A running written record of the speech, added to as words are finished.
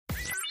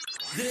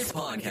This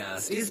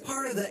podcast is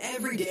part of the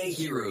Everyday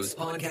Heroes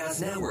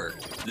Podcast Network,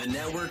 the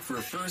network for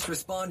first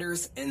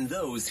responders and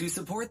those who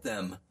support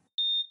them.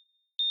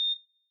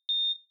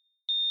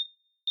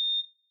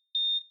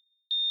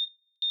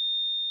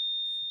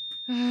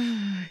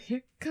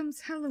 Here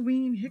comes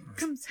Halloween, here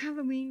comes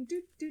Halloween,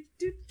 doot, doot,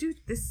 doot, doot,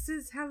 this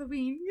is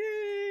Halloween,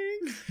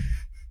 yay!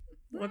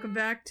 Welcome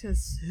back to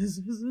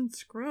Scissors and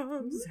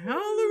Scrubs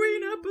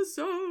Halloween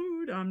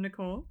episode. I'm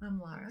Nicole. I'm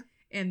Laura.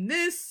 And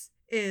this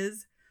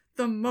is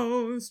the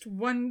most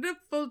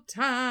wonderful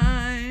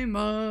time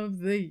of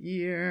the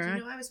year. Do you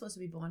know I was supposed to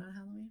be born on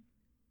Halloween?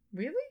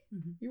 Really?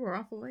 Mm-hmm. You were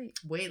awful late.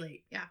 Way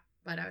late, yeah.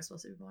 But I was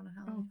supposed to be born on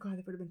Halloween. Oh god,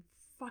 that would have been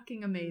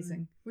fucking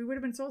amazing. We would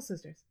have been soul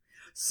sisters.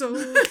 Soul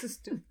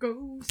sister,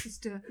 go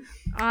sister.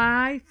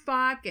 I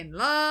fucking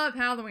love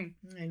Halloween.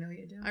 I know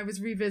you do. I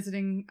was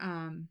revisiting,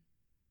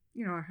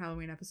 our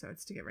Halloween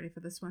episodes to get ready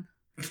for this one.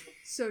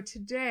 So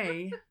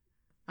today,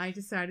 I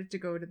decided to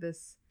go to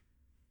this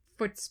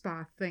foot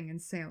spa thing in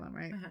Salem,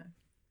 right? Uh-huh.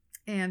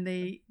 And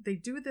they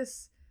do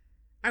this.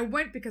 I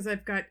went because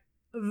I've got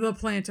the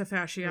plantar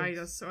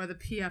fasciitis, or the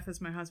PF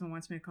as my husband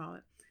wants me to call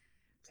it.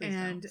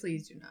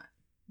 Please do not.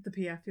 The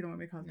PF, you don't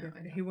want me to call it No, PF.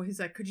 I don't. He's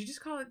like, could you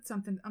just call it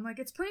something? I'm like,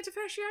 it's plantar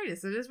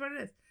fasciitis. It is what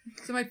it is.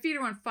 So my feet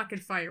are on fucking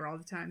fire all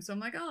the time. So I'm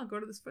like, oh, I'll go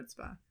to this foot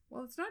spa.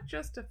 Well, it's not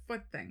just a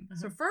foot thing.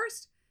 So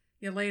first,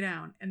 you lay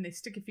down and they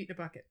stick your feet in a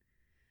bucket.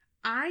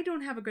 I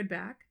don't have a good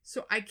back,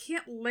 so I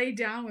can't lay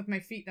down with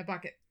my feet in a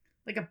bucket.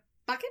 Like a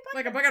bucket?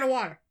 Like a bucket of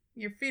water.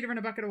 Your feet are in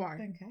a bucket of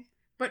water. Okay.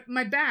 But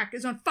my back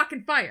is on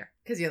fucking fire.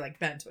 Because you're like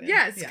bent with it.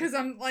 Yes, because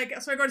I'm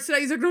like, so I go to sit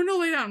down. He's like, no,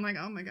 lay down. I'm like,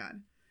 oh my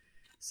God.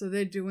 So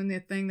they're doing their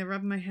thing. They're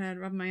rubbing my head,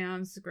 rubbing my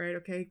arms. It's great.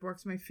 Okay.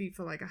 Works my feet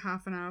for like a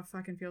half an hour.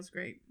 Fucking feels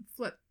great.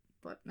 Flip.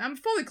 I'm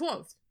fully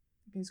clothed.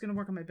 Okay. He's going to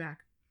work on my back.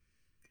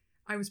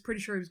 I was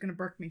pretty sure he was going to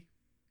burp me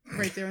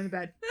right there in the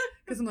bed.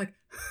 Because I'm like,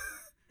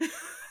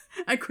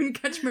 I couldn't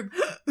catch my,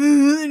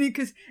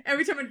 because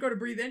every time I'd go to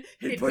breathe in,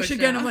 he'd push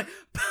again. I'm like,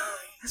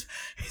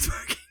 he's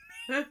working.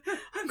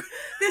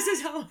 This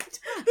is how I'm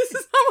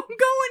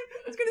going.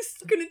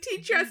 It's gonna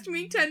chest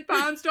me 10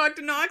 pounds,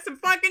 Dr. Knox. I'm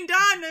fucking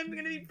done. I'm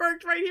gonna be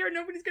burped right here.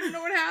 Nobody's gonna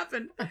know what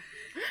happened.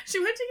 She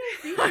went to get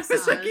a feet I was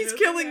massage. like, he's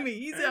killing me.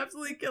 He's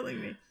absolutely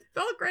killing me.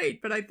 Felt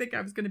great, but I think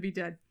I was gonna be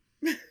dead.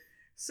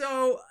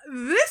 So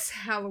this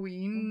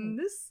Halloween,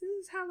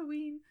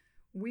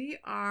 we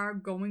are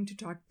going to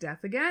talk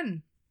death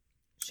again.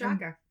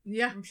 Shocker.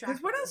 Yeah. I'm shocked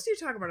Because what by else do you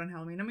talk about on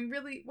Halloween? I mean,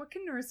 really, what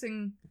can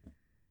nursing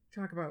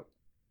talk about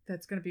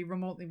that's going to be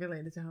remotely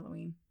related to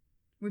Halloween?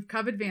 We've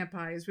covered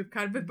vampires. We've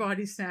covered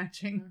body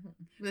snatching.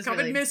 This Covered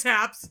really-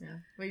 mishaps. Yeah.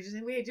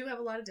 We do have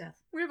a lot of death.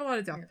 We have a lot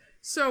of death. Yeah.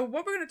 So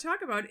what we're going to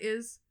talk about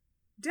is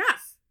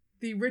death,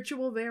 the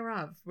ritual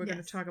thereof. We're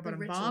going to talk about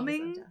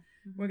embalming.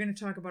 We're going to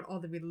talk about all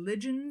the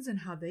religions and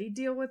how they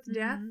deal with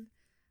death.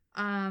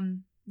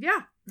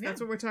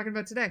 That's what we're talking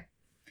about today.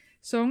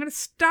 So I'm going to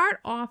start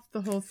off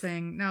the whole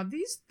thing. Now,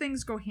 these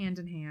things go hand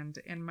in hand,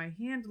 and my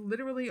hand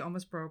literally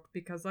almost broke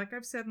because, like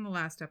I've said in the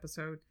last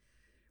episode,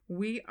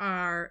 we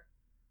are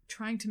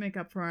trying to make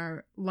up for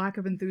our lack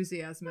of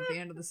enthusiasm at the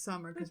end of the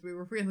summer because we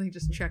were really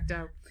just checked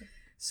out.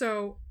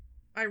 So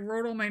I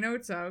wrote all my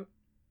notes out,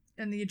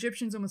 and the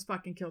Egyptians almost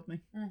fucking killed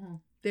me.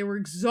 They were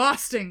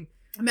exhausting.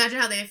 Imagine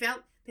how they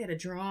felt. They had to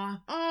draw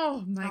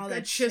Oh my all God,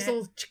 that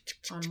chisel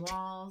on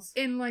walls.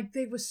 and like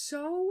they were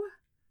so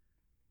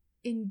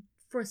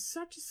for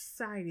such a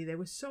society, they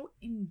were so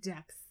in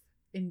depth.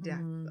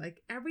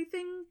 Like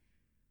everything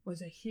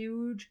was a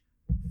huge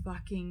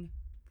fucking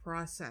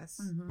process.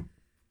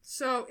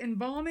 So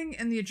embalming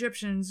and the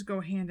Egyptians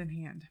go hand in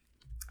hand.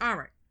 All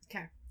right.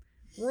 Okay.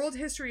 World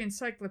History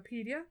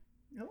Encyclopedia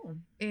Oh.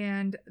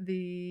 and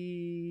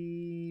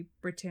the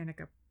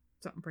Britannica.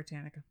 Something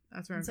Britannica.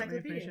 That's where I'm getting the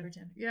Encyclopedia information.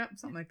 Britannica. Yeah,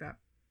 something like that.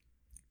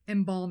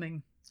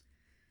 Embalming.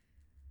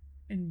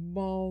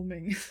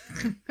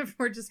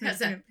 We're just Has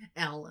missing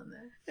that L in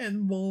there. it.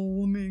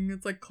 Embalming.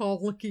 It's like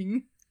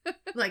caulking.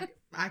 Like,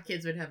 our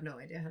kids would have no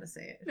idea how to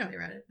say it if they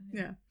read it.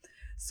 Yeah.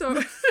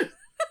 So,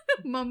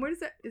 Mom, what is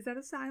that? Is that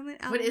a silent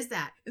L? What is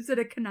that? Is it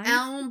a knife?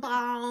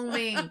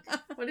 Embalming.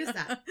 What is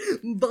that?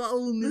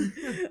 Embalming.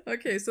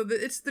 Okay, so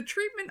it's the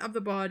treatment of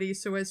the body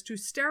so as to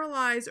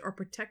sterilize or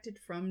protect it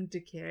from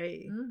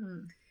decay.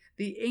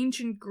 The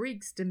ancient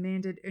Greeks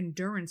demanded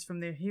endurance from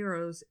their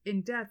heroes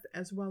in death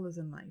as well as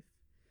in life.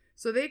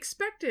 So they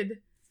expected,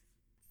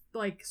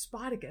 like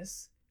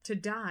Spartacus, to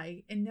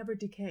die and never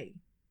decay,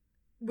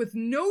 with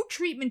no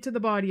treatment to the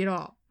body at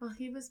all. Well,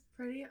 he was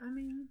pretty,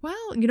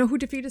 Well, you know who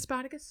defeated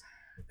Spartacus?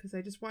 Because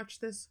I just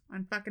watched this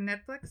on fucking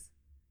Netflix.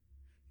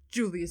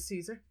 Julius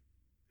Caesar.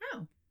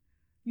 Oh.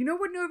 You know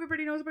what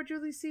everybody knows about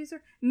Julius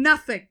Caesar?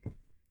 Nothing.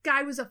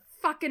 Guy was a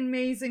fucking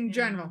amazing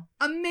general.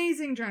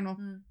 Amazing general.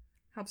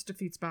 Helps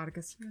defeat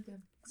Spartacus.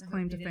 His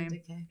claim to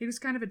fame. He was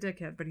kind of a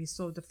dickhead, but he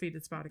still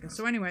defeated Spartacus.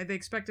 So anyway, they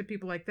expected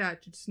people like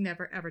that to just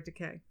never, ever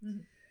decay.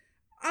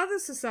 Other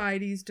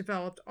societies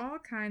developed all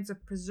kinds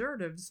of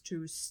preservatives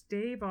to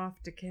stave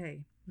off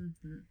decay.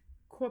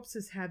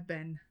 Corpses have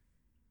been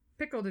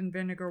pickled in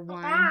vinegar,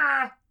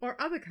 wine,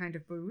 or other kind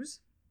of booze,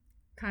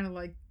 kind of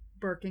like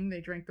Birking,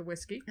 they drank the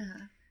whiskey.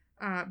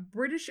 Uh-huh.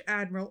 British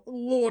Admiral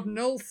Lord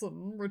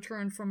Nelson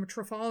returned from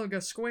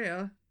Trafalgar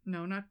Square.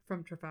 No, not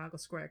from Trafalgar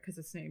Square, because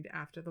it's named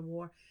after the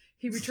war.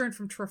 He returned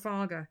from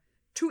Trafalgar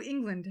to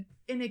England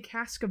in a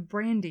cask of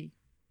brandy.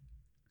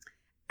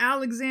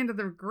 Alexander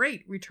the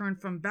Great returned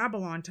from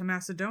Babylon to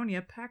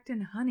Macedonia packed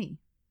in honey.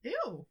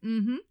 Ew.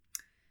 Mm-hmm.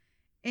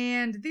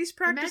 And these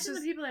practices...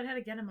 Imagine the people that had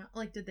to get him out.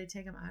 Like, did they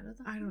take him out of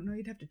them? I don't know.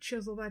 You'd have to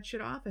chisel that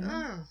shit off of him.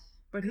 Oh,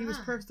 But he was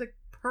God.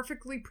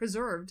 perfectly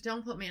preserved.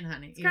 Don't put me in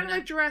honey. It's kind of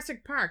like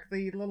Jurassic Park.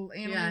 The little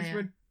animals yeah.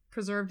 were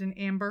preserved in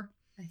amber.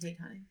 I hate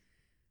honey.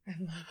 I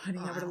love honey.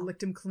 I would have Wow.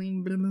 licked him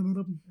clean. Blah, blah,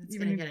 blah, blah. It's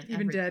Even, gonna get in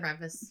even every dead.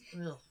 crevice.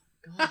 Ugh,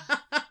 God.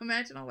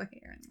 Imagine all the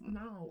hair.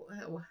 No.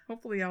 Ew.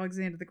 Hopefully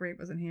Alexander the Great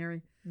wasn't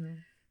hairy. No.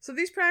 So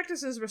these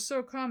practices were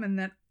so common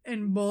that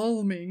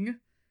embalming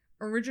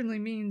originally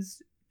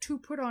means to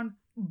put on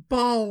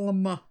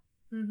balm.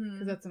 Mm-hmm.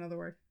 Because that's another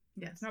word.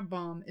 Yes. It's not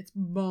balm, it's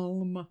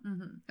balm.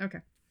 Mm-hmm. Okay.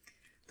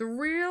 The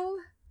real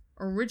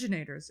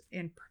originators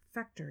and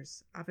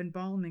perfecters of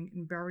embalming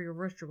and burial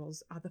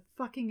rituals are the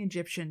fucking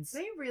Egyptians.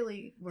 They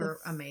really were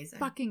amazing.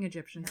 Fucking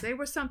Egyptians. Yeah. They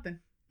were something.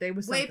 They were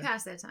Way something.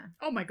 past their time.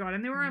 Oh my god,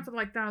 and they were around for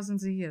like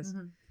thousands of years.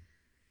 Mm-hmm.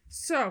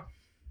 So,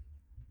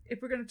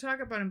 if we're going to talk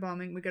about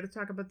embalming, we got to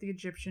talk about the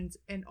Egyptians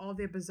and all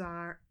their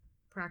bizarre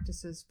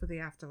practices for the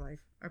afterlife,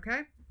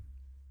 okay?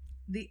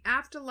 The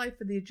afterlife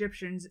for the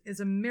Egyptians is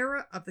a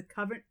mirror of the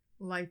covenant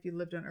life you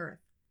lived on Earth,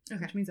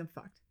 Okay. which means I'm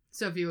fucked.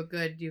 So if you were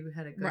good, you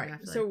had a good Right.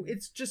 afterlife. So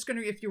it's just going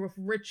to, if you were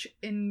rich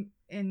in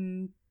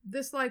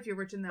this life, you're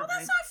rich in that Well,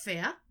 life. that's not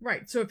fair.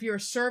 Right. So if you're a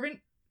servant,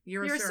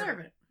 you're You're a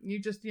servant.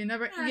 You're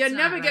never That's you're not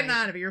never getting right.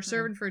 out of it. You're a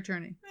servant for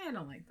eternity. I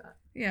don't like that.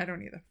 Yeah, I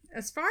don't either.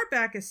 As far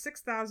back as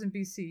 6000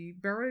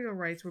 BC, burial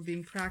rites were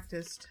being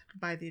practiced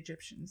by the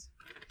Egyptians.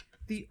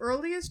 The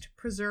earliest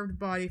preserved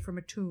body from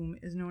a tomb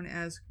is known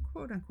as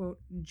quote-unquote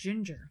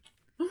ginger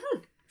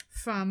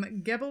from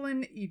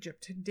Gebelin,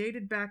 Egypt,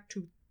 dated back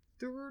to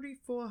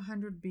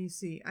 3400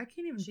 BC. I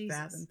can't even Jesus.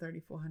 fathom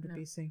 3400 No.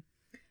 BC.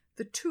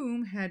 The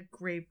tomb had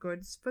grave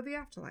goods for the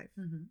afterlife.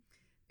 Mm-hmm.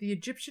 The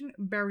Egyptian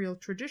burial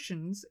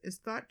traditions is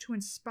thought to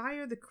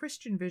inspire the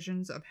Christian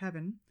visions of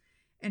heaven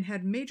and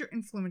had major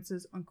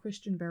influences on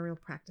Christian burial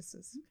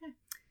practices. Okay.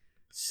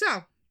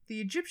 So,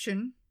 the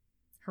Egyptian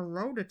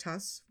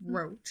Herodotus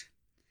wrote,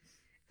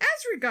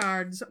 as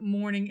regards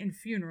mourning and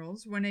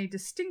funerals, when a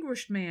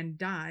distinguished man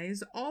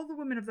dies, all the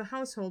women of the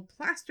household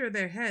plaster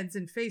their heads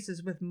and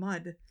faces with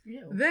mud.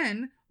 Ew.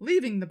 Then,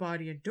 leaving the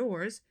body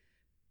indoors,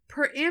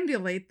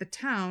 perambulate the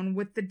town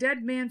with the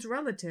dead man's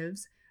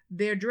relatives,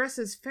 their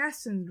dresses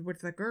fastened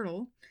with a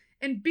girdle,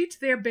 and beat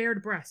their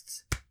bared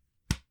breasts.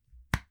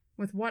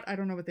 With what? I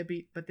don't know what they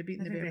beat, but they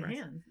beat I their think bared they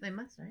breasts. hand. They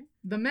must, right?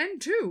 The men,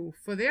 too,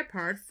 for their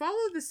part,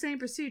 follow the same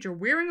procedure,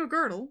 wearing a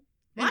girdle.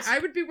 And What?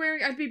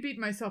 I'd be beating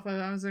myself if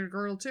I was in a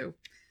girdle, too.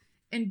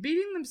 And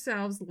beating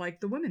themselves like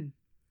the women.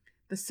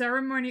 The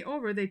ceremony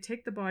over, they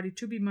take the body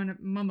to be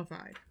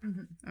mummified.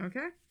 Mm-hmm.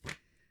 Okay?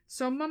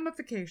 So,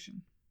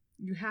 mummification.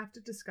 You have to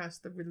discuss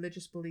the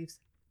religious beliefs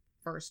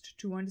first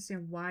to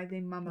understand why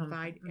they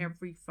mummified Mhm.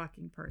 every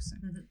fucking person.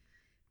 Mhm.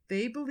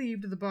 They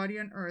believed the body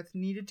on earth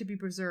needed to be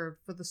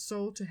preserved for the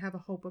soul to have a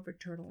hope of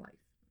eternal life.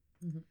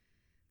 Mhm.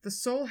 The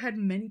soul had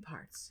many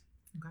parts.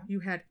 Okay. You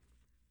had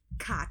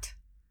Kat,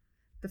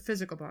 the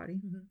physical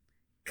body, Mhm.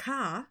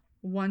 Ka,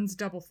 one's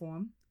double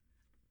form,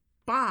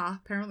 Ba,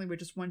 apparently were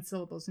just one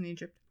syllables in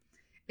Egypt,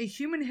 a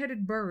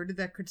human-headed bird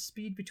that could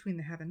speed between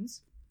the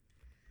heavens,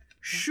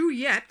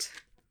 Shuyet,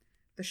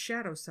 the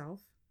shadow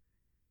self,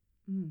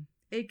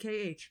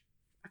 AKH,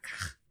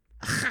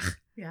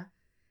 Yeah.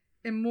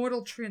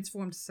 immortal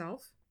transformed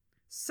self,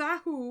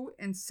 Sahu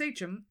and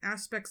Sachem,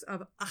 aspects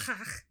of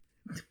Achach.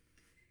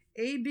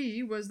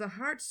 AB was the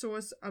heart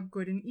source of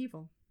good and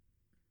evil.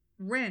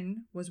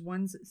 Ren was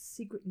one's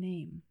secret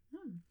name.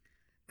 Hmm.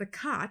 The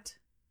Kat,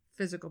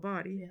 physical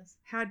body, Yes.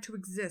 had to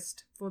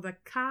exist for the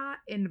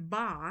Ka and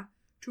Ba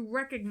to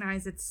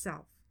recognize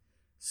itself.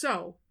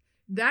 So,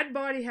 that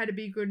body had to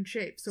be good in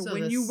shape. So So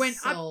when the you went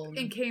soul- up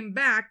and came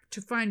back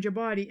to find your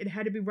body, it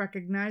had to be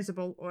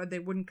recognizable or they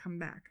wouldn't come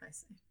back. I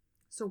see.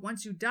 So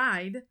once you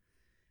died,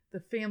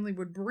 the family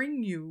would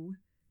bring you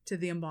to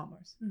the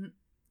embalmers. Mhm.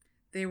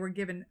 They were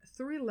given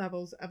 3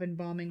 levels of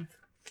embalming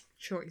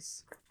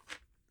choice.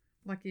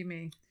 Lucky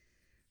me.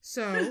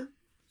 So,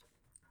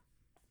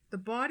 the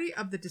body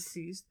of the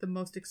deceased, the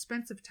most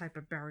expensive type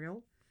of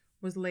burial,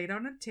 was laid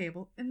on a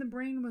table and the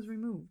brain was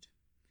removed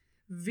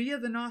via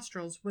the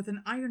nostrils with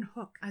an iron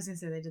hook. I was gonna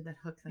say they did that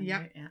hook thing. Yep.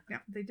 Right? Yeah.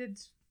 Yeah, they did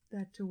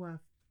that to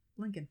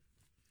Lincoln.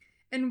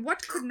 And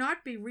what could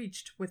not be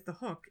reached with the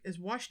hook is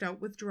washed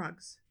out with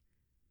drugs.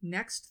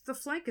 Next, the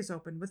flank is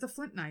opened with a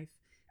flint knife,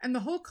 and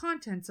the whole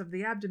contents of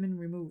the abdomen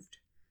removed.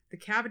 The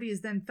cavity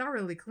is then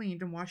thoroughly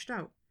cleaned and washed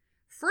out.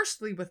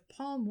 Firstly with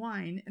palm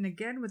wine, and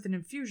again with an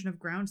infusion of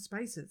ground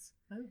spices.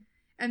 Oh.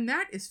 And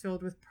that is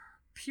filled with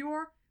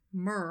pure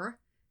myrrh,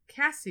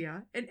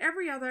 cassia, and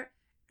every other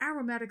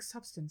aromatic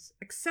substance,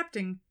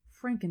 excepting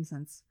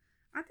frankincense.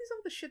 Aren't these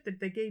all the shit that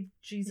they gave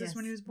Jesus Yes.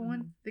 when he was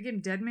born? Mhm. They gave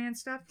him dead man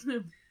stuff?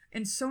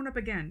 and sewn up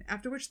again,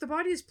 after which the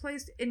body is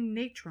placed in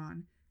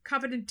natron,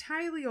 covered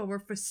entirely over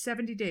for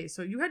 70 days.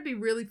 So you had to be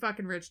really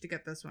fucking rich to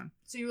get this one.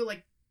 So you were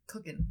like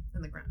cooking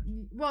in the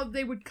ground. Well,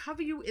 they would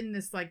cover you in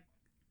this like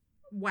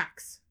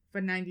wax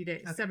for 90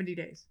 days, Okay. 70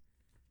 days.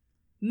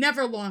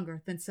 Never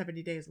longer than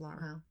 70 days, Laura.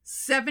 Wow.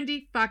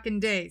 70 fucking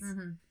days.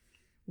 Mm-hmm.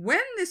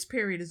 When this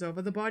period is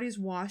over, the body is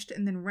washed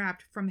and then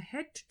wrapped from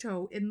head to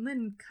toe in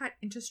linen cut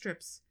into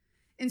strips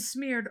and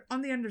smeared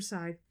on the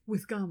underside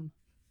with gum.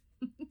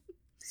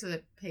 So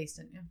that paste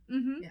in you.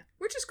 Mm-hmm. Yeah.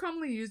 Which is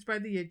commonly used by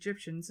the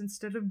Egyptians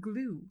instead of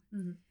glue.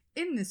 Mm-hmm.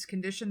 In this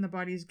condition, the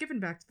body is given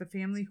back to the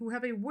family, who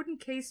have a wooden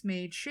case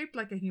made shaped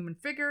like a human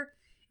figure,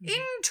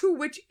 into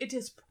which it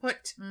is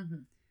put. Mm-hmm.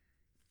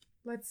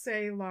 Let's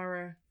say,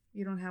 Laura,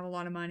 you don't have a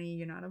lot of money,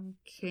 you're not a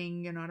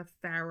king, you're not a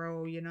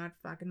pharaoh, you're not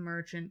fucking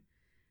merchant.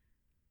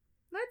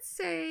 Let's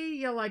say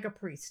you're like a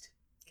priest.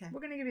 Okay. We're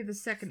going to give you the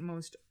second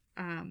most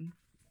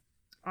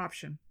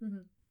option. Mm-hmm.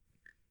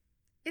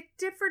 It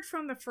differed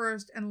from the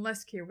first and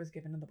less care was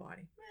given to the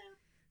body. Well.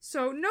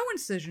 So no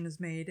incision is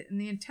made and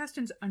the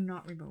intestines are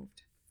not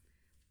removed.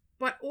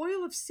 But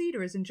oil of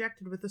cedar is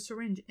injected with a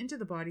syringe into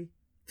the body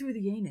through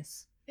the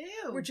anus,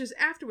 Ew. which is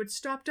afterwards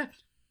stopped up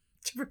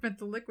to prevent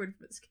the liquid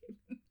from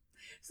escaping.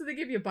 So they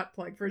give you a butt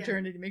plug for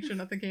eternity to make sure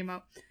nothing came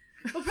out.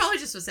 Well, probably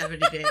just for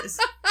 70 days.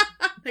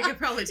 They could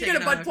probably take You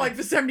get a it butt out. plug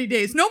for 70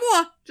 days. No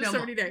more. Just No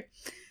 70 days.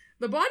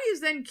 The body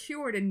is then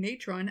cured in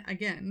natron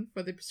again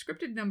for the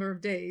prescripted number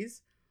of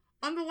days,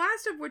 on the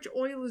last of which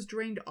oil is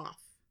drained off.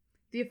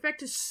 The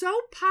effect is so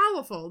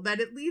powerful that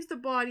it leaves the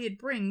body it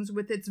brings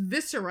with its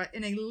viscera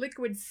in a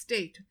liquid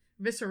state.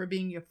 Viscera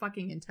being your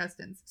fucking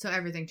intestines. So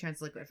everything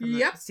turns liquid from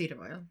Yep. the seed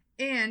oil.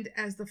 And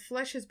as the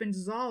flesh has been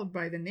dissolved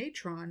by the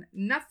natron,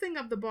 nothing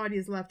of the body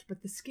is left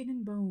but the skin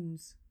and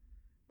bones.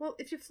 Well,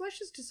 if your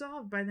flesh is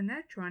dissolved by the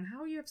natron,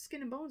 how you have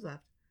skin and bones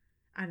left?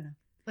 I don't know.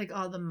 Like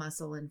all the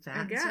muscle and fat. I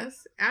and stuff.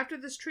 guess. After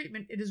this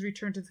treatment, it is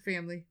returned to the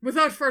family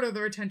without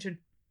further attention.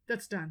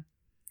 That's done.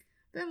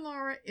 Then,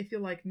 Laura, if you're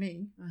like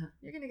me,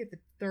 you're going to get the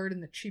third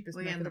and the cheapest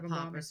Well, method and of the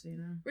embalming. poppers, you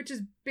know. Which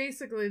is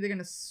basically they're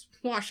going to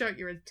wash out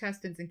your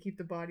intestines and keep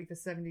the body for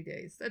 70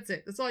 days. That's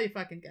it. That's all you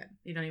fucking get.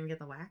 You don't even get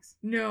the wax?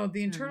 No,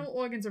 the internal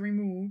organs are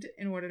removed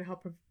in order to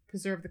help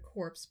preserve the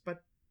corpse,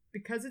 but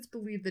because it's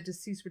believed the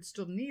deceased would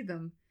still need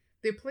them,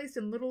 they're placed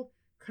in little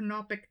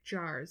canopic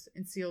jars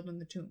and sealed in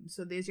the tomb.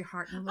 So there's your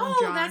heart in a little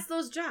jar. Oh, that's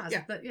those jars.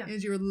 Yeah. Yeah.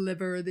 There's your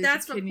liver. There's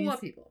That's your for kidneys. poor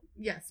people.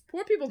 Yes,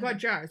 poor people got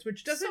jars,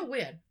 which doesn't. So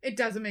weird. It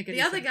doesn't make any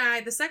The other sense.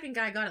 guy, the second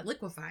guy, got it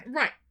liquefied.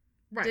 Right.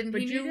 Didn't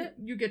but he you need it?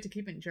 you get to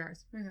keep it in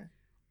jars. Okay.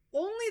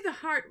 Only the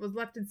heart was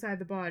left inside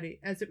the body,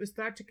 as it was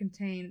thought to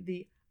contain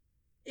the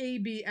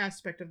AB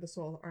aspect of the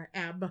soul, or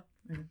AB.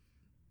 Mhm.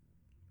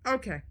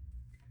 Okay,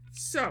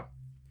 so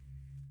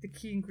the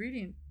key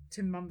ingredient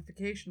to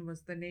mummification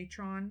was the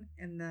natron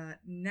and the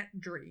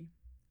netdri,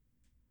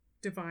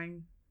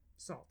 divine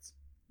salts,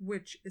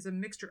 which is a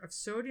mixture of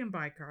sodium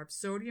bicarb,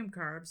 sodium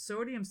carbs,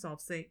 sodium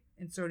sulfate,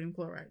 and sodium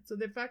chloride. So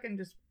they're fucking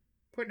just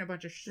putting a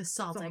bunch of The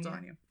salt salts on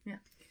on you. Yeah.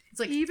 It's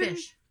like Even-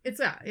 fish. It's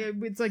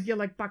like you're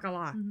like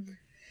bacala. Mhm.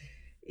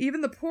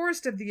 Even the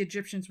poorest of the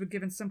Egyptians were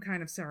given some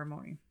kind of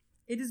ceremony.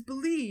 It is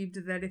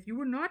believed that if you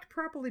were not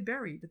properly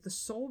buried, the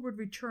soul would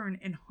return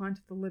and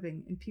haunt the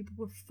living, and people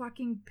were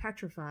fucking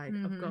petrified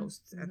of Mhm.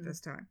 ghosts at Mhm. this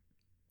time.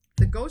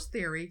 The ghost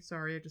theory,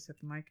 sorry, I just hit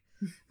the mic.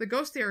 The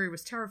ghost theory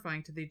was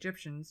terrifying to the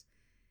Egyptians,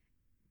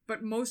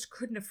 but most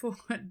couldn't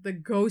afford the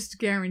ghost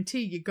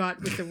guarantee you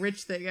got with the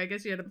rich thing. I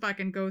guess you had a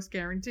fucking ghost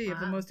guarantee of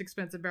the Wow. most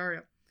expensive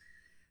burial.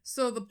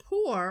 So the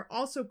poor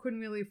also couldn't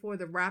really afford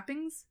the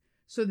wrappings,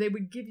 so they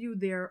would give you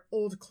their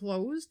old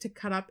clothes to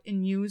cut up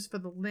and use for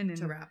the linen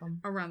To wrap them.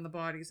 around the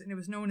bodies. And it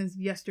was known as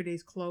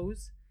yesterday's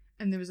clothes.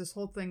 And there was this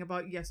whole thing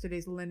about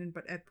yesterday's linen,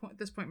 but at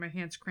this point my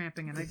hand's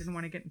cramping and I didn't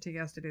want to get into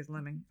yesterday's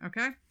linen,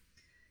 okay?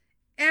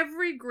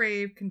 Every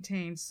grave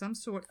contains some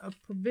sort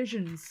of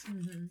provisions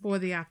for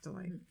the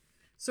afterlife. Mhm.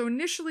 So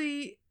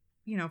initially,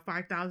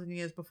 5,000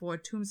 years before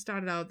tombs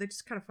started out, they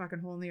just cut a fucking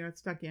hole in the earth,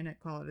 stuck you in it,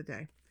 call it a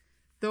day.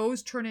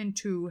 Those turn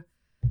into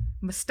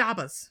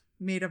mastabas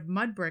made of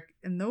mud brick,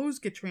 and those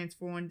get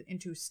transformed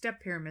into step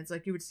pyramids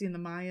like you would see in the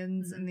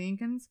Mayans and the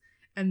Incans.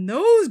 And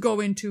those go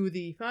into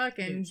the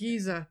fucking Huge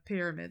Giza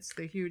pyramids,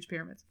 the huge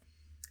pyramids.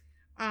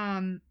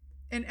 And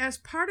as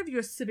part of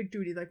your civic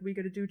duty, like we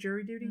got to do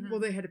jury duty, well,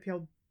 they had to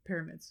build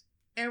pyramids.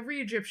 Every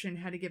Egyptian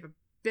had to give a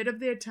bit of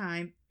their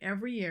time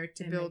every year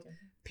to build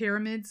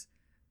pyramids,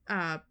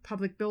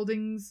 public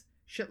buildings,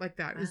 shit like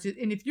that. It was Wow. just,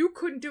 and if you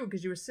couldn't do it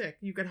because you were sick,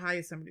 you could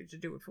hire somebody to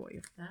do it for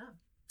you. Oh.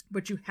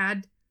 But you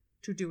had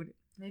to do it.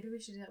 Maybe we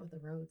should do that with the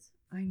roads.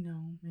 I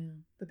know. Yeah.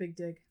 The big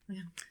dig.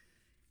 Yeah.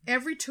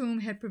 Every tomb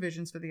had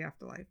provisions for the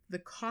afterlife. The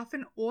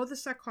coffin or the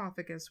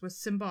sarcophagus was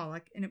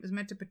symbolic, and it was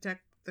meant to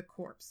protect the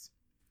corpse.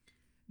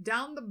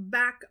 Down the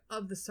back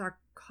of the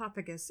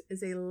sarcophagus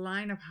is a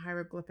line of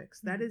hieroglyphics.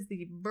 That is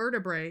the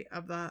vertebrae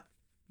of the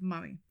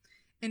mummy.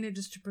 And it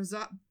is to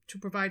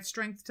provide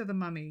strength to the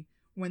mummy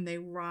when they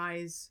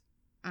rise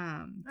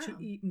to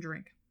eat and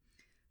drink.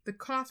 The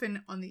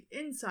coffin on the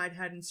inside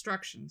had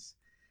instructions.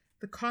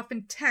 The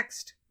coffin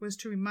text was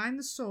to remind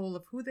the soul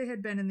of who they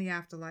had been in the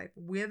afterlife,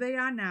 where they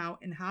are now,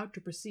 and how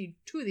to proceed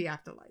to the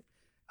afterlife.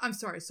 I'm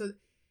sorry, so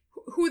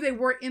who they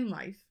were in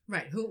life.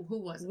 Right. Who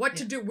was it? What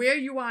to do, where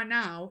you are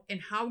now,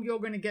 and how you're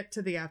going to get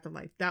to the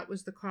afterlife. That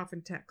was the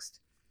coffin text.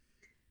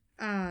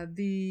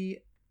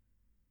 The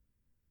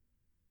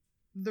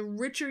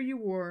richer you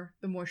were,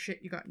 the more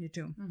shit you got in your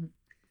tomb.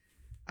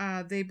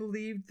 Mm-hmm. They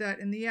believed that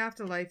in the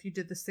afterlife, you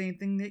did the same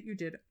thing that you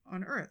did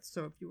on Earth.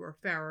 So if you were a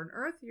pharaoh on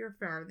Earth, you're a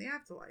pharaoh in the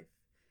afterlife.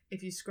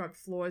 If you scrubbed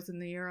floors in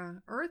the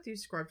Earth, you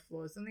scrubbed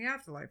floors in the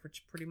afterlife,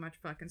 which pretty much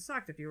fucking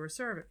sucked if you were a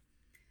servant.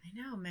 I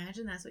know.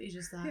 Imagine that's what you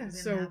just thought. Yeah,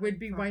 was so gonna we'd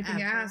be happen wiping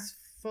forever. ass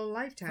for a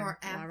lifetime.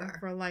 Forever. Laura,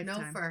 for a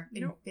lifetime. No, for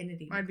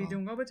infinity. I'd be Nicole.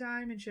 doing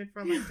overtime and shit for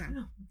a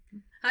lifetime.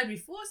 I'd be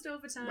forced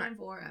overtime Right.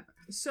 forever.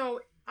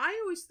 So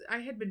I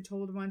had been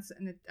told once,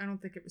 and I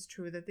don't think it was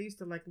true, that they used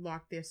to like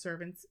lock their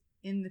servants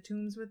in the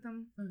tombs with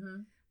them.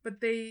 Mm-hmm. But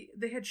they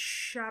had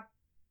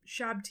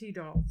Shabti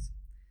dolls.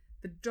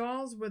 The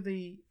dolls were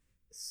the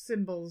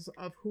symbols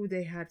of who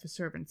they had for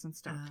servants and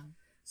stuff.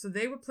 So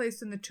they were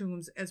placed in the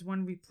tombs as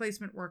one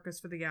replacement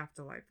workers for the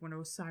afterlife. When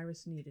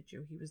Osiris needed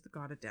you, he was the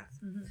god of death.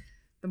 Mm-hmm.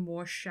 The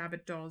more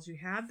Shabbat dolls you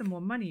had, the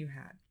more money you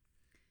had.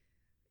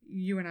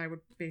 You and I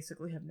would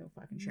basically have no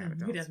fucking Shabbat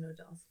dolls. We'd have no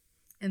dolls.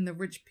 And the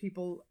rich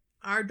people,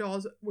 our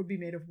dolls would be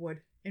made of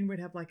wood. And we'd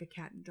have like a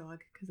cat and dog,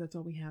 because that's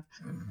all we have.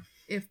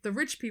 If the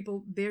rich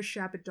people, their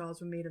Shabbat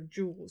dolls were made of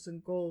jewels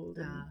and gold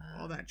and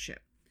all that shit.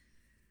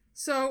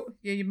 So,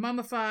 yeah, you're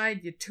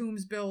mummified, your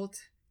tomb's built,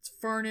 it's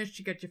furnished,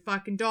 you got your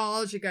fucking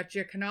dolls, you got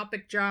your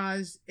canopic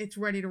jars, it's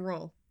ready to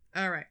roll.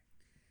 All right.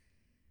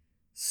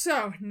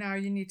 So, now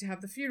you need to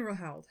have the funeral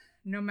held.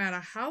 No matter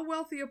how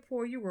wealthy or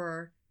poor you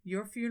were,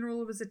 your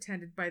funeral was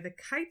attended by the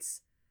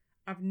kites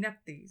of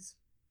Nephthys.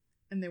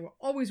 And they were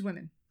always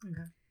women.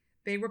 Okay.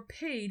 They were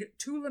paid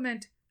to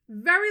lament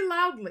very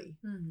loudly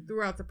Mm-hmm.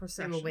 throughout the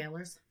procession. They were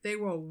whalers. They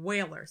were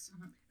wailers.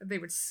 They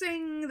would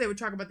sing, they would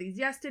talk about these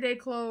yesterday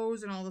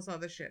clothes and all this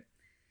other shit.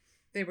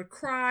 They would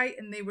cry,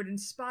 and they would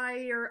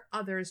inspire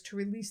others to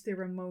release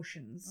their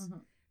emotions.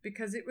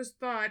 Because it was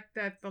thought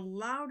that the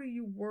louder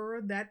you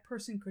were, that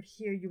person could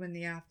hear you in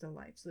the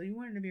afterlife. So you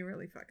wanted to be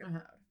really fucking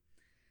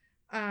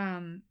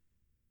loud.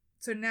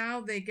 So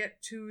now they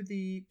get to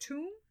the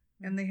tomb,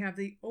 and they have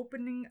the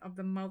opening of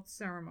the mouth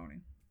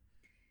ceremony.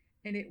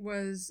 And it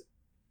was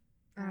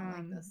I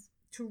don't like this.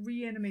 to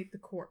reanimate the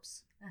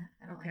corpse.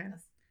 I don't Okay. like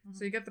this.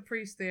 So you got the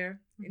priest there,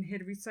 and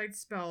he'd recite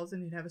spells,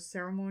 and he'd have a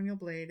ceremonial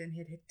blade, and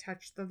he'd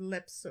touch the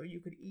lips so you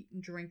could eat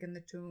and drink in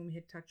the tomb.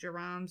 He'd touch your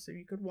arms so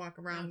you could walk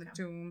around the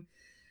tomb.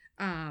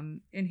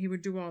 And he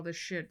would do all this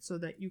shit so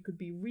that you could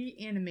be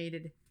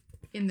reanimated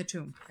in the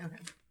tomb. Okay.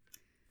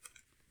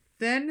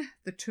 Then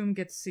the tomb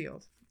gets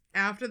sealed.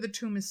 After the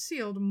tomb is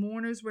sealed,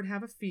 mourners would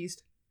have a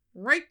feast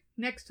right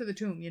next to the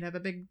tomb. You'd have a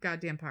big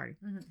goddamn party.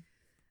 Mm-hmm.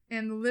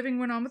 And the living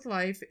went on with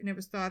life, and it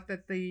was thought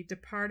that the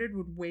departed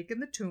would wake in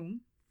the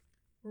tomb,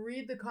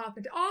 read the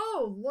coffin.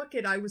 Oh, look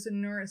it, I was a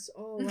nurse.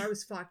 Oh, I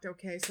was fucked.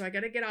 Okay, so I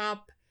gotta get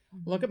up,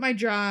 look at my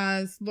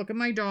jars, look at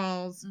my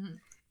dolls,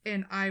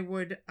 and I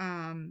would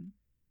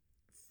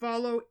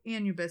follow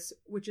Anubis,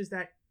 which is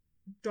that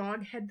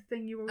dog head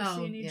thing you always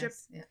see in Egypt.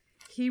 Yes. Yeah.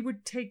 He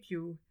would take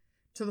you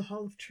to the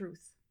Hall of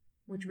Truth,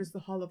 which was the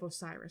Hall of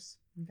Osiris.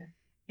 Okay.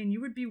 And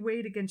you would be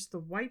weighed against the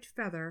white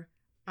feather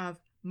of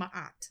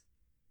Ma'at.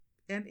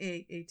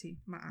 M-A-A-T,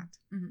 Ma'at.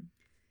 Mm-hmm.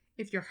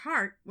 If your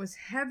heart was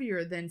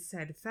heavier than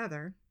said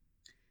feather,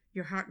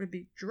 your heart would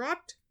be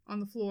dropped on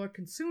the floor,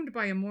 consumed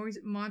by a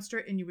monster,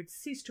 and you would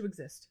cease to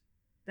exist.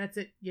 That's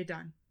it. You're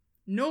done.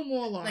 No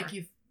more Laura. Like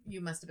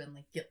you must have been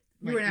like guilt.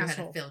 You were an had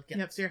asshole. to feel guilt.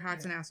 Yep, so your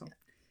heart's an asshole. Yeah.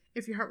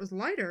 If your heart was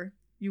lighter,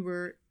 you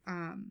were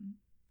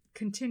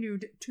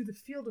continued to the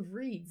field of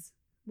reeds,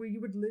 where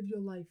you would live your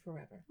life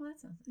forever. Well, that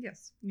sounds.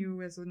 Yes,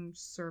 you as a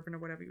servant or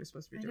whatever you were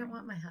supposed to be I doing. don't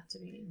want my hat to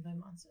be eaten by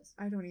monsters.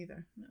 I don't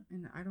either. No.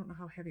 And I don't know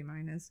how heavy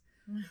mine is.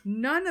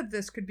 None of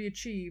this could be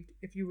achieved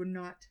if you were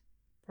not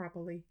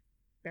properly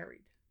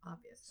buried.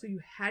 Obviously. So you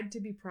had to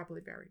be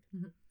properly buried.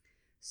 Mm-hmm.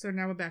 So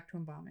now we're back to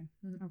embalming.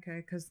 Mm-hmm.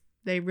 Okay, because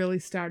they really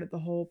started the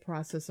whole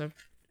process of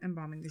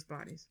embalming these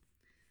bodies.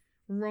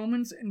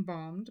 Romans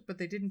embalmed, but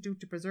they didn't do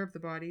it to preserve the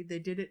body. They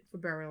did it for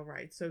burial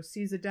rites. So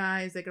Caesar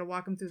dies, they gotta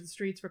walk him through the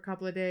streets for a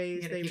couple of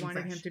days. They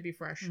wanted him to be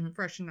fresh,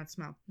 fresh and not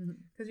smell.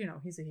 Because,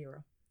 he's a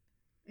hero.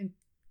 And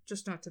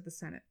just not to the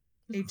Senate.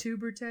 Et tu,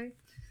 Brute?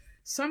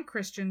 Some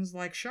Christians,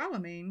 like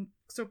Charlemagne,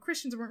 so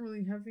Christians weren't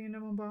really heavy into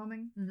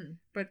embalming,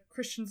 but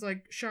Christians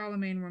like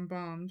Charlemagne were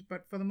embalmed,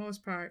 but for the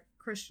most part,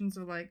 Christians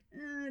are like,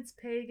 it's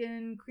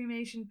pagan,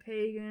 cremation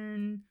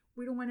pagan,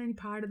 we don't want any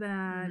part of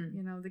that,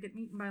 they get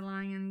eaten by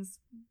lions,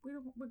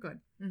 we're good.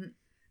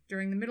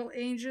 During the Middle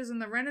Ages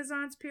and the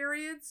Renaissance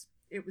periods,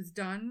 it was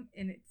done,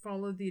 and it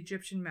followed the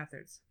Egyptian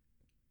methods.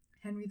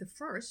 Henry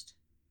I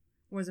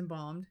was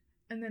embalmed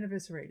and then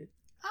eviscerated.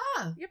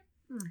 Ah! Yep.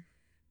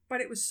 But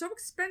it was so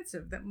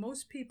expensive that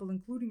most people,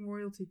 including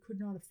royalty, could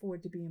not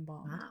afford to be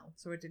embalmed. Wow.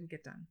 So it didn't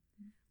get done.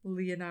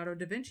 Leonardo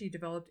da Vinci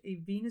developed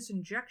a venous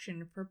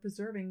injection for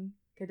preserving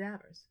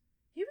cadavers.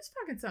 He was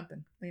fucking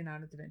something,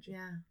 Leonardo da Vinci.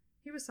 Yeah.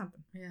 He was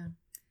something. Yeah.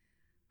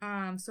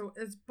 So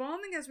as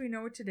bombing as we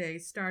know it today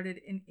started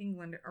in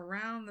England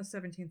around the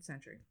 17th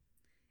century.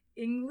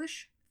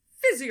 English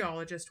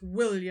physiologist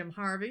William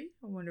Harvey,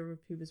 I wonder if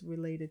he was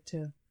related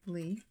to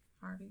Lee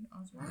Harvey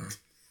Oswald.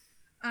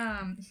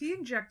 He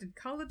injected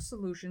colored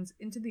solutions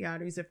into the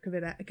arteries of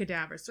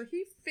cadavers. So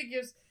he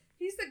figures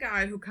he's the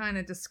guy who kind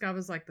of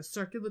discovers like the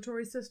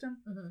circulatory system,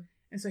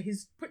 and so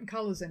he's putting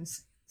colors in,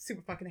 see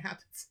what fucking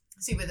happens.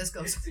 See where this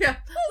goes. Yeah.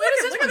 Where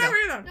does this one go?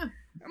 Yeah.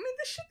 I mean,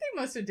 the shit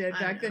they must have did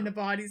back then to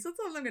bodies. That's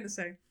all I'm gonna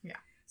say. Yeah.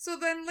 So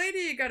then later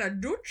you got a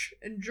Dutch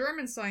and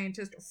German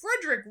scientist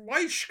Friedrich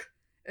Weisk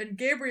and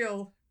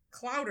Gabriel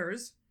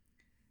Clouders.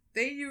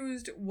 They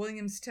used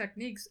Williams'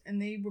 techniques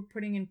and they were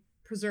putting in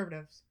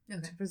preservatives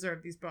to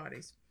preserve these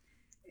bodies.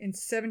 In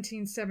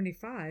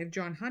 1775,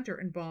 John Hunter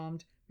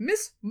embalmed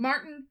Miss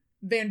Martin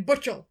Van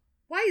Butchel.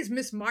 Why is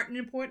Miss Martin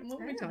important?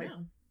 Let me tell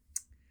you.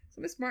 So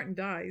Miss Martin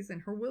dies,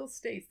 and her will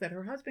states that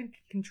her husband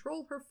can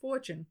control her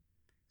fortune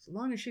as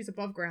long as she's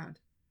above ground.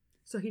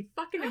 So he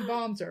fucking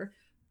embalms her,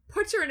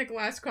 puts her in a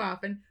glass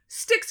coffin,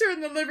 sticks her in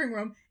the living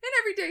room, and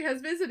every day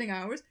has visiting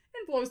hours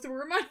and blows through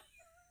her money.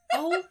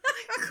 Oh my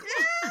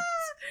god.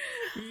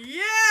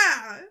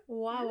 Yeah.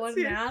 Wow, what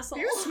an asshole.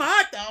 You're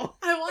smart though.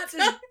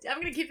 I'm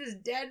gonna keep this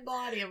dead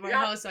body in my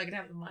house so I can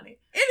have the money.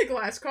 In a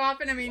glass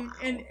coffin, I mean,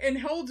 Wow. and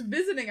holds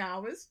visiting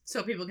hours.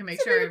 So people can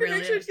make sure it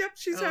really is. Yep,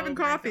 she's having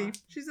my coffee. God.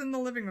 She's in the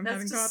living room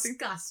having coffee. That's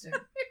disgusting.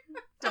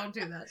 Don't do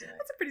that to me.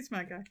 That's a pretty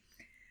smart guy.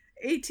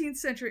 18th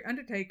century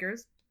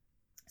undertakers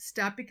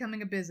stopped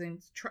becoming a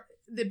business.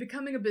 They're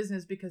becoming a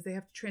business because they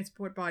have to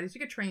transport bodies.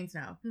 You get trains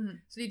now. Mm-hmm.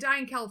 So you die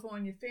in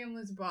California, your family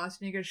lives in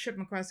Boston, you got to ship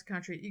them across the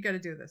country. You got to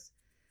do this.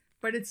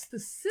 But it's the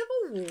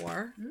Civil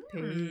War,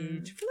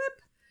 page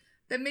flip,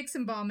 that makes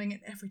embalming an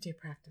everyday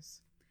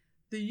practice.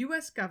 The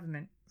U.S.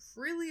 government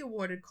freely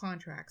awarded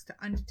contracts to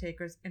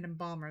undertakers and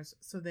embalmers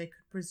so they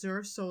could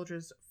preserve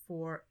soldiers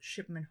for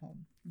shipment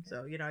home. Okay.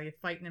 So, you're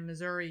fighting in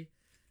Missouri,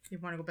 you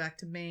want to go back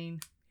to Maine,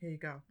 here you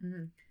go.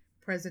 Mm-hmm.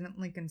 President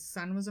Lincoln's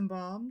son was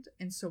embalmed,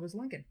 and so was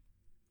Lincoln.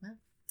 Wow.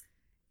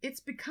 It's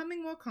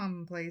becoming more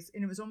commonplace,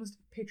 and it was almost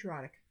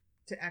patriotic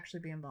to actually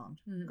be embalmed.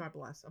 Mm-hmm. God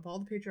bless. Of all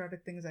the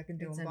patriotic things I can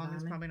do, embalming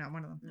is probably not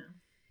one of them. No.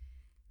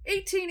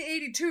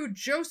 1882,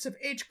 Joseph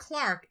H.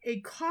 Clark,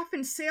 a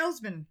coffin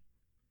salesman.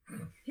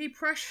 He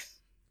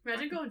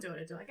Imagine going to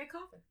it. Do I get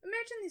coffin?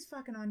 Imagine these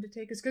fucking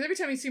undertakers. Because every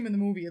time you see them in the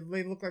movie,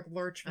 they look like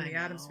Lurch from the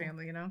Addams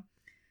Family,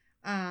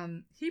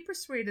 He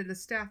persuaded a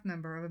staff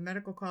member of a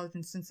medical college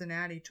in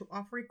Cincinnati to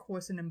offer a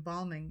course in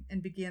embalming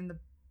and began the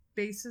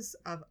basis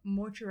of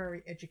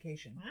mortuary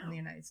education in the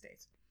United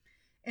States.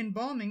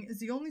 Embalming is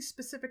the only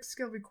specific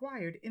skill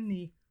required in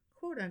the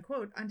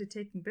quote-unquote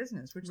undertaking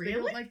business, which they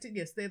don't like to...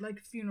 Yes, they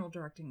like funeral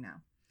directing now.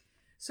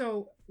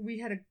 So we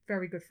had a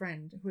very good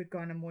friend who had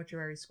gone to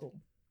mortuary school.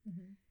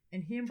 Mm-hmm.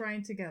 And he and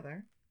Brian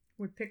together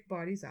would pick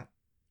bodies up,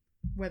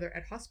 whether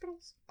at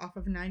hospitals, off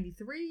of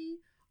 93,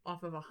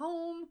 off of a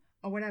home,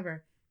 or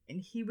whatever.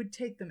 And he would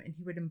take them and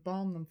he would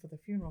embalm them for the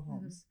funeral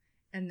homes.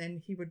 Mm-hmm. And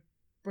then he would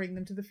bring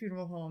them to the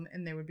funeral home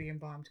and they would be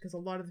embalmed. Because a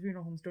lot of the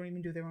funeral homes don't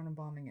even do their own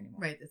embalming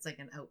anymore. Right, it's like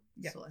an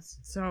outsource.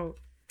 Yeah. So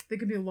there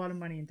could be a lot of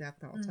money in death,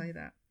 though, I'll tell you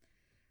that.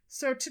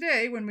 So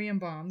today, when we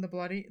embalm, the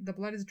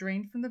blood is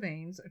drained from the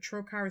veins. A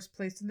trocar is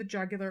placed in the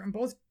jugular on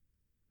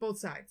both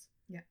sides.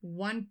 Yeah.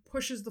 One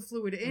pushes the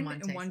fluid in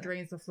and one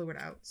drains the fluid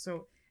out.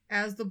 So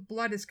as the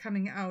blood is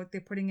coming out, they're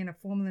putting in a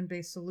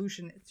formalin-based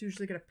solution. It's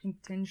usually got a pink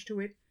tinge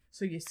to it,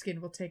 so your skin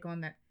will take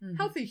on that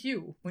healthy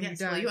hue when you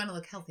die. Well, you want to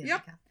look healthy.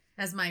 Yep.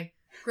 As my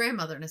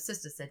grandmother and her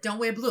sister said, don't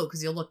wear blue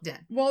because you'll look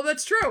dead. Well,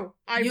 that's true.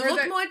 You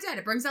look more dead.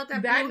 It brings out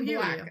that blue hue.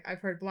 Black. I've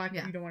heard black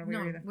you don't want to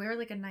wear either. Wear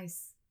like a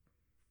nice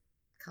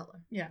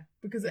color. Yeah,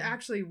 because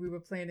actually we were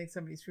planning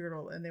somebody's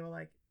funeral and they were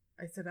like,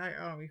 I said,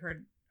 we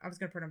heard I was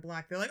going to put it in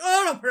black. They're like,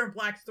 oh, don't put it in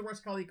black. It's the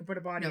worst color you can put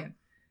a body in.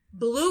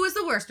 Blue is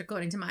the worst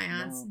according to my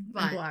aunts. No.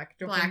 But and black.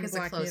 Black is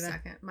a close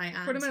second. My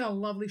aunt. Put them in a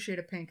lovely shade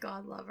of pink.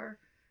 God love her.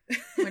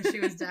 When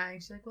she was dying,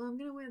 she's like, well, I'm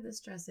going to wear this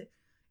dress.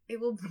 It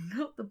will bring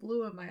out the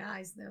blue in my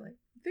eyes. And they're like,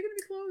 they're going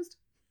to be closed.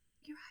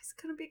 Your eyes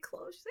are going to be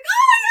closed.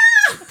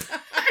 She's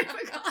like, oh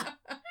my God.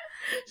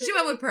 She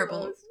went with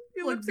purple.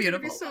 You look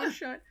beautiful. Be so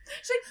shut.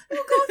 She's like,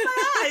 it'll go with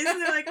my eyes.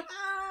 And they're like,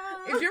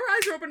 if your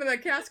eyes are open to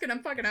that casket,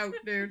 I'm fucking out,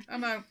 dude.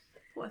 I'm out.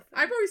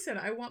 I've always said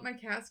I want my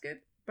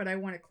casket, but I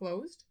want it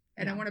closed.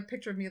 And I want a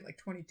picture of me at like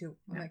 22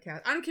 on that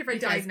casket. I don't care if I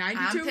die at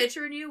 92. I'm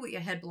picturing you with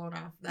your head blown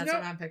off. That's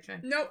what I'm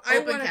picturing. No,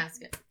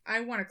 casket.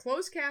 I want a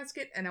closed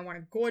casket and I want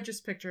a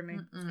gorgeous picture of me.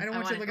 I don't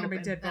want you looking at my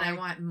dead body. And I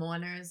want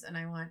mourners and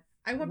I want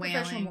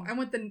professional. I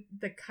want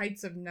the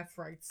kites of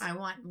Nephrites. I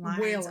want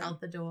lines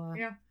out the door.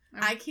 Yeah.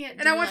 I can't.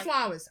 And I want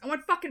flowers. I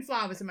want fucking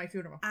flowers in my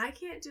funeral. I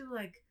can't do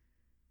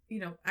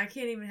I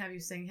can't even have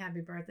you sing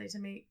happy birthday to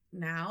me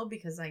now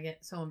because I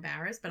get so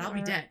embarrassed, but I'll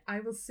be dead.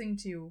 I will sing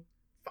to you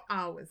for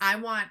hours. I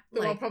want,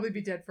 I'll probably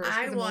be dead first.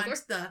 I want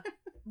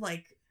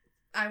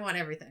I want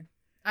everything.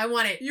 I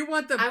want it. You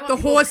want the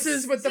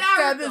horses with the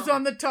feathers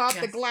on the top,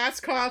 the glass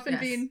coffin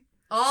being...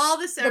 All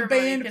the ceremony the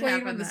band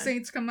playing when the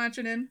saints come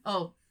marching in.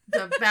 Oh,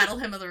 the Battle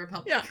Hymn of the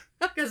Republic. Yeah.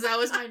 Because that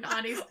was my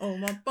nanny's. Oh,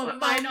 When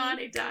my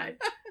nanny died.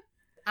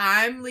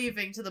 I'm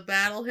leaving to the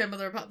Battle Hymn of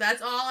the Republic.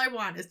 That's all I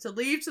want is to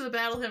leave to the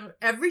Battle Hymn.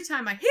 Every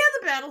time I hear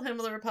the Battle Hymn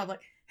of the Republic,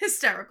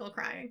 hysterical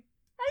crying.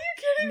 Are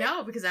you kidding me?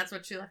 No, because that's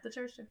what she left the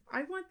church to.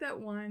 I want that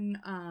one,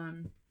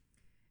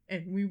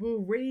 and we will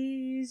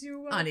raise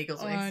you up On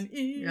Eagle's Wings. On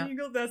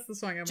Eagle. That's the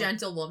song I want.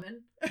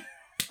 Gentlewoman.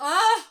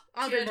 Oh!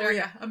 Ave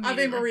Maria. Ave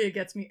immediately. Maria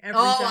gets me every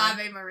time.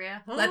 Ave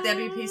Maria. Let there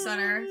be peace on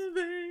earth.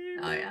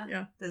 Oh, yeah.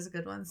 Yeah. Those are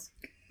good ones.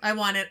 I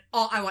want it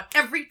all. I want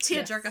every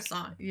tearjerker Yes.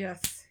 song.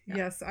 Yes. Yeah.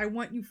 Yes. I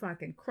want you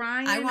fucking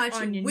crying. I want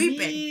on you your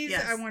weeping. knees.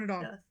 Yes. I want it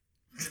all.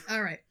 Yes.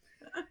 All right.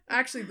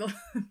 Actually, the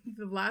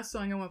last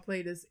song I want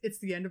played is "It's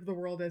the End of the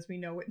World as We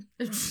Know It."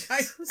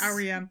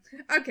 REM.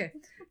 Okay.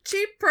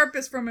 Chief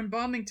purpose from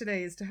embalming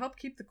today is to help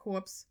keep the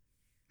corpse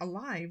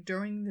alive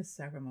during the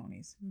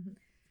ceremonies. Mhm.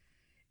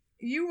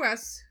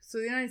 U.S. So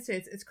the United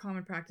States, it's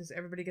common practice.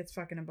 Everybody gets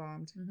fucking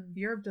embalmed. Mhm.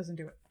 Europe doesn't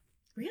do it.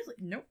 Really?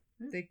 Nope.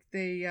 Hmm. They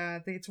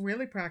it's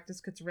really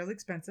practiced because it's really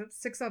expensive.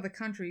 6 other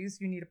countries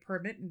you need a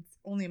permit and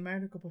only a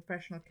medical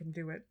professional can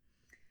do it.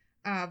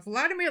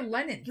 Vladimir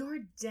Lenin. You're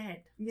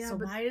dead. Yeah, So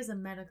but- why does a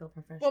medical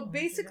professional? Well, have to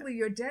do basically,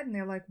 you're dead, and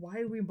they're like,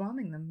 "Why are we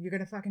bombing them? You're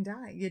gonna fucking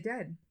die. You're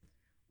dead."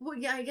 that? Well,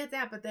 yeah, I get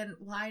that, but then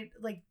why?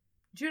 Like,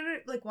 do you know?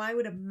 Like, why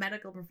would a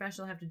medical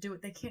professional have to do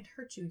it? They can't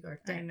hurt you.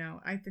 You're I dead.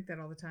 know. I think that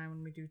all the time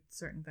when we do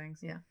certain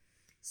things. Yeah.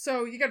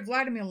 So you got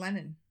Vladimir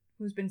Lenin,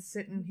 who's been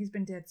sitting. He's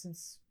been dead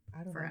since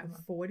I don't know Forever.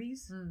 the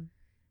 40s, Mm.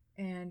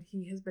 and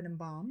he has been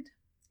embalmed,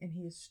 and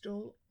he is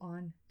still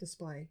on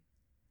display.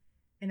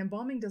 And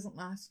embalming doesn't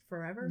last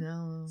forever.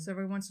 No. So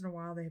every once in a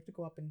while, they have to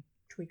go up and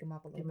tweak him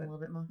up a Give little him a bit. little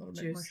bit more A little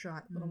bit more juice.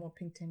 shot, a little Mm. more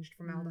pink tinged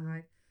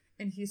formaldehyde.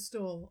 And he's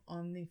still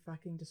on the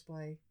fucking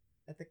display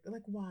at the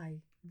like why?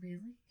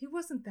 Really? He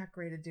wasn't that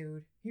great a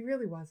dude. He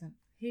really wasn't.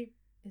 He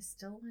is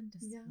still on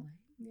display.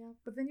 Yeah.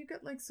 But then you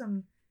got like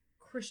some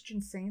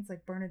Christian saints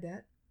like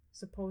Bernadette,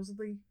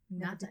 supposedly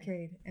never Nothing.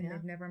 decayed, and Yeah.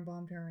 they've never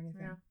embalmed her or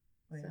anything. Yeah.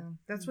 Oh, yeah. So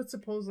that's what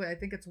supposedly I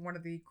think it's one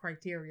of the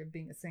criteria of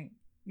being a saint.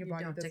 Your You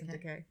body don't doesn't decay.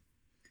 decay.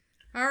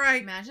 All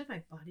right. Imagine if my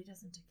body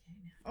doesn't decay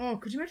now. Oh,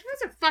 could you imagine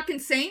I was a fucking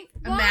saint?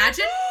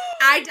 Imagine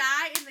I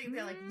die and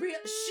they're like,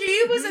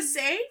 she was a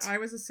saint? I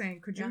was a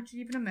saint. Could you Yeah.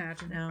 even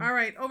imagine? No. All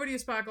right, over to you,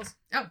 Sparkles.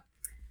 I'm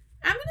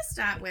going to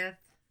start with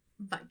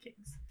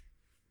Vikings.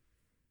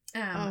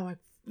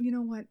 You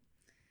know what?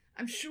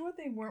 I'm sure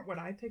they weren't what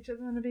I pictured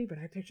them to be, but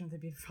I pictured them to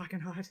be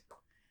fucking hot.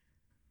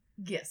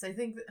 Yes, I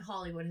think that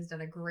Hollywood has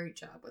done a great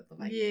job with the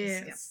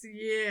Vikings.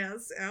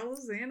 Yes.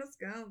 Alexander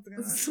Scott.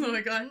 So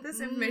I got this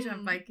information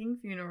on Viking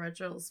funeral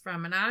rituals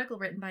from an article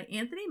written by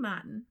Anthony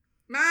Martin.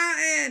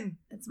 Martin!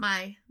 It's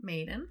my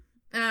maiden.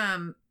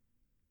 In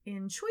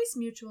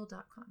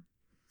choicemutual.com.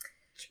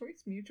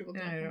 Choice Mutual.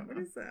 I don't What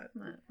know. is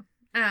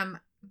that?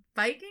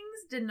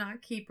 Vikings did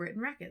not keep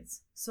written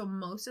records. So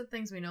most of the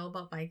things we know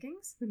about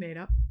Vikings, We made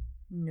up.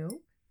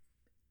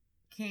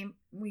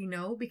 we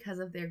know because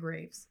of their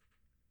graves.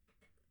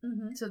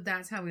 Mm-hmm. So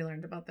that's how we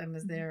learned about them,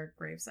 as their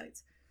grave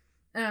sites.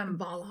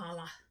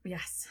 Valhalla.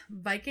 Yes.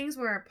 Vikings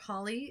were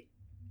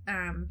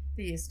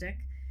polytheistic.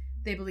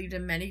 They believed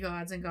in many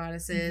gods and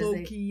goddesses.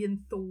 Loki and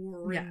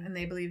Thor. Yeah, and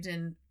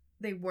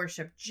they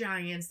worshipped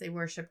giants. They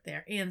worshipped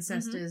their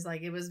ancestors.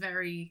 Like, it was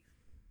very...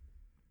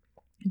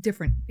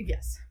 different.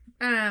 Yes.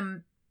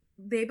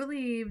 They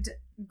believed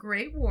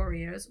great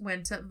warriors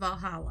went to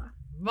Valhalla.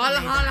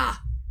 Valhalla!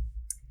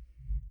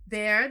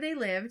 There they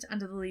lived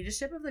under the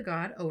leadership of the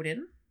god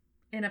Odin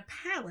in a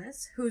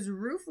palace whose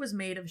roof was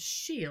made of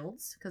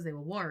shields, because they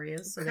were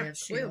warriors, so they had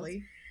shields.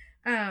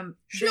 Clearly.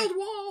 Shield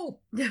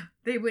wall! Yeah.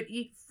 They would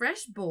eat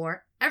fresh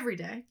boar every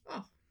day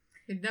Oh.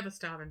 You'd never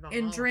starve in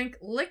Valhalla. and drink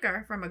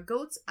liquor from a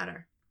goat's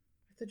udder.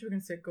 I thought you were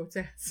going to say goat's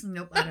ass.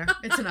 Nope, udder.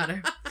 It's an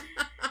udder.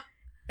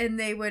 And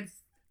they would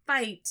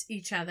fight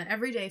each other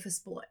every day for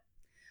sport.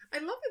 I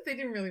love that they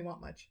didn't really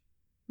want much.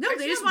 No, I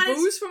they just want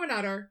wanted booze from an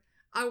udder.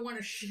 I want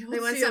a shield. They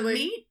want some ceiling,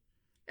 meat.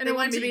 and They I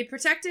want wanted to be meat.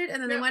 protected,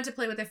 and then they Yeah. wanted to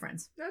play with their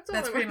friends. That's all.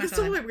 That's I pretty want. much That's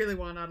all all I I really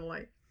want out of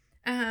life.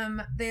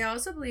 They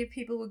also believe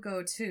people would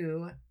go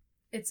to,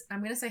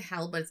 I'm gonna say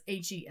hell, but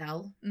it's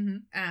HEL,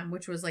 Mm-hmm.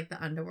 which was like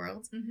the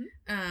underworld.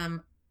 Mm-hmm.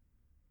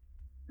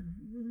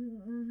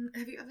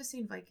 Have you ever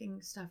seen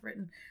Viking stuff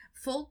written?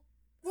 Full.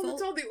 Well,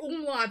 it's all the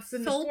umlauts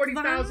and the Folk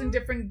 40,000 vowel?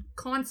 different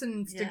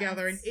consonants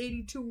together and Yes.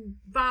 82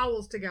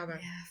 vowels together.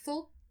 Yeah,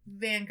 full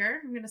Vanger.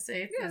 I'm gonna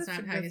say it. Yeah, That's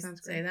not how that you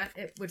sounds say great.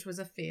 that. Which was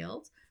a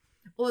field,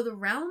 or the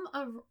realm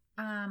of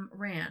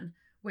Ran,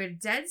 where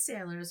dead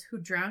sailors who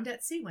drowned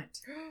at sea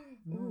went.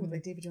 Ooh,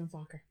 like David Jones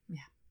Locker.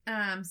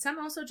 Some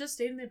also just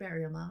stayed in their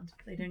burial mound.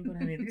 They didn't go to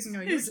any of these.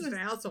 No, you're just an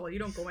asshole. You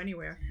don't go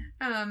anywhere.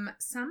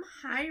 Some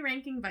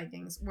high-ranking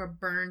Vikings were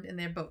burned in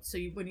their boats. So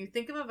when you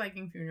think of a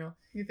Viking funeral,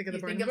 You think of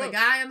you the think burning of the boat.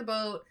 guy on the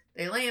boat.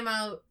 They lay him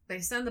out. They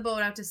send the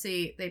boat out to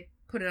sea. They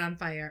put it on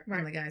fire, Right.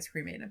 and the guy's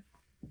cremated.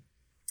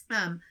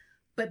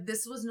 But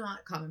this was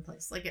not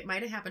commonplace. Like, it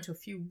might have happened to a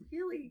few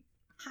really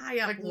high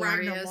up Like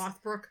Ragnar warriors,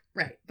 Lothbrok.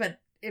 right? But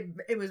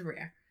it was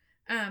rare.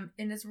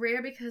 And it's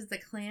rare because the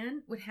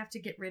clan would have to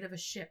get rid of a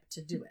ship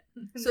to do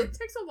it. So it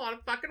takes a lot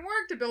of fucking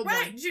work to build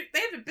Right. one. They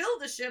have to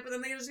build a ship and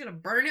then they're just going to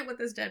burn it with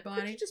this dead Why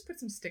body. don't you just put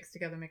some sticks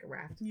together and make a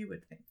raft? You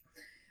would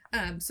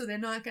think. So they're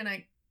not going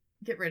to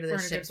get rid of Burn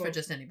the a ships dead for boat.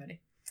 just anybody.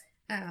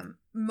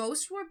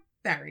 Most were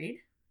buried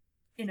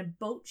in a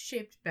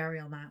boat-shaped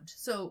burial mound.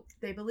 So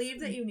they believed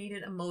that you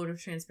needed a mode of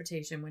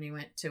transportation when you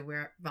went to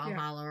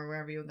Valhalla or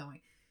wherever you were going.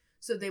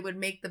 So they would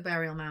make the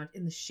burial mound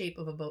in the shape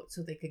of a boat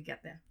so they could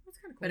get there. That's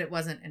kind of cool. But it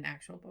wasn't an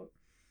actual boat.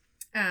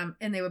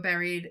 And they were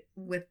buried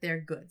with their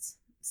goods.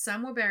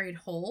 Some were buried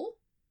whole.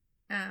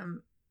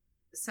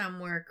 Some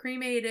were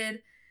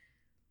cremated.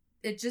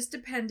 It just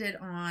depended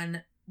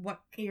on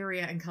what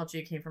area and culture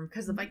you came from,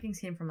 because the Vikings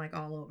came from like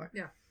all over.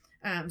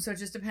 Yeah. So it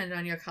just depended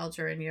on your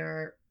culture and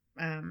your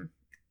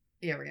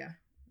area,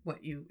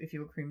 if you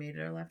were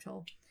cremated or left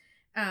whole.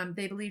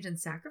 They believed in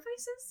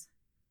sacrifices.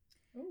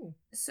 Ooh.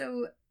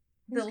 So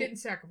Who's getting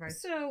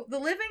sacrificed? So the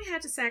living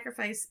had to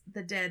sacrifice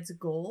the dead's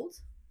gold,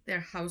 their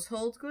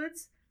household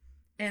goods,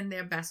 and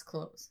their best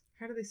clothes.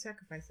 How do they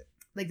sacrifice it?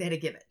 Like they had to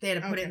give it. They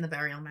had to put it Okay. in the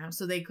burial mound,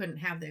 so they couldn't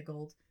have their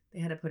gold. They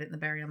had to put it in the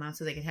burial mound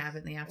so they could have it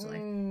in the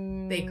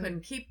afterlife. They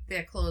couldn't keep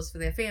their clothes for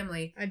their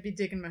family. I'd be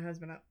digging my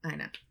husband up. I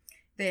know.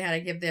 They had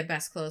to give their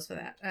best clothes for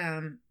that.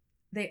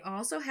 They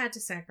also had to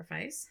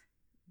sacrifice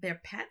their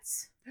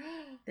pets,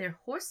 their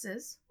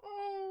horses,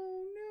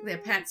 Oh no. their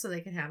pets so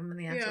they could have them in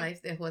the Yeah.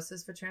 afterlife, their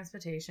horses for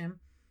transportation,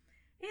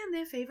 and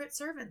their favorite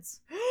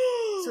servants.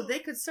 So they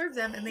could serve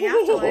them in the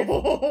afterlife.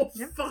 Oh,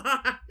 Yep.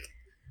 fuck.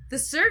 The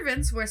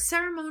servants were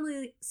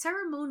ceremonially.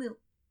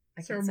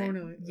 I can't say it.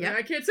 Ceremonially. Yep.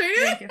 I can't say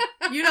it. Thank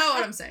you. You know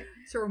what I'm saying.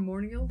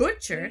 Ceremonial.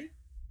 Butchered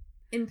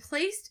and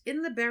placed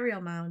in the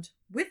burial mound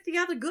with the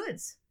other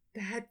goods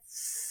That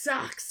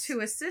sucks. to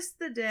assist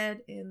the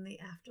dead in the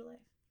afterlife.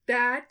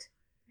 That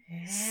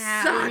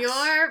Yeah, sucks. when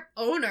your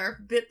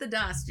owner bit the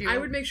dust. You I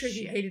were would make sure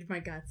he shit. hated my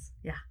guts.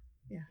 Yeah,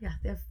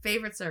 their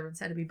favorite servants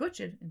had to be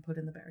butchered and put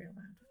in the burial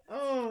mound.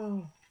 Oh.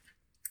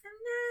 And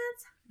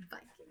that's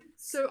Vikings.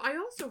 So I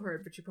also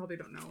heard, but you probably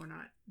don't know or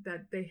not,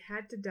 that they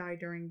had to die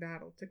during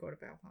battle to go to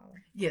Valhalla.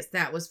 Yes,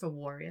 that was for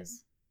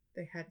warriors.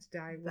 They had to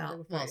die while they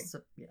were Well,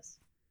 fighting. yes.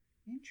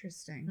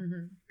 Interesting.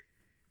 Mm-hmm.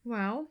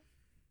 Well,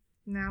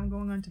 now I'm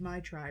going on to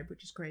my tribe,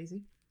 which is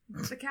crazy.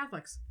 The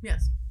Catholics,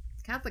 Yes.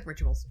 Catholic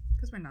rituals.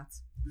 because we're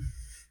nuts.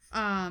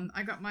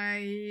 I got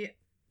my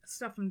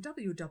stuff from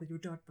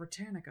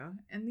www.britannica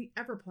and the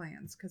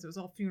Everplans, because it was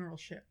all funeral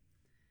shit.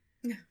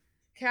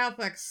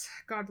 Catholics,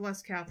 God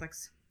bless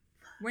Catholics.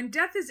 When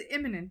death is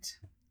imminent,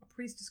 a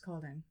priest is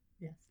called in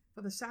Yes.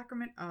 for the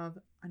sacrament of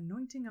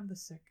anointing of the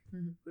sick.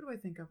 Mhm. Who do I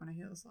think of when I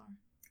hear this, Laura?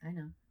 I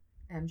know.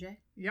 MJ?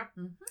 Yep.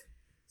 Mhm.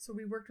 So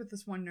we worked with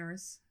this one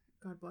nurse,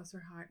 God bless her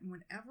heart, and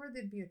whenever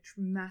there'd be a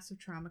massive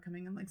trauma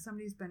coming in, like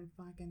somebody's been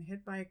fucking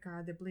hit by a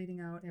car, they're bleeding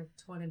out, They're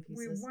torn in we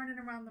pieces. were running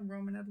around the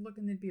room and I'd look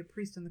and there'd be a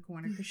priest in the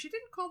corner, because she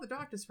didn't call the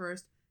doctors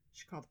first,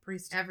 she called the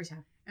priest. Every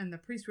time. And the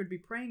priest would be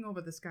praying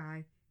over this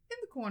guy in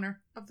the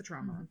corner of the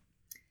trauma Mhm. room.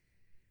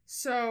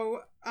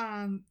 So,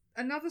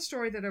 another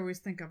story that I always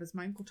think of is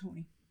my Uncle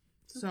Tony.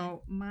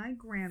 So, my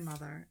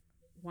grandmother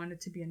wanted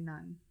to be a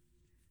nun,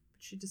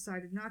 but she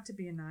decided not to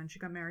be a nun. She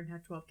got married and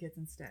had 12 kids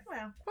instead.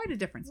 Well, Quite a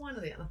difference. one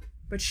or the other.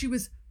 But she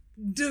was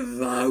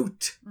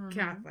devout Mhm.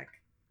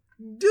 Catholic.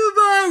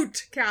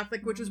 Devout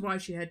Catholic, which is why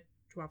she had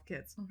 12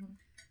 kids. Mm-hmm.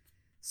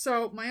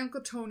 So, my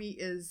Uncle Tony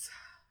is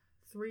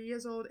 3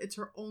 years old. It's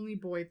her only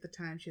boy at the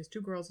time. She has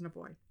 2 girls and a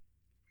boy.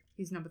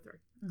 He's number 3,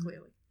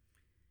 clearly.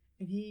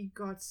 And he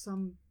got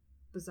some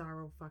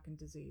bizarro fucking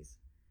disease.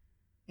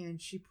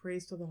 And she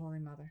prays to the Holy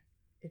Mother,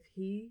 if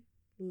he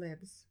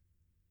lives,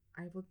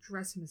 I will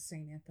dress him as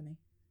St. Anthony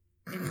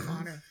in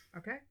honor.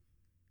 Okay?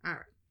 All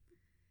right.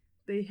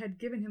 They had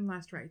given him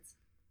last rites.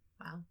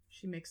 Wow.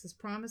 She makes this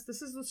promise.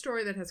 This is the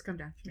story that has come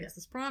down. She makes Yeah.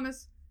 this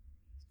promise.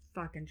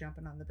 Fucking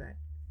jumping on the bed.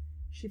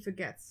 She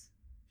forgets.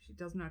 She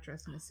does not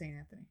dress him as St.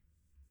 Anthony.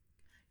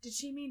 Did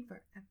she mean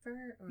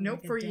forever? Or Nope,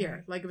 like for a day?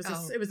 year. Like it was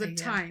Oh, it was a year.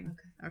 time.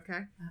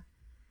 Okay. Uh.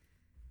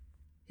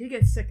 He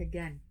gets sick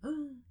again.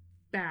 Okay.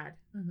 Bad.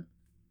 Mhm.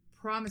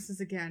 Promises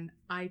again.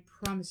 I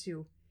promise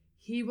you,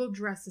 he will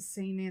dress as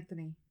St.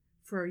 Anthony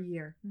for a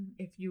year Mhm.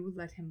 if you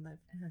let him live.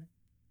 Uh-huh.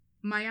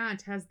 My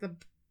aunt has the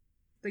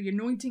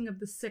anointing of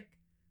the sick,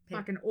 Yeah.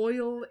 fucking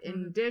oil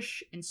in Mhm.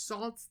 dish and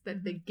salts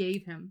that they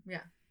gave him.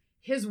 Yeah.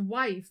 His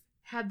wife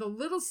had the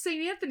little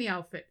St. Anthony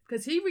outfit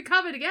because he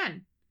recovered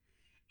again.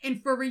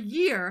 And for a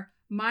year,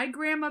 my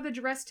grandmother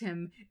dressed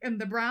him in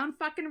the brown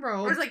fucking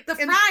robe. Or it's like the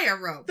and friar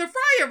robe. the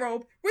friar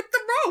robe with the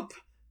rope.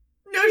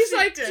 No, He's she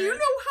like, didn't. do you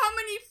know how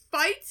many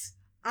fights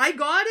I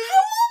got in? How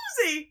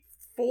old was he?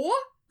 4?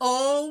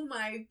 Oh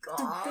my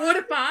god. 4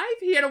 to 5?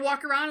 He had to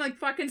walk around like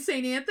fucking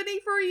St. Anthony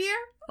for a year?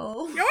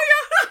 Oh.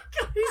 Oh,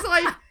 yeah. He's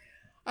like,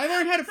 I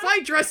learned how to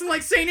fight dressing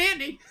like St.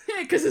 Anthony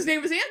because his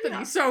name was Anthony.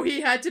 Yeah. So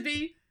he had to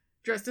be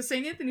dressed as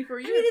St. Anthony for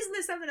a I year. mean, isn't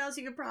there something else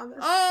you could promise?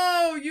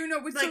 Oh, you know,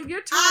 so like,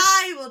 you're talking.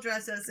 I will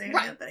dress as St.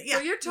 Right. Anthony. So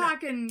you're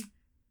talking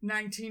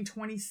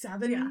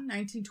 1927, Yeah.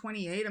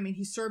 1928. I mean,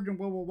 he served in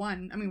World War I.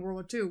 I mean, World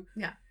War II.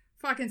 Yeah.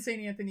 fucking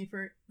St. Anthony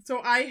for.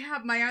 So I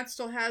have, my aunt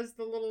still has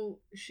the little.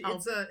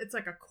 Oh. It's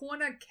like a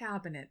corner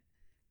cabinet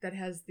that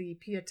has the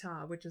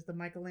Pietà, which is the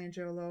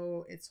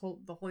Michelangelo. It's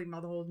the Holy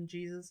Mother holding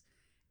Jesus,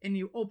 and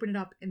you open it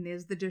up, and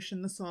there's the dish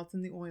and the salt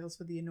and the oils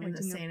for the anointing. And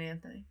the St.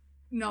 Anthony.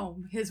 No,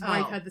 his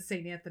wife had the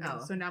St. Anthony.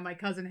 Oh. So now my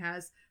cousin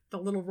has the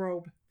little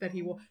robe that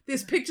he wore.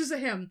 There's pictures of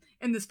him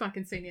in this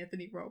fucking St.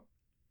 Anthony robe.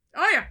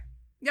 Oh, yeah.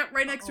 Yep,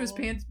 right next to his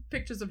pants,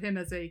 pictures of him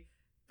as a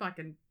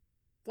fucking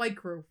flight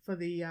crew for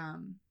the,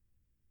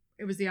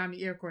 it was the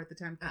Army Air Corps at the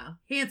time. Oh.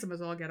 Handsome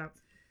as all get up.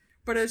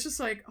 But it's just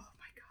like, oh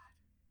my God.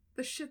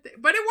 The shit that,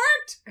 but it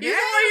worked! He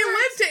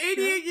lived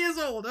to 88 years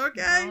old,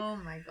 okay? Oh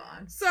my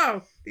God.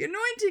 So, the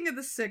anointing of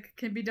the sick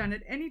can be done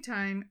at any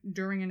time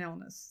during an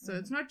illness. So,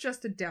 it's not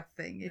just a death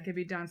thing. It can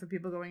be done for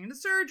people going into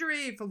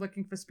surgery, for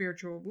looking for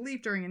spiritual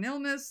relief during an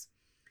illness.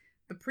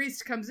 The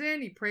priest comes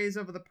in, he prays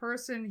over the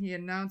person, he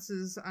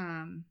announces,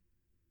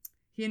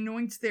 he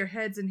anoints their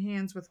heads and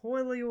hands with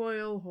holy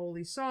oil,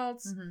 holy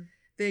salts. Mm-hmm.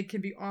 They can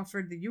be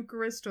offered the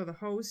Eucharist or the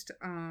host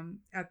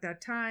at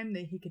that time.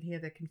 He can hear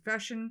their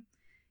confession.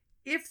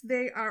 If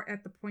they are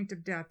at the point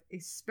of death, a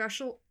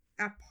special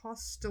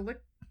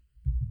apostolic,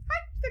 I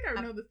think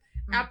I know this,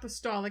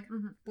 apostolic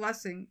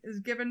blessing is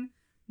given,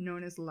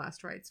 known as the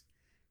last rites.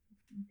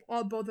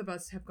 Both of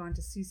us have gone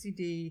to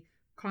CCD,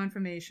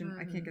 confirmation,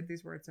 I can't get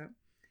these words out.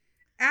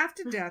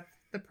 After death,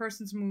 the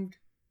person's moved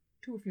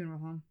to a funeral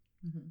home.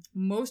 Mm-hmm.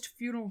 Most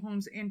funeral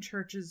homes and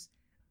churches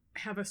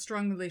have a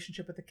strong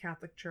relationship with the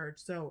Catholic Church.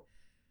 So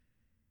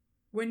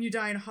when you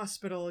die in a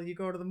hospital, you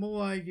go to the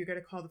morgue, you got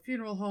to call the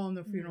funeral home,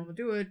 the funeral will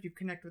do it, you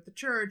connect with the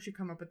church, you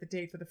come up with the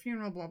date for the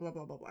funeral, blah, blah,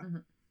 blah, blah, blah.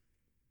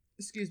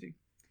 Excuse me.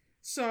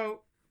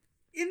 So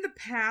in the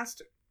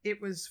past,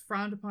 it was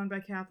frowned upon by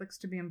Catholics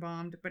to be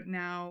embalmed, but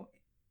now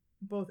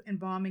both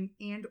embalming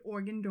and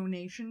organ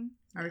donation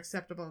are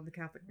acceptable in the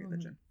Catholic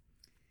religion.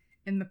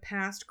 In the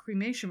past,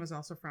 cremation was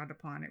also frowned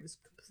upon. It was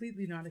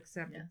completely not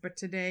accepted. Yeah. But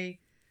today,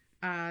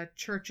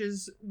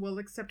 churches will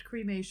accept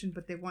cremation,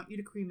 but they want you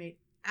to cremate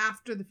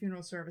after the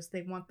funeral service.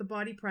 They want the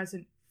body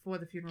present for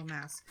the funeral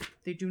mass.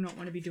 They do not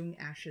want to be doing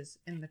ashes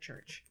in the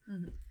church.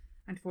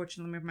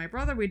 Unfortunately, with my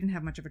brother, we didn't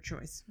have much of a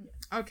choice.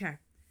 Okay.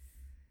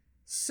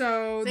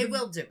 So they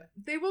will do it.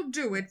 They will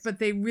do it, but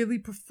they really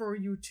prefer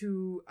you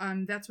to,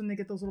 that's when they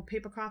get those little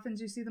paper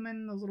coffins. You see them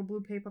in those little blue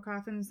paper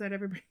coffins that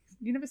everybody,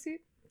 you never see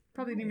it?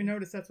 Probably didn't even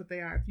notice that's what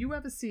they are. If you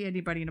ever see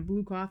anybody in a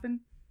blue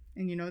coffin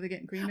and you know they're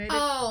getting cremated.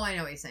 Oh, I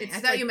know what you're saying. I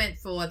thought you meant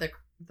for the...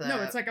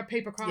 No, it's like a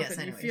paper coffin. Yes,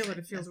 I know you what feel you're it.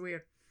 It saying. feels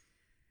weird.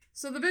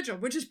 So the vigil,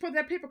 which is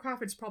that paper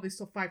coffin is probably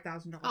still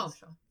 $5,000. Oh,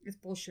 sure. It's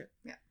bullshit.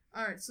 Yeah.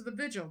 All right. So the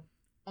vigil,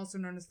 also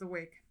known as the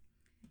wake,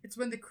 it's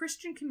when the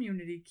Christian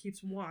community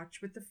keeps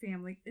watch with the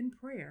family in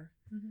prayer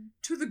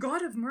to the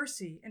God of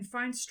mercy and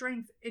finds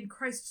strength in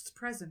Christ's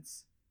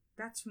presence.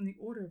 That's from the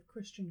Order of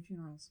Christian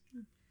Funerals.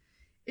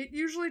 It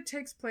usually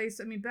takes place,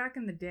 I mean, back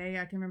in the day,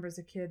 I can remember as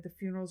a kid, the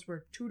funerals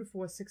were 2 to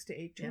 4, 6 to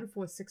 8, 2 to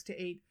 4, 6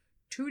 to 8,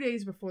 2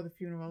 days before the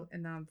funeral,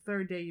 and then on the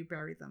third day you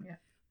buried them. Yeah.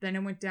 Then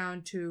it went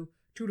down to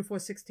 2 to 4,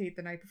 6 to 8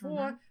 the night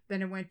before,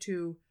 then it went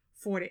to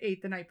 4 to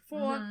 8 the night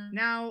before.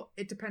 Now,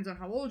 it depends on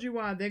how old you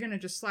are, they're going to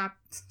just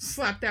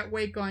slap that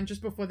wake on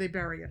just before they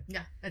bury you.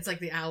 Yeah, it's like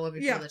the hour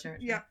before the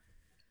church. Yeah.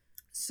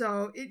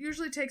 So, it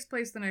usually takes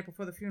place the night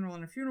before the funeral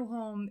in a funeral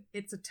home.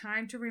 It's a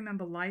time to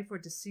remember life or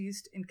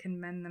deceased and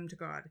commend them to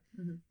God.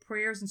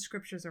 Prayers and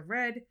scriptures are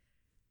read.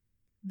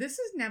 This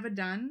is never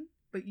done,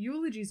 but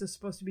eulogies are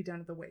supposed to be done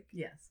at the wake.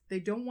 Yes. They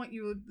don't want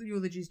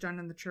eulogies done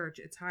in the church.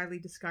 It's highly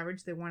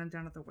discouraged. They want them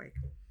done at the wake.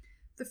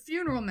 The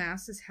funeral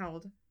mass is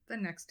held the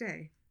next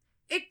day.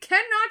 It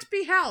cannot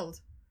be held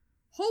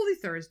Holy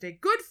Thursday,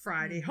 Good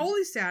Friday,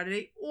 Holy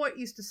Saturday, or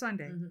Easter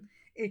Sunday.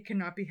 It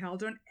cannot be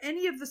held on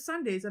any of the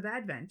Sundays of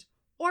Advent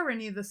or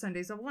any of the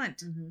Sundays of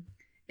Lent.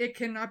 It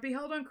cannot be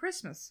held on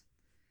Christmas.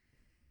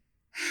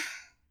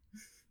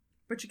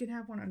 But you can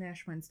have one on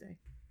Ash Wednesday.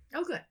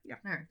 Oh, good. Yeah.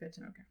 All right, good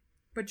to know. Okay.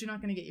 But you're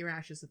not going to get your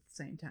ashes at the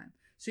same time.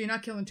 So you're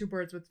not killing two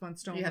birds with one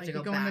stone. You have to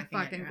go in the back and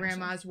get fucking your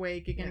grandma's ashes.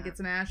 wake. You're going to get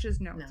some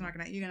ashes. No, No. it's not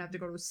going to. You're going to have to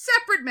go to a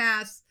separate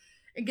mass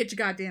and get your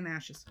goddamn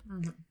ashes.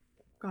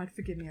 God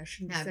forgive me. I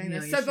shouldn't be saying no,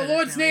 this. you Said the shouldn't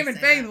Lord's really name in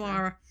say vain, that, no.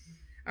 Laura.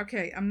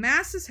 Okay. A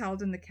mass is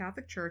held in the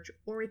Catholic Church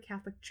or a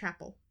Catholic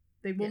chapel.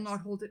 They will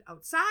not hold it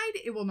outside.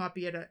 It will not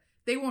be at a...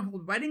 They won't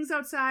hold weddings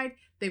outside.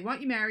 They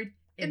want you married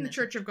in the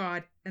Church of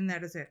God, and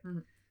that is it.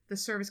 The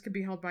service can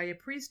be held by a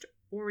priest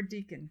or a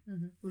deacon.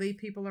 Lay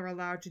people are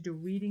allowed to do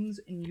readings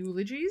and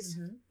eulogies.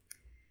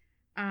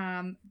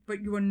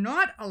 But you are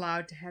not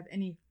allowed to have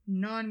any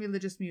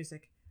non-religious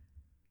music.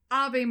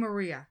 Ave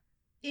Maria,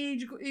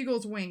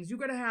 Eagle's Wings. You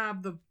got to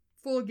have the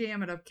full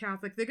gamut of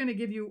Catholic. They're going to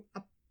give you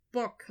a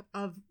book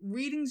of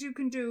readings you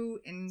can do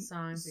and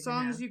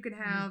songs you can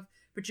have,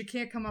 but you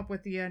can't come up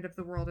with the end of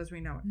the world as we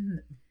know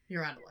it.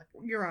 You're out of luck.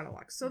 You're out of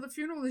luck. So the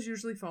funeral is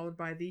usually followed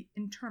by the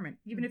interment.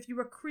 Even if you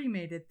were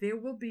cremated, there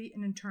will be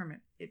an interment.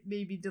 It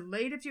may be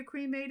delayed if you're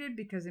cremated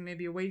because it may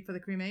be a wait for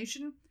the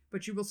cremation,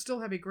 but you will still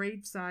have a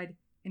graveside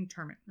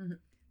interment.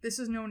 This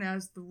is known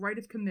as the rite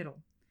of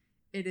committal.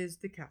 it is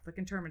the Catholic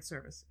interment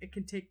service. It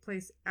can take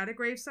place at a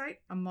gravesite,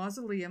 a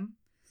mausoleum,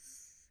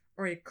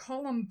 or a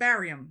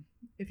columbarium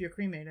if you're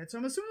cremated. So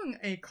I'm assuming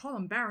a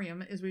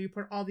columbarium is where you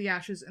put all the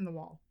ashes in the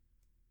wall.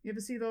 You ever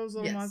see those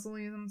little Yes.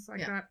 mausoleums like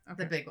Yeah, that?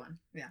 The big one.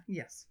 Yeah.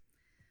 Yes.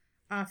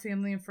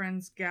 Family and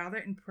friends gather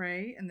and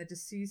pray, and the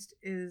deceased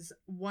is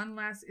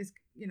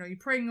you're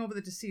praying over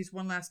the deceased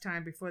one last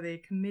time before they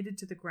are committed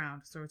to the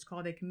ground. So it's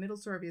called a committal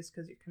service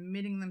because you're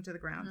committing them to the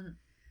ground.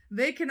 Mm-hmm.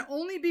 They can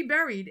only be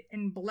buried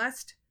in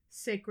blessed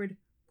sacred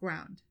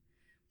ground.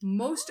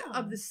 Most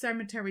of the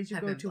cemeteries you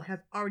Have go been to blessed.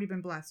 have already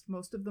been blessed.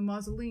 Most of the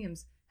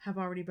mausoleums have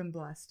already been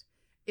blessed.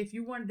 If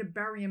you wanted to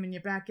bury them in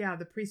your backyard,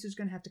 the priest is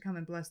going to have to come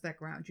and bless that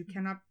ground. You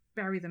cannot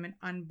bury them in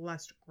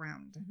unblessed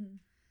ground.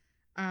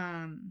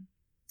 Mm-hmm.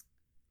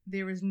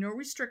 There is no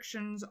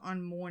restrictions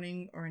on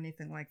mourning or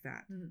anything like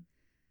that. Mm-hmm.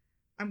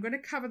 I'm going to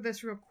cover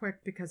this real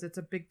quick because it's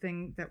a big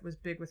thing that was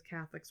big with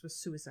Catholics was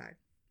suicide.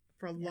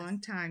 For a long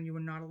time, you were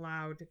not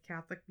allowed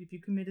if you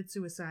committed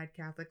suicide,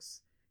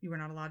 Catholics, you were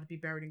not allowed to be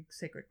buried in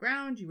sacred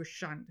ground. You were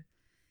shunned.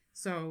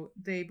 So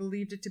they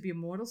believed it to be a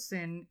mortal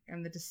sin,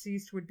 and the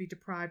deceased would be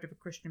deprived of a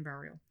Christian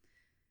burial.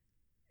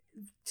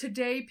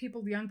 Today,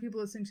 young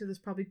people listening to this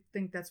probably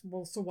think that's,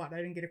 well, so what? I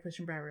didn't get a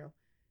Christian burial.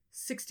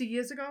 60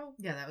 years ago,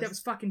 Yeah, that was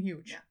fucking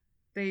huge.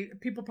 Yeah.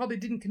 People probably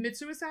didn't commit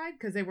suicide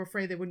because they were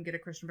afraid they wouldn't get a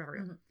Christian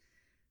burial. Mm-hmm.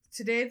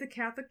 Today, the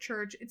Catholic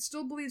Church, it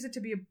still believes it to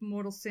be a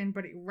mortal sin,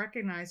 but it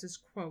recognizes,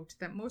 quote,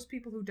 that most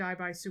people who die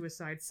by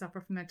suicide suffer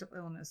from mental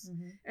illness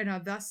and are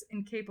thus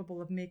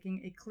incapable of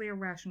making a clear,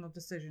 rational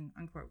decision,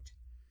 unquote.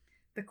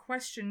 The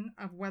question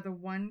of whether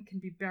one can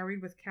be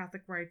buried with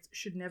Catholic rites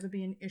should never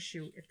be an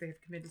issue if they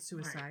have committed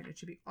suicide. Right. It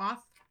should be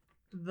off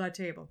the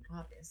table.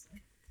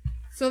 Obviously.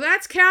 So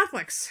that's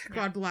Catholics. Yeah.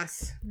 God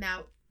bless.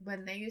 Now,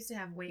 when they used to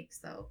have wakes,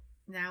 though,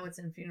 now it's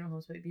in funeral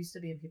homes, but it used to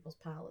be in people's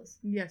parlors.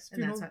 Yes,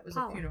 and that's why it was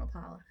a funeral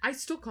parlor. I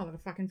still call it a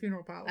fucking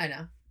funeral parlor. I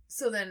know.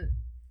 So then,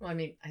 well, I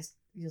mean,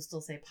 you'll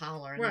still say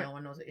parlor, and no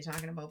one knows what you're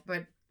talking about.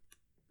 But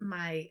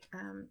my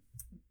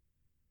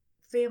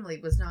family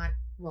was not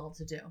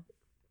well-to-do,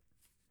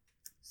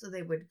 so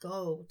they would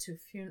go to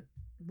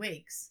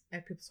wakes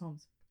at people's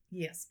homes.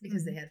 Yes,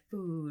 because they had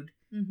food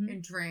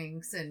and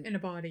drinks and in a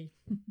body.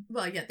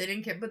 Well, yeah, they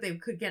didn't care, but they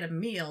could get a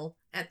meal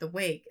at the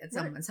wake at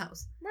someone's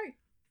house. Right.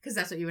 Because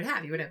that's what you would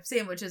have. You would have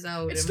sandwiches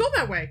out. It's still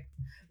that way.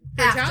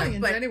 For After,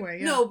 Italians, but anyway.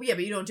 Yeah. No, yeah,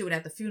 but you don't do it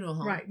at the funeral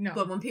home. Right, no.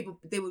 But when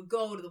they would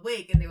go to the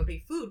wake and there would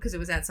be food because it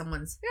was at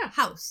someone's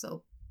house.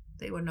 So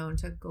they were known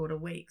to go to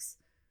wakes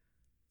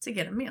to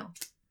get a meal.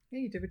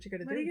 Yeah, you did what you got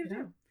to do. What are you going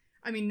to do?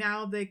 I mean,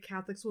 now the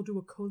Catholics will do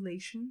a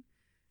collation.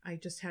 I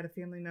just had a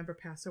family member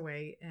pass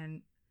away,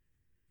 and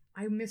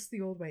I miss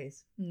the old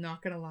ways.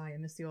 Not going to lie, I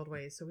miss the old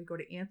ways. So we go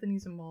to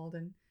Anthony's in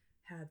Malden,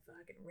 had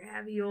fucking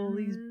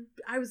raviolis.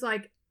 I was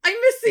like, I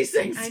miss these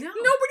things. I know.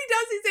 Nobody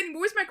does these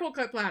anymore. Where's my cold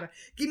cut platter?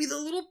 Give me the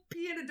little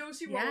piano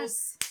dosi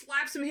rolls.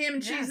 Slap some ham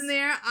and cheese in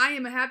there. I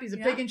am happy as a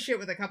pig and shit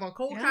with a couple of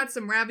cold cuts,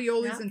 some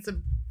raviolis, and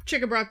some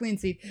chicken broccoli and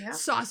seed.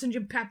 Sausage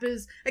and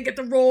peppers. I get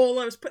the roll.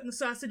 I was putting the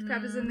sausage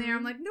peppers in there.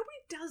 I'm like, nobody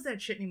does that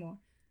shit anymore.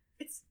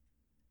 It's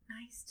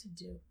nice to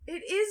do.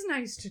 It is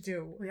nice to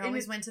do. We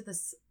always went to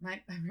this. I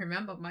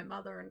remember my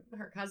mother and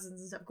her cousins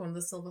and stuff going to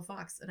the Silver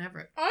Fox in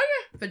Everett. Oh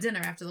yeah, for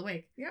dinner after the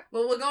wake. Yeah.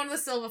 Well, we're going to the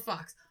Silver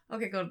Fox.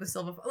 Okay, go to the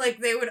Silver Fox. Like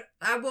they would.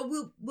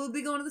 We'll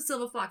be going to the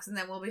Silver Fox and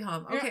then we'll be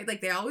home. Okay,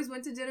 like they always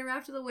went to dinner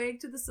after the wake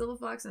to the Silver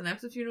Fox, and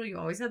after the funeral you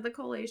always had the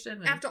collation.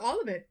 And... After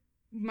all of it,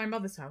 my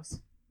mother's house.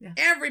 Yeah.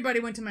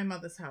 Everybody went to my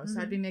mother's house.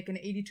 I'd be making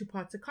 82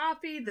 pots of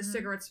coffee. The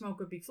cigarette smoke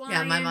would be flying.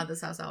 Yeah, my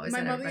mother's house always. My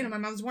mother, my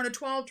mother's 1 of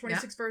 12,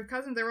 26 for her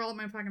cousin. They were all at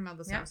my fucking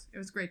mother's house. It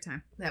was a great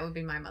time. That would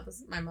be my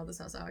mother's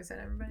house. I always had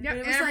everybody. Yeah,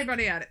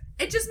 everybody had it.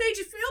 It just made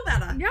you feel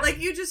better. Yeah, like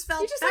you just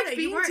felt better. Like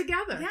being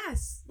together.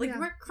 Yes, like you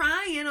weren't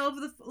crying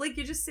over the like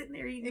you're just sitting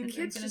there eating and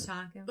kids just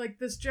talking. Like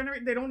this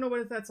they don't know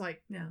what that's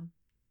like. No,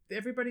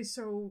 everybody's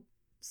so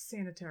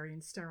sanitary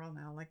and sterile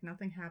now. Like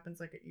nothing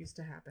happens like it used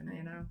to happen.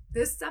 You know,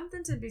 there's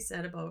something to be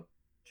said about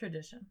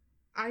tradition.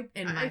 I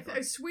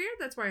swear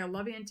that's why I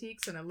love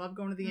antiques and I love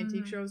going to the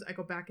antique shows. I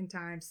go back in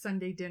time,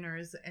 Sunday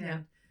dinners,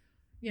 and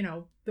you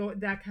know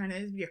that kind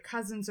of your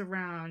cousins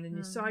around, and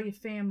you saw your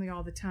family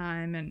all the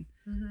time, and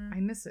I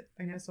miss it.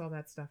 I miss all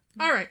that stuff.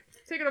 All right,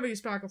 take it over, you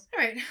Sparkles. All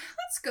right,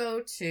 let's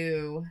go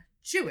to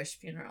Jewish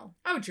funeral.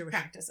 Jewish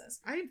practices.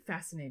 I am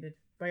fascinated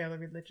by other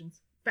religions.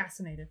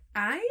 Fascinated.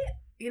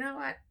 You know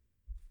what?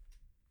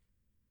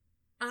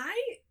 I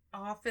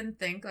often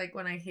think like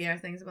when I hear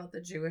things about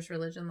the Jewish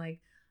religion, like.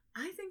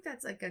 I think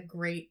that's like a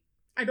great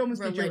I'd almost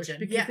religion.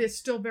 Be Jewish because they're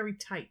still very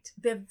tight.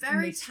 They're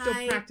very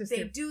tight.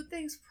 They do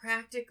things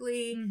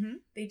practically.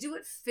 They do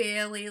it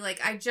fairly.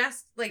 Like I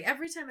just like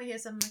every time I hear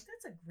something like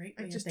that's a great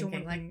way of thinking.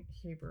 Don't like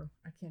Hebrew.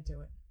 I can't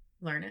do it.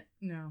 Learn it.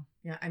 No.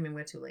 Yeah, I mean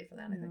we're too late for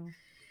that. I think.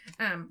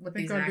 With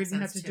these God, accents we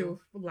didn't have to do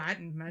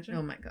Latin. Imagine.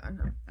 Oh my God,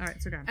 no. All right,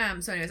 so go.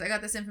 So anyways, I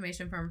got this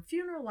information from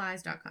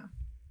funeralwise.com.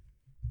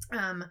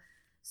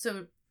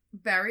 So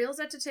burials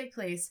are to take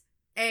place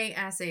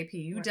ASAP.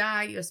 You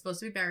die, you're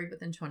supposed to be buried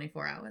within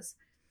 24 hours.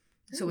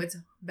 So it's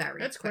very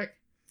That's quick.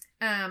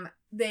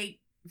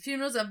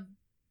 Funerals are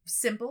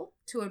simple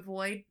to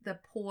avoid the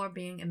poor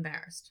being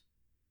embarrassed.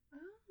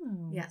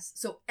 Oh. Yes.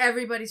 So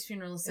everybody's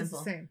funeral is It's the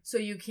simple. same. So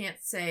you can't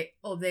say,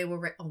 oh, they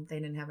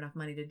didn't have enough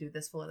money to do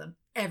this for them.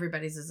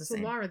 Everybody's is the So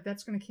same. Laura,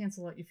 that's going to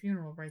cancel out your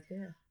funeral right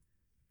there.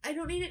 I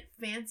don't need it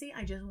fancy.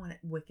 I just want it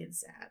wicked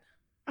sad.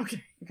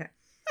 Okay.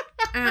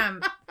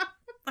 A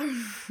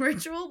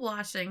ritual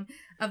washing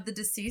of the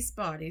deceased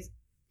bodies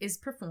is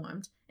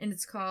performed, and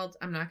it's called,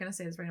 I'm not going to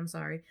say this right, I'm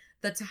sorry,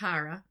 the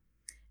tahara.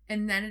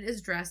 And then it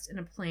is dressed in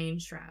a plain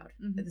shroud.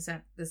 Mhm.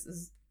 This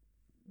is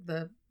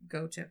the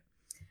go-to.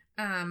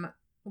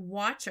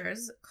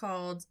 Watchers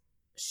called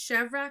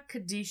Shevra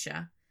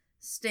Kadisha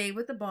stay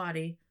with the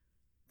body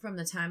from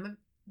the time of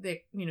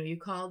you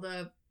call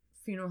the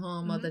funeral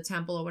home or the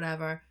temple or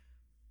whatever,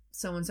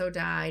 so-and-so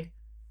died.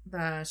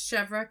 The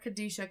Shevra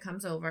Kadisha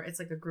comes over. It's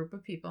like a group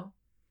of people,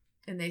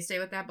 and they stay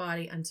with that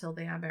body until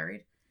they are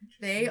buried.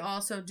 They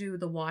also do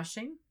the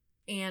washing,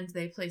 and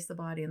they place the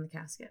body in the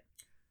casket.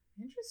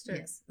 Interesting.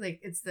 Yes,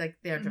 it's like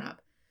their job.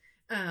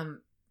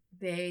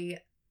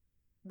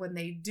 When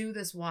they do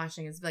this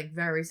washing, it's like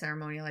very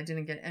ceremonial.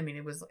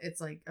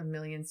 It's like a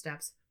million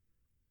steps.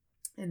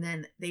 And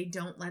then they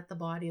don't let the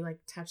body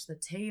like touch the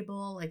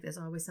table. Like there's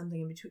always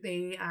something in between.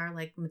 They are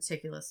like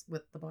meticulous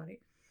with the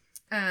body.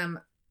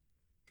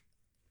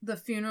 The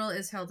funeral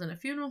is held in a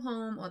funeral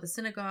home or the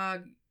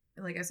synagogue.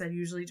 Like I said,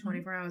 usually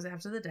 24 hours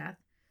after the death.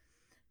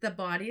 The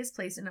body is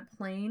placed in a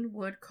plain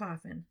wood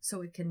coffin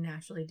so it can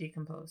naturally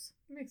decompose.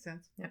 Makes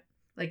sense. Yep.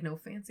 Like no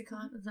fancy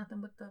coffins,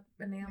 nothing with the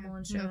enamel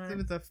and shit. No, on it.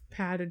 with the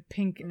padded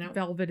pink Nope.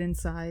 velvet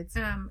insides.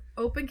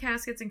 Open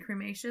caskets and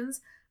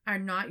cremations are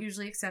not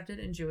usually accepted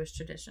in Jewish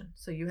tradition.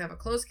 So you have a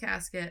closed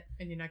casket.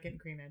 And you're not getting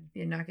cremated.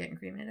 You're not getting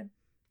cremated.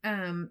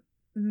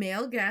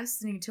 Male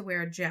guests need to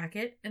wear a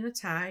jacket and a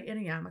tie and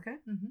a yarmulke.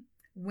 Mm-hmm.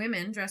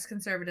 Women dress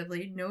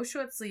conservatively, no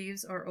short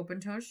sleeves or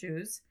open-toe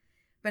shoes,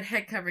 but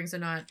head coverings are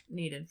not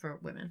needed for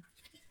women.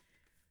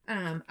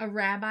 A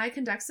rabbi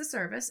conducts the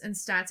service and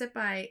starts it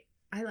by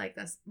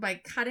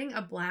cutting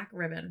a black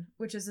ribbon,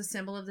 which is a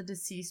symbol of the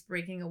deceased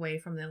breaking away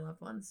from their loved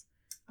ones.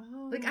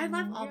 Oh, Like, I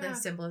love all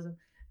this symbolism.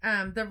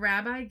 The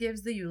rabbi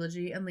gives the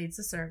eulogy and leads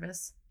the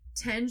service.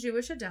 10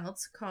 Jewish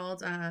adults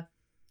called, I'm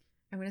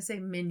going to say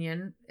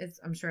minyan,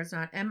 I'm sure it's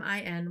not,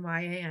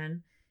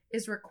 M-I-N-Y-A-N,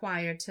 is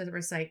required to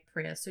recite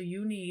prayers. So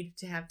you need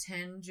to have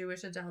 10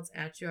 Jewish adults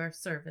at your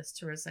service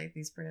to recite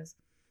these prayers.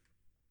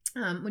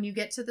 When you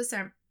get to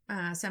the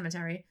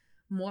cemetery,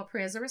 more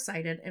prayers are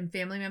recited and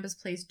family members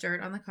place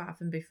dirt on the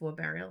coffin before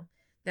burial.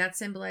 That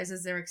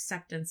symbolizes their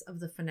acceptance of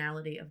the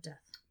finality of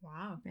death.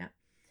 Wow. Yeah.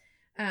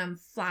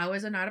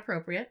 Flowers are not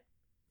appropriate.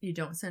 You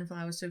don't send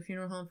flowers to a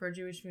funeral home for a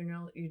Jewish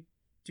funeral. You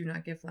do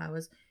not give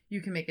flowers.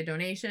 You can make a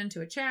donation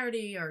to a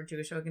charity or a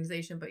Jewish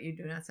organization, but you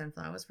do not send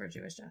flowers for a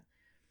Jewish death.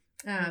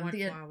 I want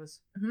flowers.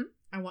 Hmm?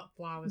 I want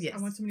flowers. Yes.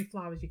 I want so many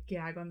flowers you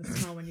gag on the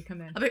smell when you come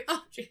in. I'll be like,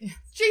 oh,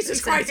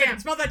 Jesus Christ, I Damn. can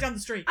smell that down the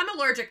street. I'm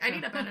allergic. I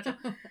need a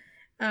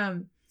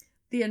Benadryl.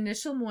 The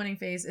initial mourning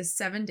phase is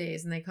 7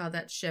 days, and they call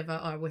that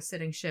Shiva, or we're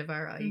sitting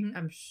Shiva.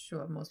 I'm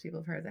sure most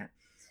people have heard that.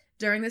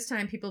 During this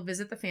time, people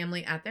visit the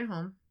family at their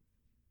home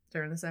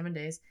during the 7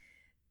 days.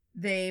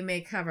 They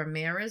may cover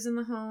mirrors in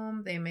the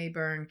home. They may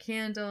burn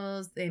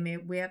candles. They may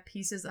wear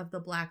pieces of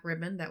the black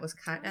ribbon that was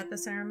cut at the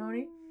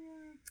ceremony.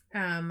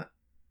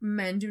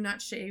 Men do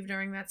not shave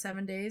during that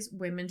 7 days.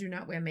 Women do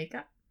not wear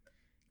makeup.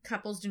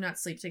 Couples do not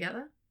sleep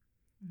together.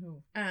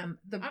 Oh. I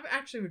I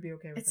actually would be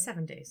okay with it's that.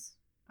 7 days.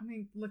 I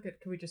mean,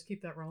 can we just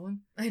keep that rolling?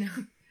 I know.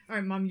 All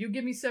right, Mom, you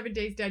give me 7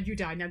 days. Dad, you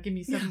die. Now give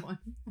me 7 more.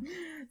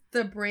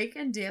 The break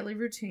in daily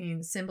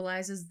routine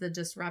symbolizes the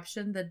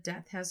disruption that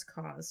death has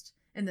caused,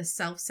 and the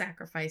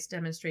self-sacrifice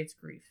demonstrates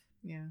grief.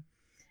 Yeah.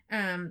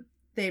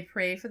 They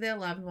pray for their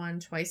loved one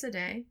twice a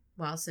day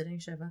while sitting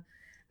Shiva.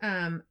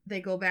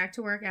 They go back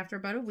to work after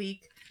about a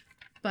week,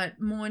 but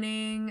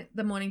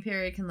the mourning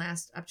period can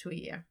last up to a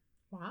year.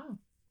 Wow.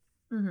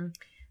 Mm-hmm.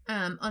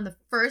 On the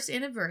first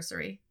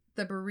anniversary,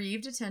 the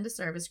bereaved attend a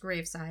service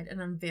graveside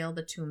and unveil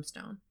the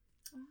tombstone.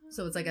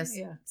 So it's like a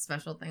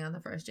special thing on the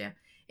first year.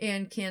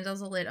 And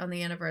candles are lit on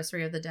the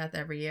anniversary of the death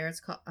every year.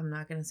 It's called, I'm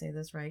not going to say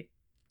this right,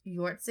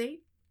 Yortzeit.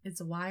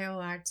 It's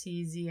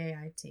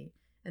Yortzait.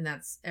 And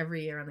that's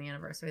every year on the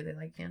anniversary. They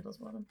light candles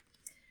for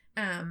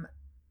them.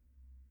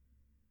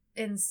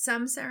 In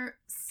some,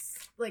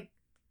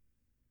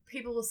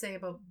 people will say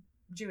about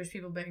Jewish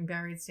people being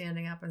buried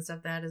standing up and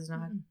stuff. That is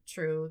not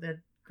true.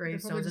 The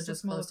gravestones are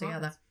just close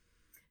together.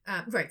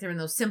 Right, they're in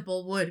those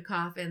simple wood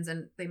coffins,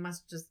 and they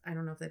must just, I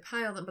don't know if they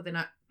pile them, but they're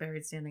not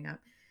buried standing up.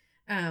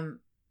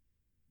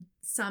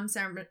 Some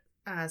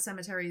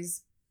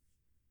cemeteries,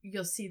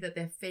 you'll see that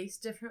they're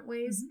faced different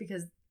ways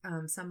because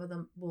some of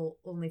them will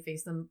only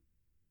face them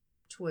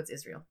towards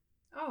Israel.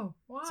 Oh,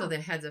 wow. So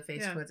their heads are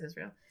faced towards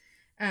Israel.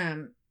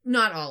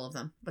 Not all of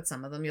them, but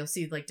some of them. You'll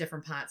see like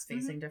different pots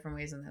facing different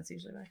ways, and that's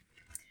usually why.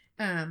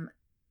 And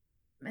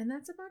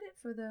that's about it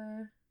for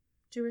the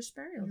Jewish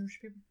burial. Jewish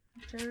people.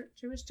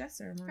 Jewish death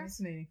ceremonies.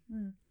 Fascinating.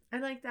 I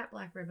like that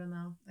black ribbon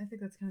though. I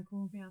think that's kind of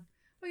cool. Yeah.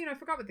 Well, I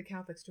forgot what the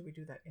Catholics do. We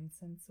do that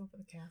incense over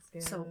the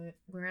casket. So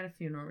we're at a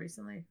funeral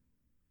recently,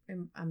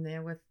 I'm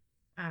there with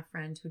a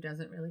friend who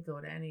doesn't really go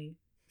to any.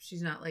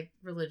 She's not like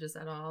religious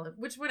at all.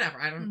 Which whatever.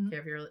 I don't care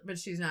if you're, but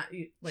she's not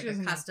like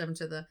accustomed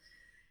to the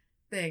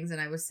things. And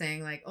I was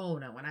saying like, oh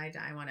no, when I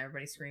die, I want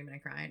everybody screaming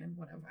and crying and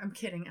whatever. I'm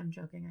kidding. I'm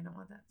joking. I don't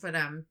want that. But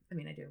I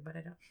mean, I do, but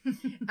I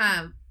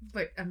don't.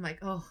 But I'm like,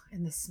 oh,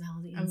 and the smell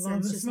of the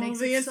incense just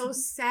makes it so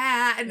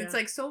sad, and it's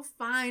like so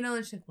final.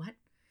 And she's like, what?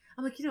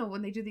 I'm like,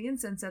 when they do the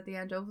incense at the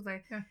end of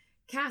the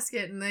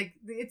casket, and like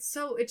it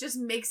just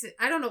makes it.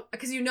 I don't know,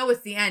 because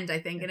it's the end, I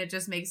think, and it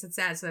just makes it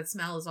sad. So that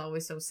smell is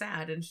always so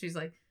sad. And she's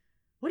like,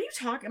 what are you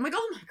talking? I'm like,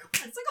 oh my god,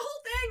 it's like a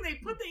whole thing. They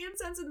put the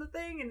incense in the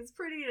thing, and it's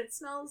pretty, and it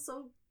smells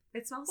so.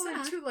 It smells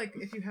sad. Too, like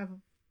if you have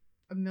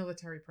a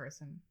military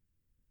person,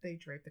 they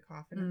drape the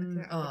coffin in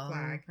the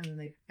flag,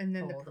 and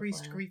then the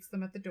priest greets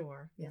them at the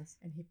door. Yes,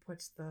 and he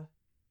puts the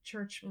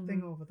church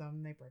thing over them.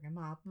 And they bring him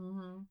up,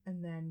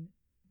 and then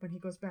when he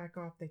goes back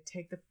off, they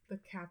take the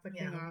Catholic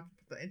thing off.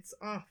 It's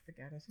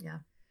forget it. Yeah.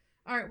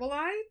 All right. Well,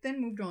 I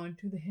then moved on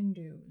to the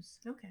Hindus.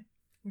 Okay.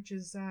 Which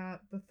is the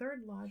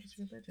third largest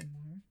religion.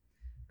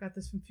 Got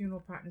this from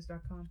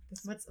funeralpartners.com.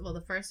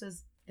 The first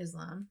is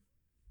Islam,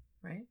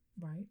 right?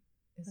 Right.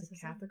 Is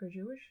it Catholic or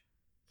Jewish?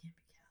 Can't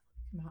be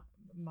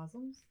Catholic.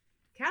 Muslims?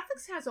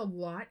 Catholics has a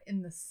lot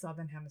in the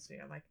southern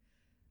hemisphere. Like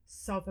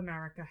South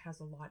America has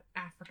a lot.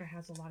 Africa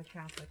has a lot of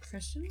Catholics.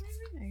 Christian,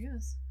 maybe? I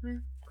guess. Yeah.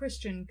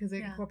 Christian, because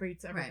it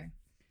incorporates everything.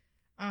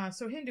 Right.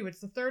 So Hindu, it's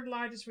the third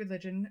largest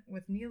religion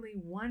with nearly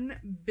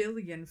 1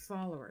 billion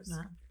followers.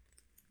 Wow.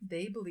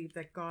 They believe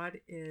that God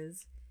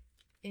is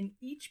in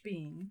each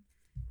being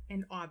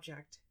an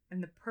object,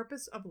 and the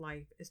purpose of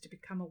life is to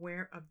become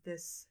aware of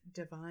this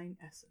divine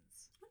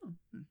essence.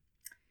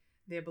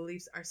 Their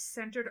beliefs are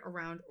centered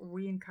around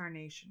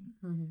reincarnation,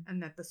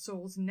 and that the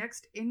soul's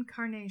next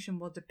incarnation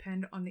will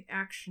depend on the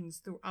actions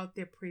throughout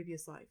their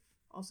previous life,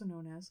 also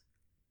known as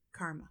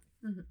karma.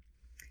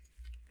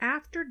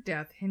 After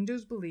death,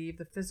 Hindus believe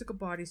the physical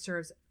body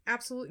serves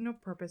absolutely no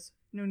purpose,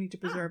 no need to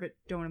preserve it,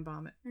 don't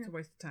embalm it. It's a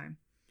waste of time.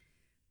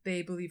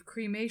 They believe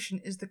cremation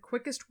is the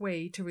quickest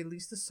way to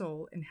release the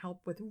soul and help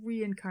with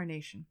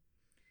reincarnation.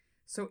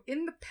 So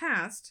in the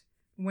past,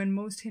 when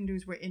most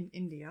Hindus were in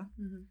India,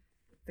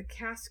 the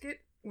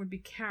casket would be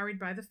carried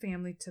by the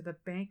family to the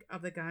bank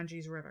of the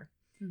Ganges River,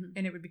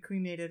 and it would be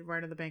cremated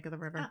right on the bank of the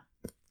river,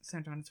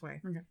 sent on its way.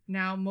 Okay.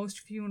 Now,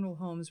 most funeral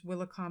homes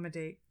will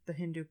accommodate the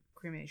Hindu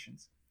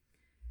cremations.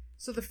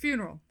 So the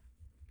funeral.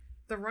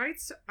 The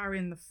rites are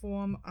in the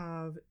form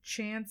of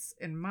chants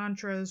and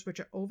mantras,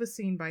 which are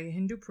overseen by a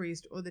Hindu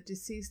priest or the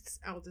deceased's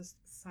eldest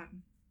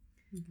son.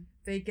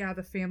 They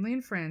gather family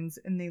and friends,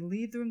 and they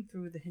lead them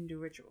through the Hindu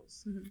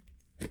rituals.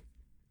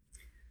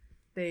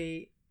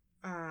 They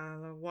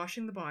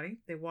washing the body.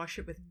 They wash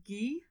it with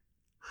ghee,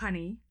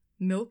 honey,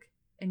 milk,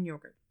 and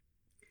yogurt.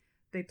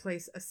 They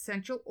place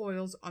essential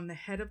oils on the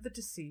head of the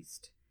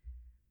deceased.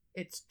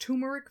 It's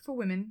turmeric for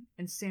women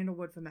and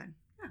sandalwood for men.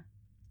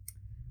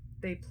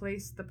 They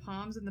place the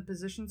palms in the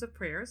positions of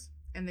prayers,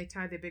 and they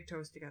tie their big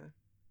toes together.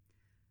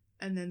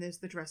 And then there's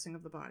the dressing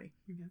of the body.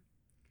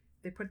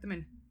 They put them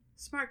in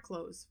smart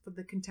clothes for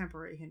the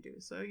contemporary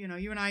Hindus. So,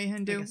 you and I are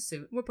Hindu. Like a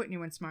suit. We're putting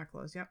you in smart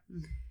clothes, yep.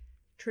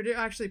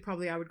 Actually,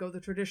 probably I would go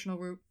the traditional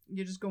route.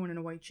 You're just going in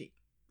a white sheet.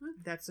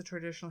 That's the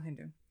traditional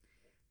Hindu.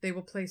 They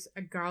will place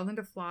a garland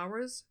of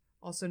flowers,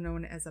 also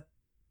known as a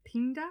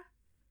pinda.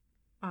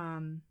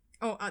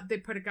 They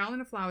put a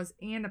garland of flowers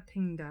and a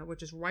pinda,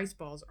 which is rice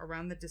balls,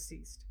 around the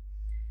deceased.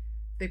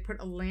 They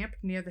put a lamp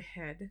near the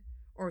head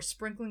or a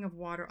sprinkling of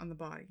water on the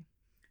body.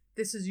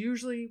 This is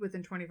usually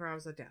within 24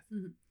 hours of death.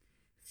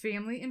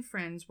 Family and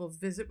friends will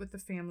visit with the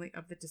family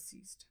of the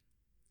deceased.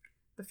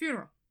 The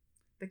funeral.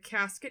 The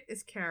casket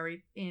is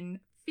carried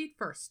in feet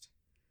first.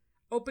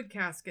 Open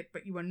casket,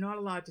 but you are not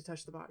allowed to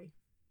touch the body.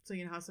 So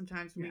you know how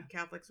sometimes we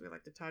Catholics, we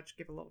like to touch,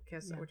 give a little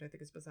kiss, which I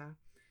think is bizarre.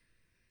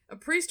 A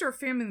priest or a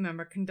family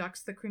member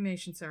conducts the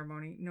cremation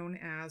ceremony, known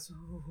as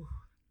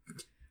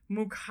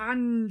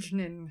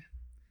Mukhanjnin.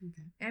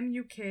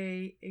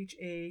 Mukhagni.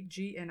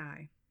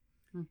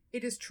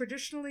 It is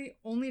traditionally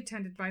only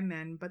attended by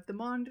men, but the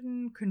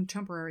modern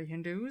contemporary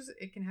Hindus,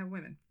 it can have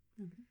women.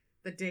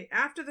 The day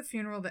after the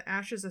funeral, the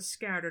ashes are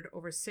scattered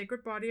over a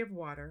sacred body of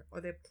water, or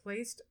they're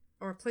placed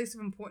or a place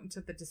of importance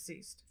to the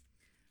deceased.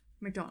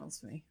 McDonald's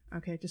for me.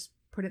 Okay, just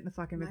put it in the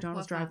fucking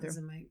McDonald's drive-thru.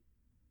 In my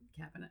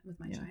cabinet with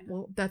my china.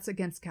 Well, that's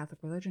against Catholic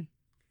religion.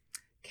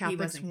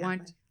 Catholics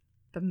want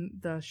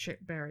the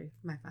shit buried.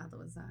 My father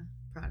was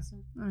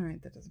Protestant. All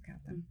right, that doesn't count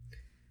then.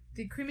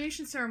 The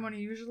cremation ceremony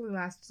usually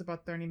lasts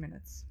about 30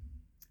 minutes.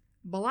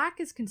 Black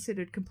is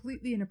considered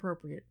completely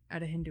inappropriate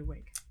at a Hindu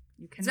wake.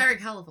 It's very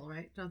colorful,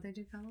 right? Don't they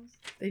do colors?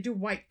 They do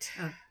white.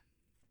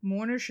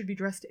 Mourners should be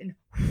dressed in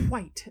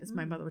white, as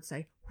my mother would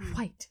say.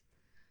 White.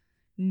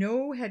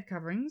 No head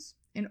coverings,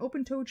 and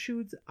open-toed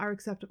shoes are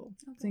acceptable,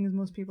 seeing as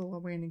most people are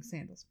wearing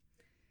sandals.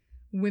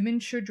 Women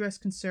should dress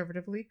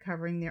conservatively,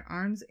 covering their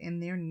arms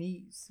and their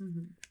knees.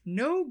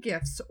 No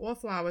gifts or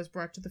flowers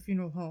brought to the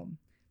funeral home.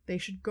 They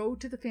should go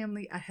to the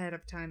family ahead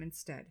of time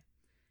instead.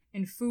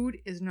 And food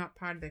is not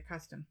part of their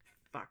custom.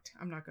 Fucked.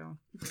 I'm not going.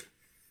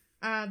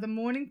 The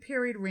mourning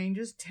period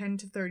ranges 10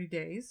 to 30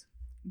 days.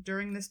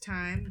 During this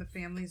time, the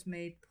families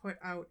may put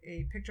out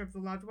a picture of the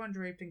loved one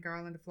draped in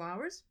garland of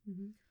flowers.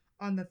 Mm-hmm.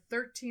 On the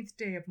 13th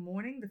day of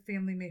mourning, the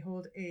family may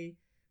hold a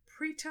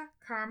Prita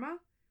Karma,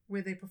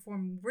 where they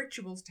perform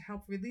rituals to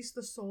help release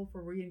the soul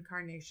for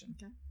reincarnation.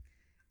 Okay.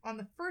 On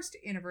the first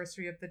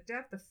anniversary of the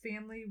death, the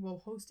family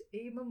will host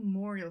a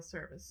memorial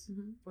service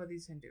for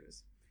these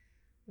Hindus.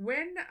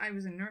 When I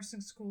was in nursing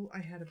school, I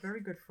had a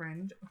very good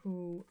friend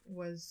who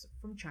was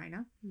from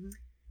China,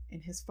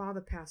 and his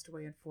father passed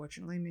away,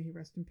 unfortunately. May he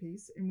rest in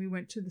peace. And we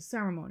went to the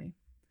ceremony.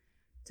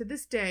 To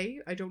this day,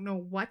 I don't know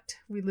what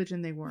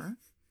religion they were,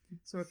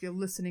 so if you're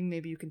listening,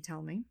 maybe you can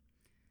tell me.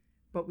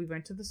 But we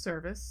went to the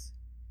service,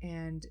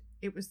 and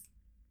it was...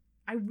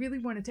 I really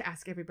wanted to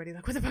ask everybody,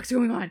 like, what the fuck's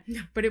going on?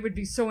 But it would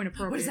be so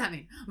inappropriate. What does that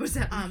mean? What does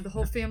that mean? The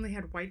whole family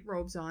had white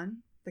robes on.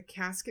 The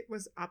casket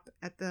was up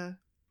at the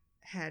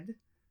head.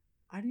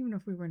 I don't even know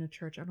if we were in a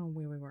church. I don't know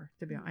where we were,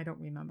 to be honest. I don't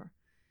remember.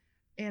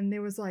 And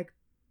there was, like,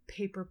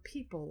 paper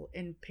people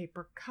and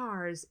paper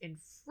cars and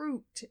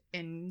fruit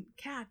and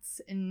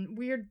cats and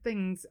weird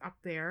things up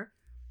there.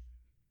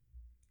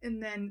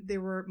 And then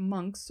there were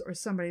monks or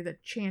somebody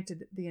that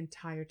chanted the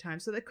entire time.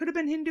 So that could have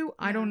been Hindu.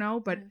 I don't know,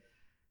 but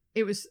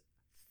it was...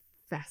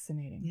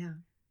 fascinating. Yeah.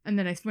 And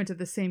then I went to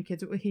the same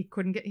kids.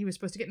 He was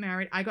supposed to get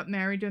married. I got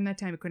married during that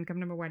time. He couldn't come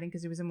to my wedding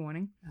because he was in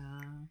mourning.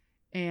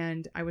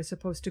 And I was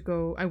supposed to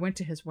go. I went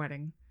to his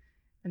wedding,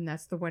 and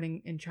that's the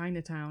wedding in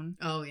Chinatown.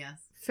 Oh,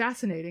 yes.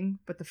 Fascinating,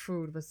 but the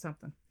food was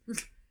something.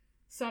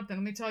 Something.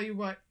 Let me tell you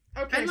what.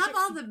 Okay. I love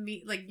all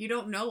the like you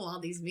don't know all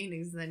these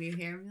meanings, and then you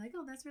hear them, you're like,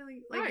 oh, that's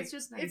really like right. It's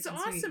just nice. It's and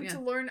awesome sweet. to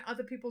learn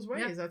other people's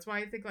ways. Yeah. That's why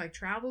I think like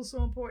travel's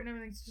so important. And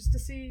everything, just to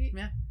see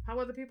how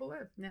other people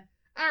live. Yeah.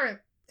 All right.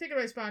 Take it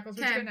away, Sparkles.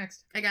 What you got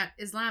next? I got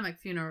Islamic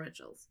funeral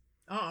rituals.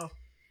 Uh-oh.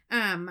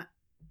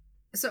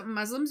 So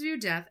Muslims view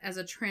death as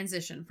a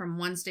transition from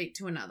one state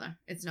to another.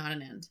 It's not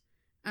an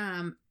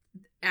end.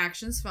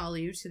 Actions follow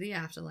you to the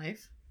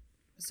afterlife.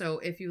 So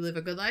if you live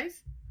a good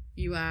life,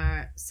 you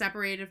are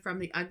separated from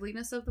the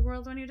ugliness of the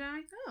world when you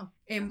die. Oh.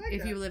 And like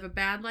if that. you live a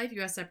bad life,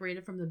 you are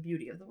separated from the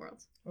beauty of the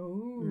world.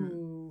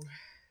 Oh.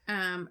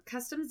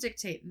 Customs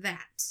dictate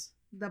that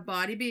the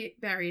body be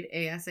buried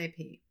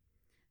ASAP.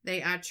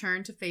 They are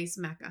turned to face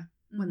Mecca.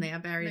 When they are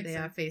buried,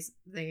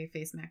 they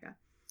face Mecca.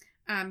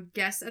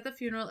 Guests at the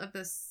funeral of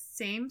the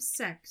same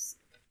sex.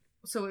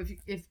 So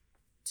if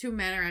two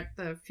men are at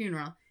the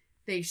funeral,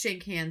 they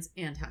shake hands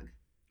and hug.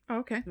 Oh,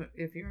 okay.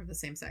 If you're of the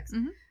same sex.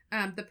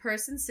 Mm-hmm. The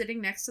person sitting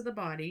next to the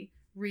body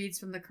reads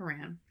from the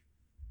Quran.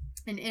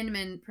 An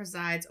imam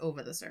presides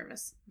over the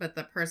service, but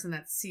the person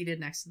that's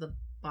seated next to the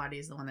body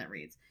is the one that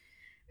reads.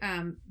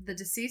 The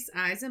deceased's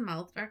eyes and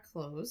mouth are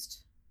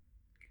closed.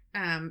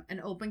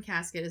 An open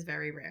casket is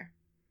very rare.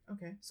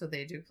 Okay. So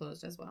they do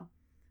closed as well.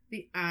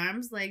 The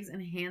arms, legs,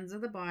 and hands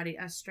of the body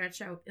are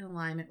stretched out in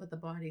alignment with the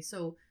body.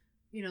 So,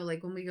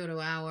 like when we go to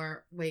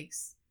our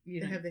wakes, they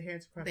have their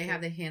hands crossed. They have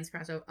their hands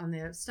crossed out on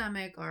their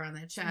stomach or on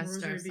their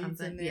chest or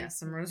something. Yes,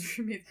 some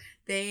rosary beads.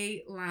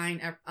 They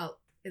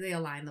they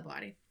align the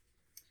body.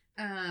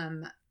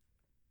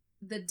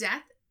 The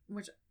death,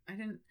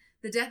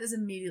 the death is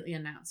immediately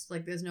announced.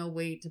 Like there's no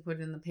wait to put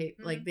it in the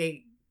paper. Mm-hmm.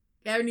 Like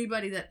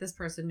anybody that this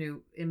person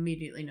knew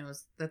immediately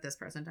knows that this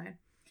person died.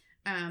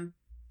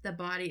 The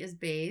body is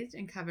bathed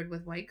and covered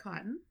with white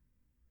cotton.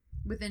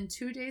 Within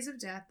 2 days of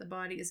death, the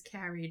body is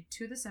carried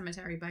to the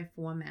cemetery by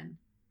 4 men.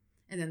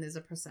 And then there's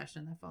a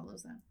procession that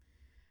follows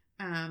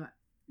them.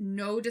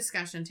 No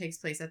discussion takes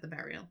place at the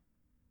burial,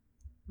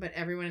 but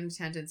everyone in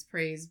attendance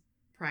prays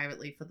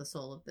privately for the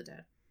soul of the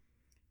dead.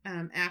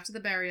 After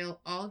the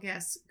burial, all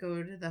guests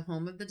go to the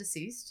home of the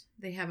deceased.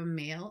 They have a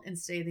meal and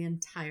stay the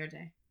entire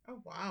day. Oh,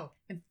 wow.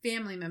 And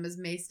family members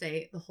may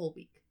stay the whole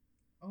week.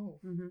 Oh,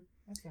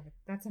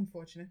 that's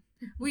unfortunate.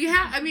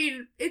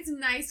 It's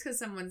nice because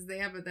someone's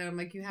there, but then I'm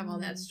like, you have all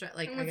that stress.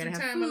 Like, I gotta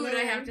have food, alone.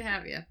 I have to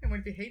have you. And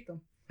what if you hate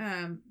them?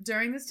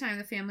 During this time,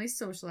 the family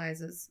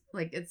socializes.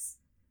 Like,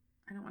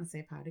 I don't want to say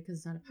a party because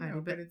it's not a party,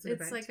 No, but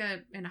it's like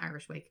an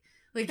Irish wake.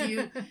 Like,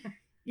 you're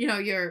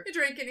you're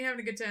drinking, you're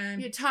having a good time.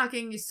 You're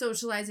talking, you're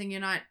socializing,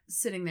 you're not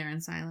sitting there in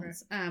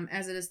silence. Right.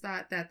 As it is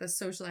thought that the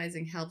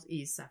socializing helps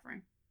ease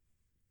suffering.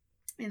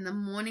 And the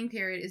mourning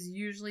period is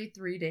usually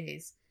 3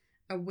 days.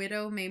 A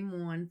widow may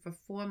mourn for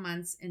 4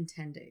 months and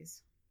 10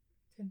 days.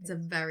 10 days.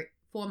 It's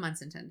 4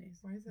 months and 10 days.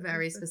 Why is that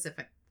very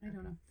specific? I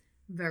don't know.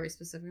 Very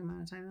specific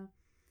amount of time though.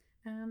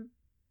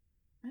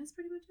 That's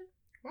pretty much it.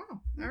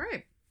 Wow. All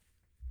right.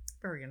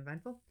 Very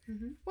eventful.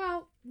 Mm-hmm.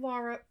 Well,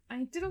 Laura,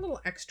 I did a little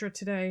extra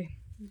today,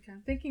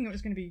 thinking it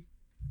was going to be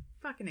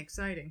fucking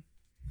exciting,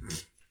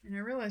 and I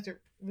realized it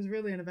was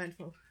really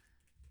uneventful.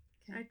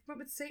 Okay. I went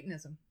with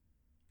Satanism.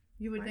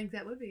 You would think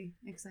that would be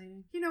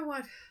exciting. You know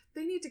what?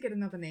 They need to get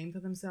another name for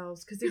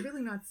themselves because they're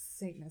really not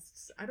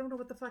Satanists. I don't know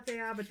what the fuck they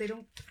are, but they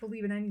don't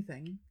believe in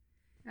anything.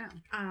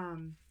 Oh.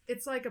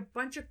 It's like a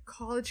bunch of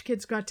college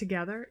kids got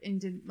together and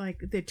did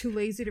they're too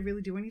lazy to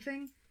really do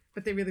anything,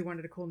 but they really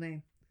wanted a cool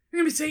name. We're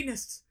gonna be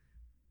Satanists.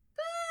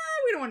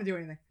 We don't want to do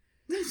anything.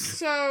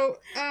 So,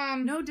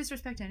 No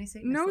disrespect to any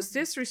Satanists. no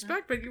Listen.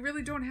 disrespect, but you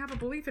really don't have a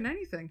belief in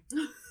anything.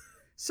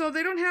 So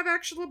they don't have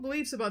actual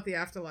beliefs about the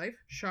afterlife.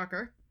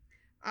 Shocker.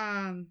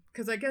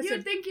 Because I guess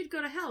You'd think you'd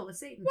go to hell with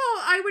Satan.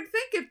 well, I would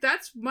think if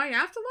that's my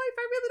afterlife,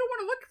 I really don't want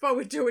to look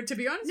forward to it, to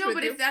be honest No, with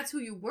but you. if that's who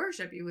you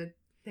worship, you would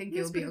think it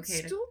Yes, would be but okay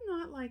it's to. still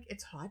not like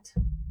it's hot.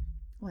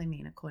 Well, I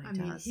mean, according I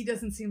to mean, us. he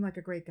doesn't seem like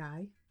a great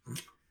guy.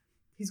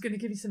 He's going to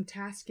give you some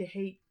task you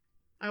hate.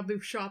 I'll be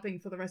shopping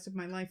for the rest of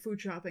my life, food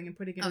shopping, and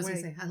putting it I was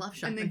away. gonna say, I love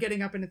shopping. And then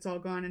getting up and it's all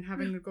gone, and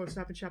having to go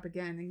stop and shop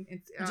again. And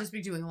it's, I'd just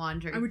be doing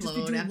laundry. I would just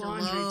be load doing after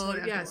laundry load till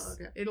after yes, load,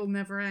 yeah. it'll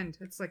never end.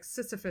 It's like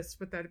Sisyphus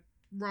with that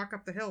rock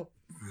up the hill.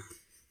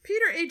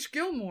 Peter H.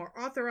 Gilmore,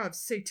 author of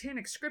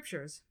Satanic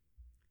Scriptures,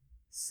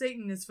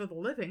 Satan is for the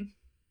living.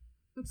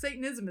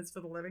 Satanism is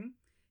for the living.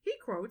 He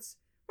quotes,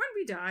 "When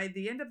we die,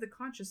 the end of the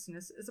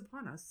consciousness is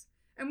upon us,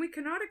 and we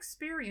cannot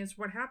experience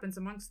what happens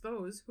amongst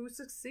those who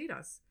succeed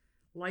us.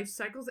 Life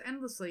cycles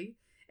endlessly,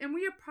 and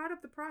we are part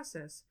of the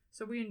process.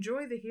 So we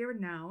enjoy the here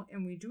and now,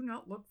 and we do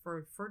not look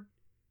for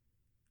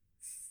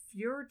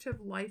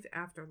furtive life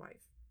after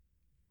life."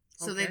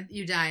 So Okay. that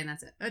you die and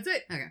that's it. That's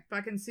it. Okay.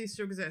 Fucking cease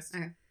to exist.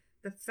 Okay.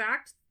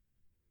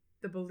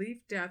 The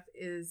belief death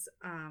is,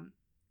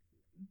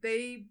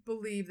 they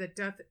believe that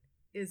death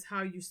is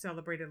how you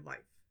celebrated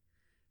life.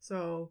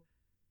 So,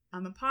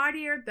 I'm a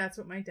partier, that's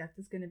what my death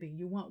is going to be.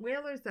 You want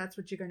whalers, that's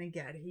what you're going to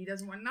get. He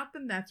doesn't want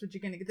nothing, that's what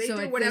you're going to get. They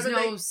do whatever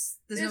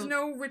there's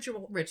no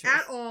ritual rituals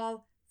at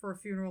all for a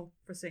funeral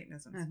for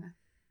Satanism.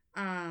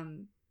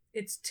 Okay.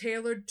 It's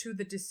tailored to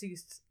the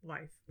deceased's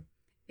life.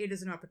 It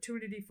is an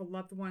opportunity for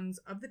loved ones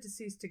of the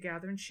deceased to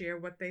gather and share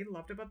what they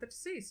loved about the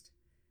deceased.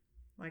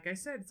 Like I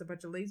said, it's a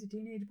bunch of lazy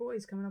teenage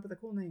boys coming up with a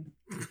cool name.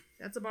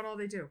 That's about all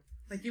they do.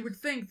 Like, you would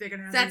think they're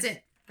gonna have That's these-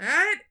 it.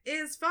 That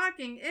is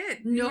fucking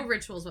it. No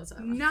rituals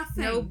whatsoever.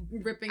 Nothing. No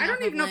ripping. I don't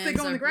off even know of if they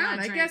go on limbs the or ground.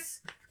 blood I drinks.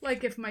 guess,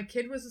 like, if my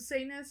kid was a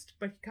Satanist,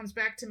 but he comes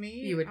back to me,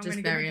 You would I'm just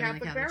gonna give bury him him in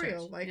the Catholic Catholic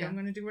burial. church. Like, Yeah. I'm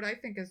gonna do what I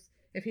think is.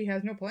 If he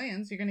has no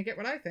plans, you're gonna get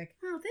what I think.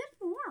 Oh, they're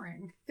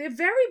boring. They're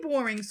very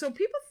boring. So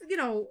people,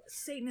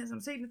 Satanism,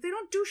 they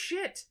don't do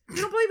shit. They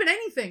don't believe in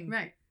anything.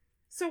 Right.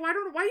 So I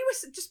don't know why you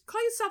just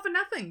call yourself a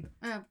nothing.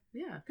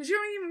 Yeah. Because you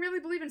don't even really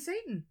believe in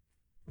Satan.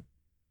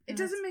 It No,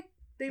 doesn't make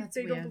they that's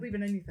don't weird. believe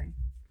in anything.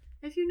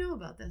 If you know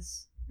about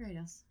this, write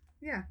us.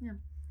 Yeah. Yeah.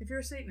 If you're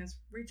a Satanist,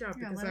 reach out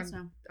Yeah, because let us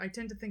know. I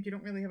tend to think you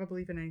don't really have a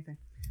belief in anything.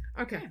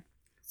 Okay. Okay.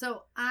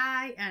 So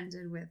I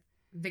ended with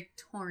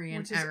Victorian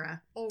Which is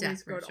era Always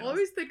death good. rituals.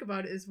 Always think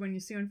about it is when you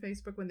see on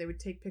Facebook when they would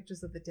take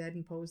pictures of the dead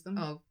and pose them.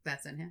 Oh,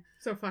 that's in here.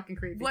 So fucking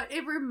creepy. What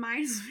it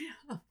reminds me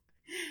of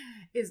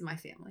is my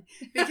family.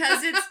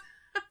 Because it's,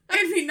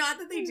 I mean, not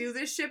that they do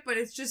this shit, but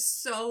it's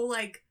just so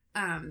like,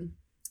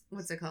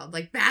 what's it called?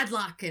 Like bad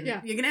luck. And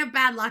Yeah. you're going to have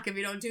bad luck if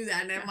you don't do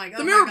that. And I'm like, oh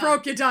the my mirror God.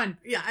 broke, you're done.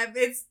 Yeah,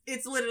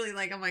 it's literally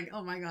like, I'm like,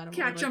 oh my God. I'm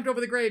Cat like, jumped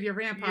over the grave, you're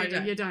vampire, You're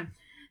done. you're done.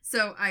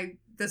 So I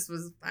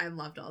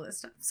loved all this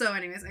stuff. So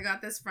anyways, I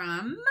got this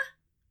from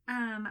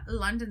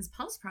London's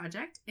Pulse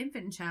Project,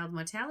 Infant and Child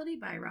Mortality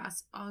by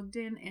Ross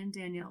Ogden and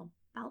Danielle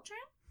Beltran.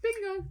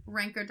 Bingo.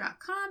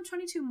 Ranker.com,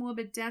 22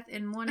 Morbid Death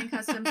in Mourning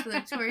Customs for the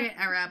Victorian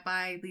Era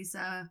by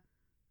Lisa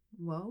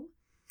Woe.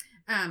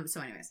 So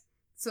anyways,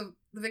 so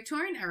the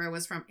Victorian era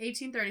was from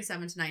 1837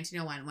 to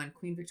 1901 when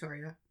Queen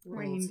Victoria ruled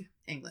Reigned.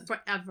 England.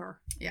 Forever.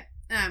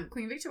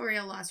 Queen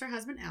Victoria lost her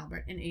husband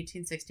Albert in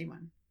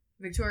 1861.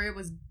 Victoria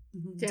was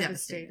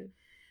devastated.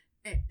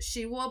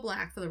 She wore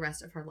black for the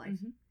rest of her life,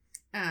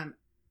 Mhm.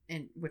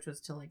 and which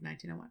was till like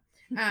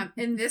 1901.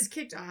 And this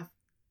kicked off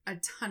a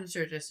ton of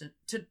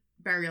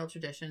burial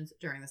traditions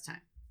during this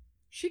time.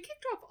 She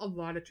kicked off a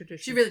lot of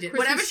traditions. She really did.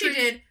 Christmas Whatever she trees,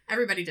 did,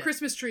 everybody did.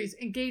 Christmas trees,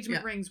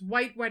 engagement Yeah. rings,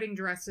 white wedding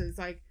dresses,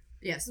 like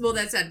Yes. Well,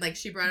 that said, like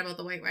she brought about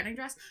the white wedding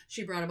dress.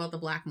 She brought about the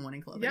black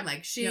mourning clothing. Yep.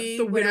 Like she,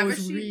 the whatever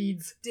widow's she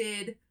reeds.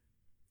 did,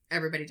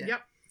 everybody did.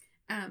 Yep.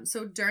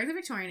 So during the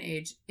Victorian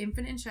age,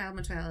 infant and child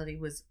mortality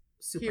was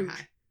super Huge.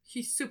 high.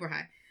 Super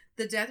high.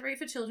 The death rate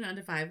for children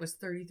under 5 was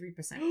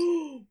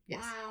 33%.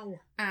 Yes. Wow.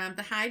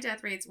 The high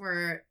death rates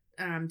were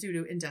due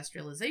to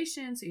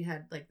industrialization. So you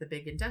had like the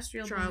big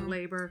industrial Child boom,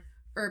 labor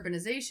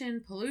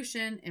urbanization,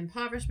 pollution,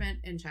 impoverishment,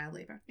 and child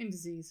labor. and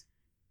disease.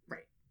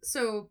 Right.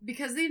 So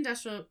because of the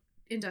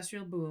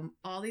industrial boom,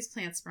 all these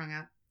plants sprung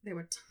up. There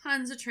were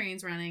tons of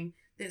trains running.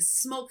 There's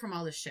smoke from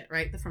all this shit,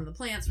 right? From the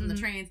plants, from the Mhm.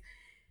 trains.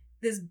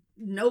 There's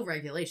no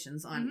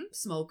regulations on Mhm.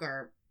 smoke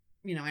or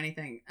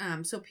anything.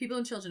 So people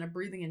and children are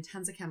breathing in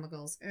tons of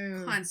chemicals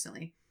Ew.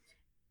 constantly,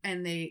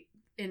 and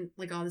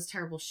like all this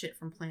terrible shit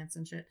from plants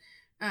and shit,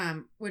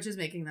 which is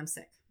making them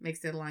sick, makes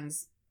their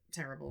lungs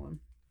terrible, and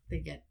they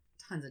get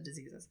tons of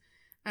diseases.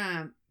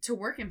 To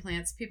work in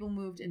plants, people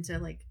moved into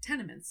like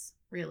tenements,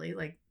 really,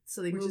 like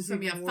so they Which moved is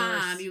from your even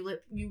farm. worse.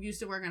 You used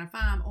to work on a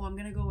farm. Oh, I'm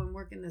gonna go and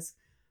work in this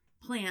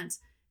plant,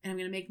 and I'm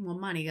gonna make more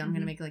money. I'm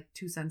gonna Mhm. make like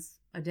 2 cents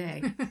a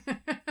day.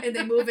 And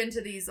they move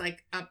into these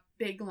like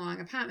big long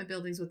apartment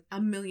buildings with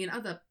a million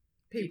other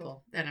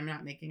people that are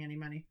not making any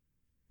money,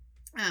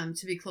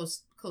 to be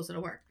closer to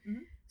work.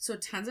 Mhm. So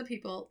tons of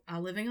people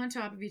are living on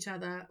top of each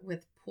other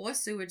with poor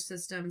sewage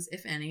systems,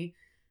 if any.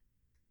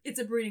 It's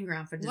a breeding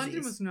ground for disease.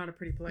 London was not a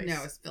pretty place.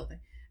 No, it's filthy.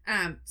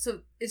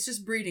 So it's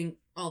just breeding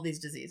all these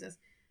diseases.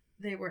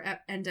 They were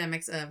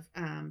endemics of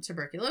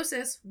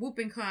tuberculosis,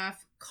 whooping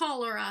cough,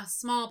 cholera,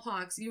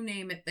 smallpox, you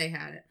name it, they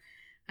had it.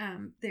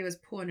 There was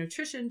poor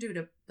nutrition due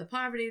to the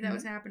poverty that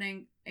was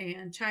happening,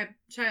 and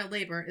child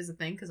labor is a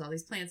thing because all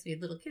these plants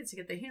need little kids to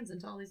get their hands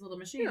into all these little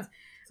machines. Yeah.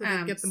 So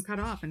they get them cut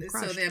off and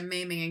crushed. So they're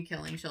maiming and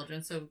killing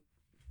children. So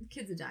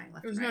kids are dying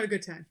left. It was and right. not a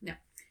good time. No.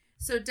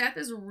 So death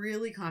is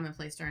really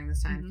commonplace during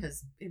this time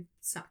because it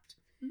sucked.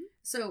 Mm-hmm.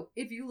 So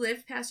if you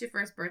lived past your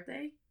first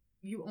birthday,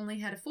 you only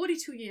had a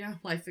 42-year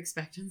life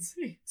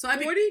expectancy. So I'm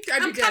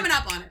coming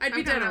up on it. I'd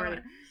be dead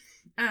already.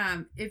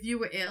 If you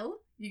were ill,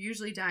 you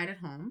usually died at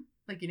home.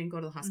 Like you didn't go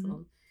to the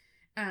hospital.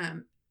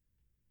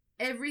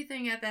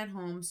 Everything at that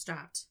home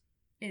stopped,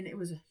 and it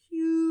was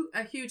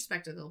a huge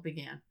spectacle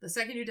began. The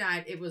second you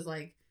died, it was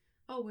like,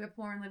 oh, we're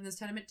poor and live in this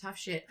tenement. Tough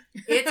shit.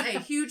 It's a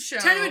huge show.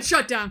 Tenement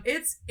shut down.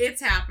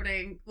 It's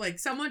happening. Like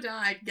someone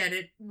died. Get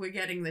it? We're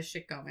getting this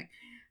shit going.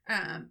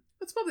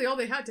 That's probably all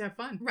they had to have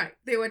fun. Right.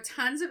 There were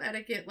tons of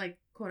etiquette, like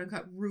quote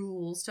unquote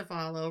rules to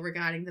follow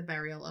regarding the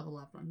burial of a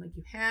loved one. Like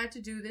you had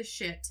to do this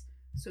shit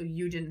so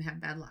you didn't have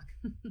bad luck.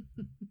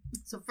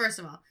 So first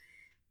of all,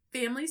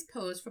 families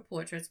posed for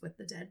portraits with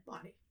the dead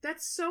body.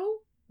 That's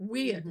so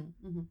weird.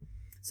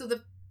 So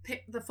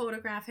the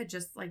photograph had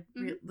just like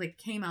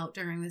came out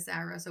during this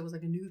era, so it was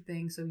like a new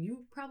thing. So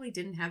you probably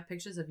didn't have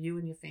pictures of you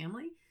and your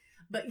family,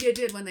 but you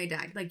did when they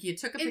died. Like you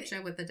took a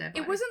picture with the dead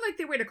body. It wasn't like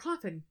they were in a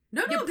coffin.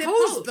 No, you they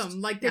posed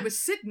them like they were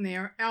sitting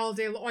there all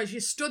day long. Or you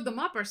stood them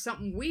up or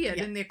something weird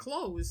in their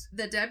clothes.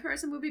 The dead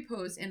person would be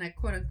posed in a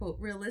quote unquote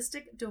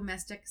realistic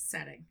domestic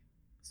setting.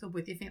 So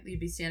with your family, you'd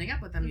be standing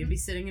up with them. You'd be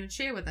sitting in a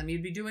chair with them.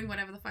 You'd be doing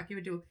whatever the fuck you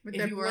would do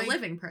if you were a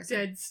living person.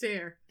 Dead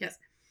stare. Yes.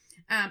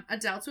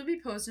 Adults would be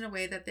posed in a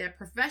way that their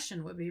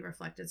profession would be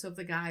reflected. So if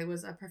the guy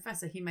was a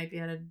professor, he might be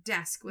at a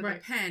desk with a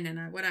pen and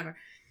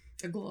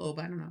a globe.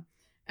 I don't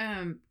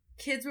know.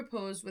 Kids were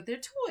posed with their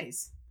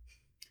toys.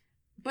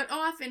 But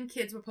often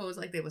kids were posed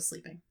like they were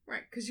sleeping.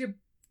 Right. Because your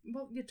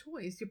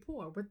toys, you're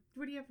poor.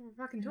 What do you have for a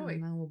fucking toy? I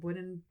don't know, a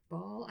wooden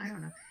ball? I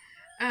don't know.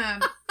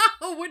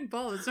 A wooden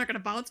ball. It's not going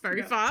to bounce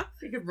very far.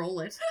 You could roll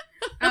it.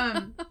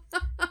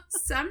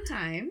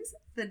 Sometimes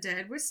the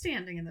dead were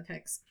standing in the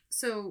pics.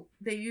 So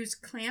they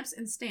used clamps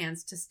and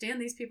stands to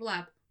stand these people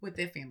up with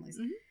their families.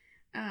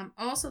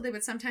 Also, they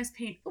would sometimes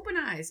paint open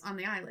eyes on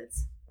the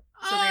eyelids.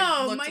 So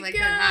they looked like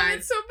their eyes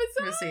it's so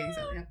bizarre. were seeing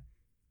something.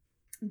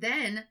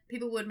 Then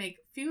people would make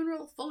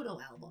funeral photo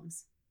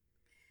albums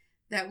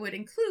that would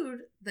include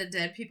the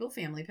dead people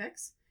family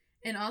pics.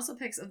 And also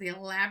pics of the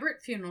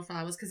elaborate funeral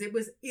flowers because it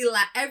was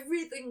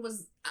everything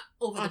was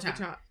over the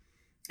top.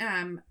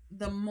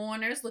 The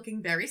mourners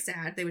looking very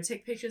sad. They would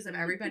take pictures of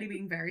everybody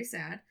being very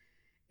sad,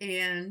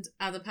 and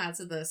other parts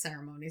of the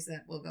ceremonies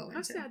that we'll go into.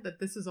 How sad that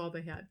this is all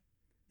they had.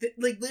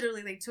 Like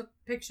literally, they took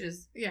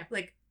pictures. Yeah.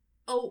 Like,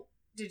 oh,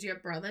 did your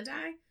brother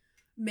die?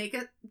 Make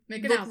it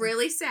look album.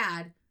 really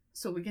sad.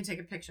 So we can take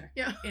a picture.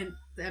 Yeah. And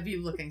of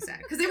you looking sad.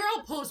 Because they were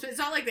all posed. It's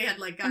not like they had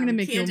like I'm going to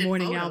make you a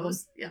morning photos. album.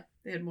 Yeah.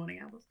 They had morning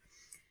albums.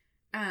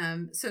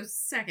 So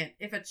second,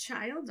 if a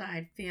child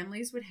died,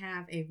 families would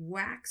have a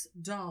wax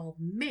doll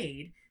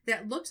made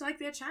that looked like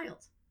their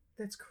child.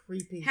 That's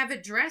creepy. Have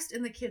it dressed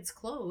in the kid's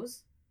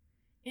clothes,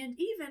 and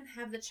even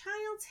have the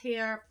child's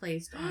hair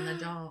placed on the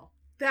doll.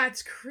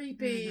 That's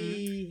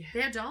creepy.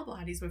 Their doll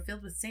bodies were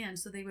filled with sand,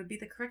 so they would be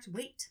the correct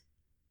weight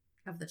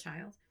of the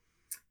child.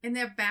 And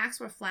their backs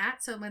were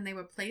flat, so when they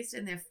were placed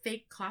in their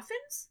fake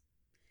coffins,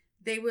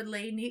 they would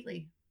lay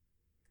neatly.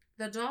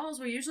 The dolls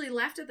were usually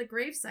left at the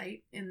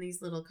gravesite in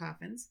these little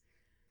coffins,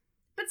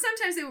 but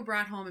sometimes they were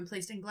brought home and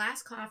placed in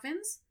glass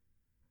coffins,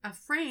 a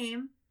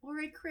frame, or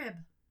a crib.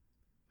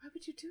 Why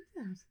would you do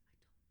that?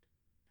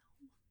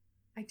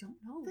 I don't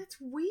know. That's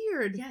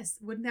weird. Yes.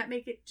 Wouldn't that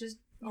make it just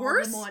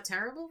worse? More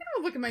terrible? I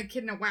don't look at my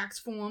kid in a wax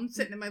form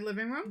sitting in my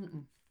living room.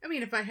 Mm-mm. I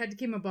mean, if I had to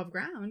keep him above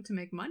ground to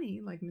make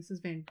money, like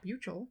Mrs. Van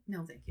Buchel.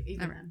 No, thank you.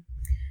 Even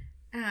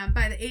then.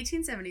 By the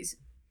 1870s,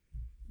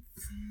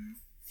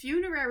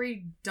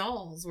 funerary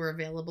dolls were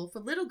available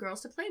for little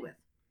girls to play with.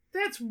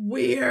 That's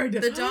weird.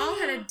 The doll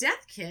had a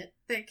death kit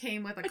that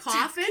came with a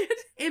coffin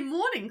and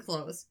mourning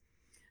clothes.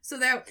 So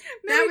that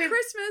Merry way,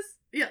 Christmas.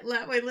 Yeah,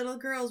 that way little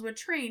girls were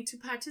trained to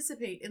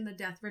participate in the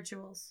death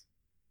rituals.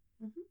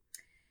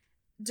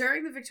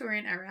 During the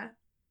Victorian era,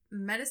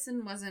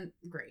 medicine wasn't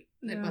great.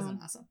 It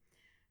wasn't awesome.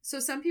 So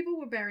some people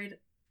were buried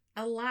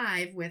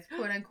alive with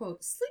quote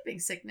unquote sleeping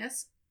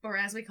sickness, or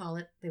as we call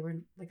it, they were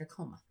in like a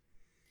coma.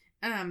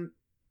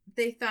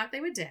 They thought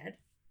they were dead,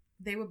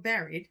 they were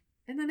buried,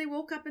 and then they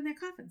woke up in their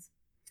coffins.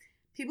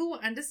 People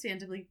were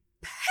understandably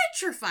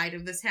petrified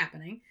of this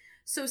happening,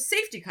 so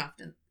safety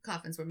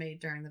coffins were made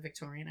during the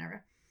Victorian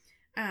era.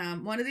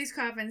 One of these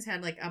coffins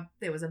had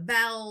there was a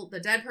bell.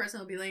 The dead person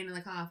would be laying in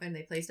the coffin.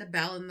 They placed a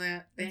bell in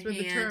their That's hand.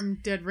 where the term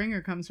dead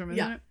ringer comes from,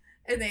 isn't it?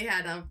 And they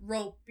had a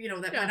rope,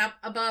 that went up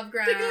above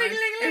ground.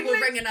 And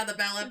would ring another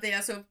bell up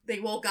there. So if they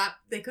woke up,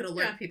 they could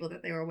alert people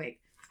that they were awake.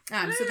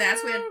 So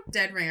that's where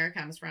dead ringer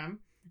comes from.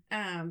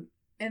 And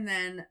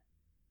then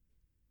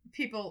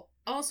people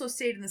also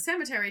stayed in the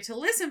cemetery to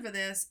listen for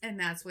this, and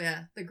that's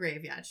where the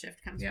graveyard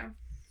shift comes from.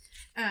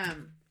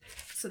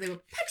 So they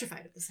were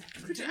petrified of this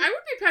happening. I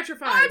would be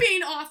petrified. I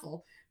mean,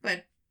 awful,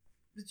 but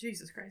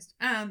Jesus Christ.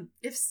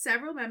 If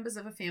several members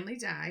of a family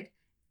died,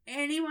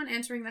 anyone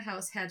entering the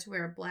house had to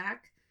wear a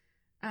black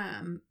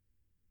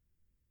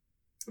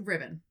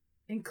ribbon,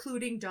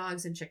 including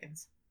dogs and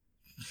chickens.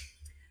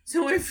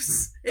 So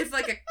if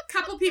like a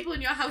couple people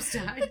in your house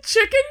died,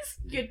 chickens?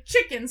 your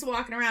chickens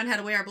walking around had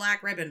to wear a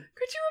black ribbon.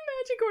 Could you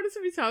imagine going to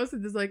somebody's house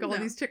and there's like all No.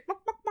 these chick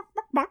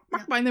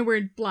and they're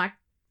wearing black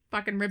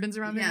fucking ribbons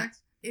around their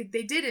necks?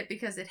 They did it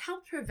because it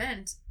helped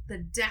prevent the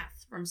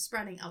death from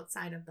spreading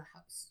outside of the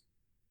house.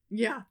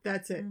 Yeah,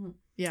 that's it. Mhm.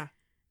 Yeah.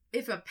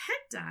 If a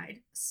pet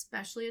died,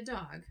 especially a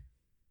dog,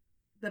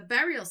 the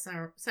burial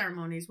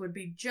ceremonies would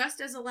be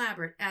just as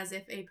elaborate as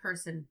if a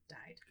person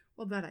died.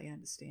 Well, that I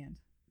understand.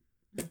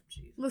 Oh,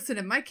 jeez. Listen,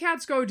 if my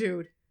cats go,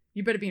 dude,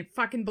 you better be in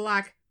fucking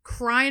black,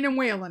 crying and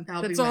wailing.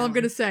 I'll That's be all I'm wailing.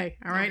 going to say.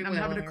 All I'll right? be I'm having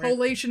a wailing, all right.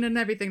 collation and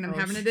everything. I'm Oh,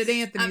 having it at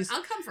Anthony's.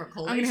 I'll come for a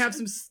collation. I'm going to have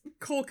some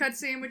cold cut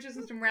sandwiches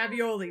and some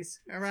raviolis.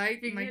 All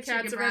right? You My can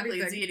cats chicken are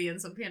broccoli everything. ziti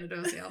and some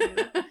panadosio.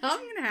 I'm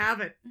going to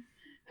have it.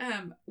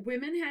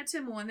 Women had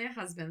to mourn their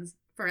husbands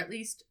for at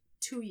least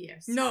 2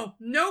 years. No.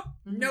 Nope.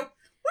 Mhm. Nope.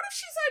 What if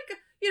she's like,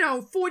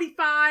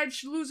 45,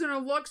 she's losing her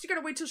looks. You got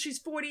to wait till she's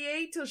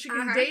 48 till she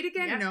can Uh-huh. date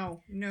again? Yeah.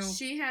 No.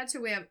 She had to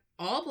wear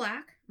all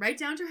black, right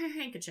down to her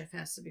handkerchief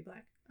has to be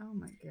black. Oh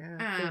my God.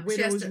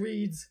 She has widow's to-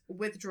 weeds.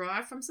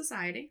 Withdraw from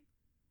society.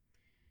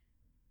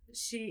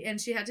 She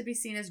had to be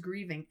seen as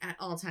grieving at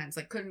all times.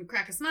 Like, couldn't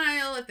crack a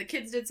smile if the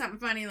kids did something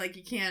funny. Like,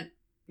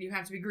 you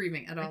have to be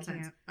grieving at all I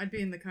times. can't. I'd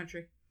be in the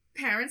country.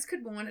 Parents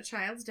could mourn a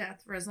child's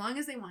death for as long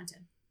as they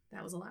wanted.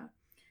 That was allowed.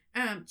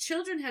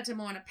 Children had to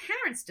mourn a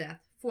parent's death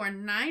for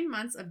 9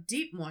 months of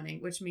deep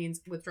mourning, which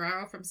means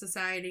withdrawal from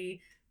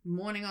society,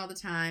 mourning all the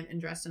time, and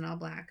dressed in all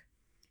black.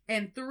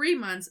 And 3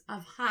 months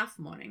of half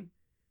mourning,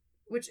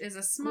 which is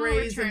a small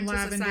Grays return and to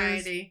lavenders.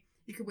 society.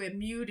 You could wear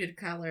muted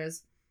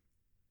colors.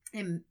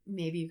 And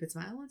maybe you could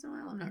smile once in a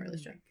while. I'm not really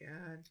sure. Oh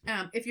my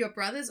God. If your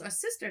brothers or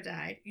sister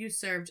died, you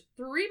served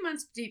 3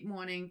 months deep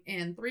mourning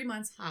and 3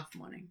 months half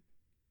mourning.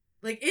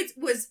 Like, it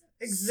was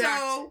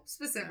so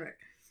specific.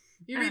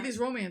 You read these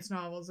romance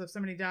novels. If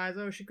somebody dies,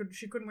 she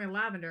couldn't wear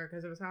lavender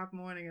because it was half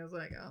morning. I was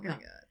like, oh my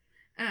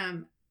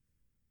God.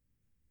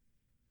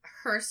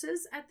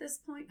 Hearses at this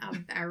point are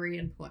very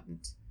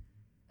important.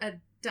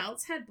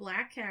 Adults had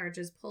black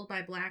carriages pulled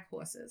by black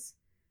horses.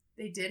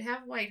 They did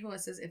have white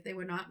horses if they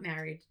were not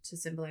married to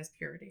symbolize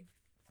purity.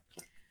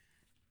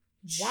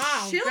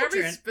 Wow,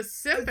 very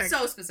specific.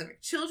 So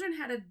specific. Children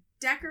had a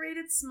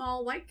decorated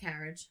small white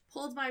carriage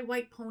pulled by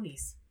white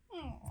ponies.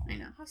 Oh, I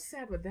know. How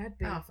sad would that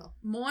be? Awful.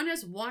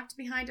 Mourners walked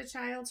behind a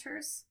child's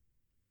hearse.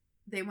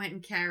 They went in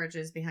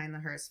carriages behind the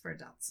hearse for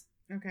adults.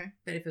 Okay.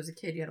 But if it was a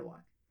kid, you had to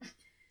walk.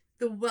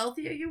 The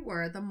wealthier you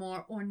were, the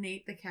more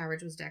ornate the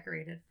carriage was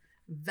decorated.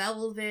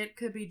 Velvet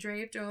could be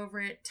draped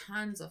over it,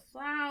 tons of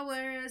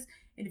flowers.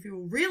 And if you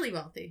were really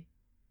wealthy,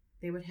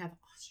 they would have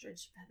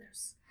ostrich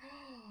feathers.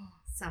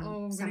 Some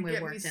I'm some gonna way get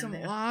me worked in some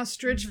there.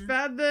 ostrich Mhm.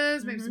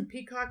 feathers, maybe Mhm. some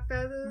peacock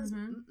feathers.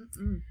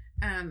 Mhm.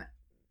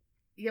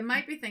 You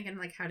might be thinking,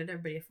 like, how did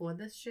everybody afford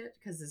this shit?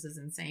 Because this is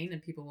insane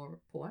and people were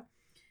poor.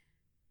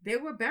 There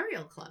were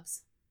burial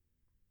clubs.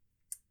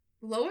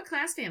 Lower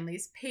class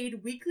families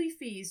paid weekly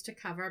fees to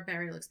cover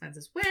burial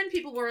expenses when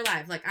people were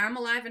alive. Like, I'm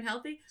alive and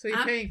healthy. So you're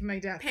I'm paying for my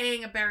death.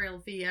 paying a burial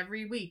fee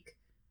every week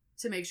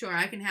to make sure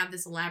I can have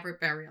this elaborate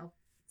burial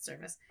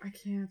service. I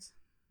can't.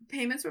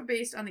 Payments were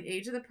based on the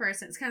age of the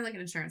person. It's kind of like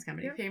an insurance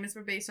company. Yep. Payments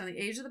were based on the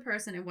age of the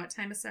person and what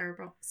type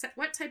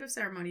of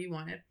ceremony you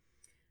wanted.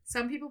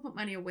 Some people put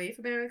money away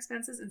for burial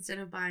expenses instead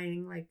of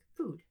buying, like,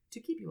 food to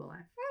keep you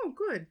alive. Oh,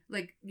 good.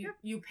 Like,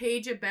 you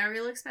paid your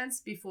burial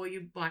expense before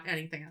you bought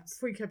anything else.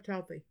 Before you kept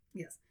healthy.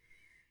 Yes.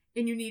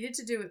 And you needed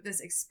to do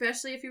this,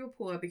 especially if you were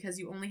poor, because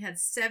you only had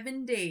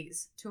 7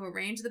 days to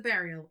arrange the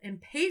burial and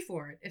pay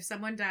for it if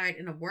someone died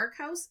in a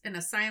workhouse, an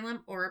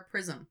asylum, or a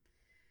prison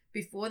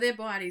before their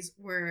bodies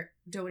were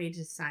donated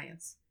to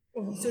science.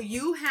 Oh. So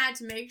you had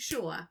to make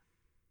sure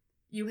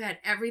you had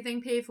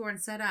everything paid for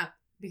and set up,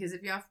 because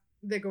if your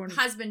They're going to,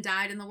 husband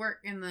died in the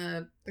they're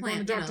going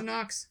plant, to Dr.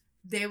 Knox.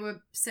 they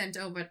were sent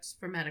over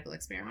for medical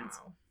experiments.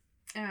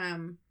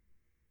 Wow.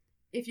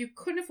 If you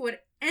couldn't afford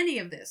any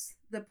of this,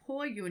 the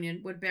poor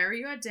union would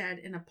bury your dead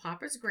in a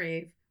pauper's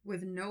grave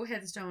with no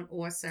headstone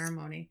or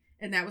ceremony.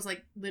 And that was,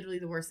 like, literally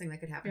the worst thing that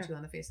could happen to you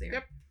on the face of the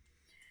earth.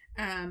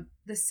 Yep.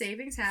 The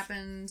savings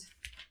happened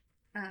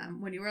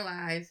when you were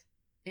alive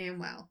and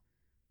well.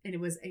 And it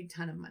was a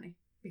ton of money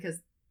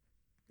because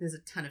there's a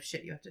ton of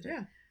shit you have to do.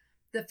 Yeah.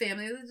 The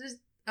family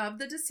of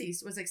the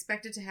deceased was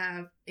expected to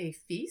have a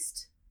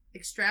feast,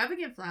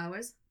 extravagant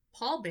flowers,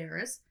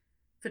 pallbearers,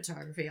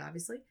 photography,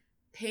 obviously,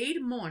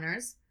 paid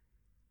mourners,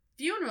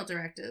 funeral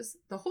directors,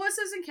 the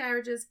horses and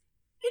carriages,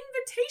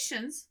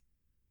 invitations,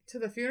 To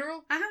the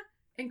funeral?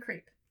 and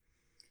crepe.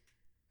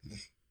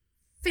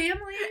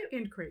 Family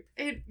And crepe.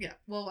 and yeah,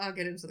 well, I'll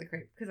get into the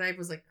crepe because I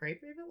was like,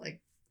 crepe, even?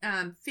 Like,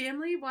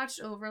 Family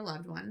watched over a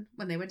loved one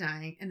when they were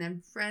dying, and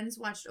then friends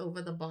watched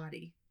over the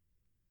body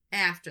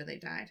after they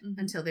died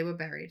until they were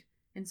buried.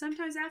 And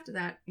sometimes after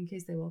that, in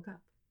case they woke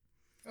up.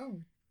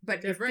 Oh.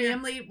 But your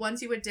family,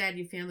 once you were dead,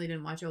 your family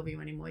didn't watch over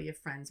you anymore. Your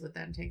friends would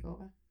then take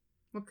over.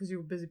 Well, because you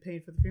were busy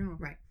paying for the funeral.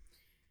 Right.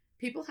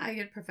 People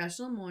hired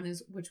professional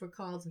mourners, which were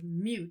called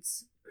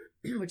mutes,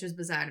 which is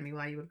bizarre to me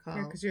why you would call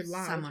you're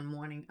loud. someone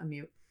mourning a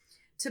mute,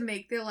 to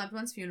make their loved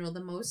one's funeral the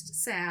most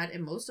sad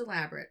and most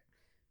elaborate,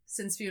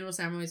 since funeral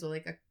ceremonies were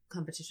like a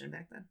competition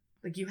back then.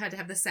 Like, you had to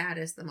have the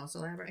saddest, the most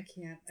elaborate.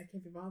 I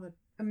can't be bothered.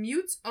 A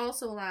mute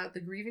also allowed the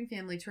grieving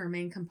family to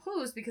remain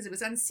composed because it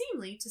was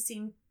unseemly to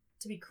seem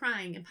to be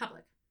crying in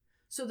public.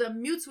 So the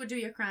mutes would do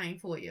your crying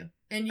for you.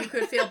 And you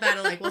could feel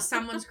better, like, well,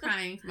 someone's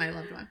crying for my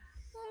loved one.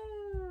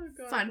 Oh,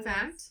 God. Fun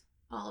fact,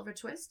 Oliver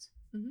Twist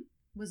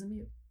was a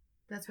mute.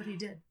 That's what he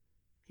did.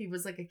 He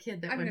was like a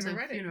kid that went to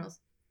funerals.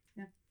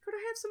 Yeah. Could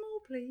I have some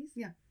more, please?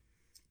 Yeah.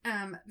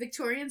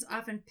 Victorians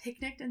often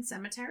picnicked in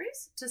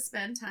cemeteries to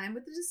spend time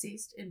with the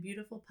deceased in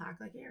beautiful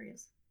park-like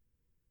areas.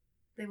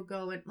 They would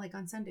go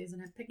on Sundays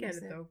and have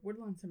picnics there. Though.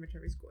 Woodlawn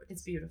Cemetery's good.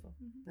 It's beautiful.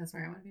 That's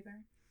where I want to be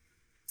buried.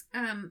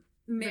 I'm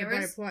gonna buy a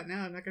Mirrors. plot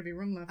now. I'm not gonna be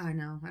room left. I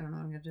know. I don't know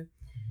what I'm gonna do.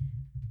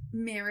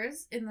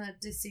 Mirrors in the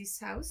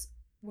deceased house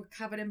were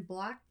covered in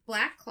black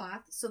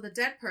cloth, so the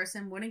dead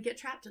person wouldn't get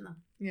trapped in them.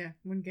 Yeah,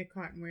 wouldn't get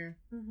caught in wear.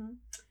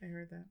 I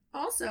heard that.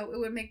 Also, it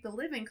would make the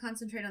living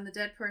concentrate on the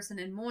dead person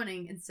in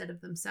mourning instead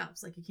of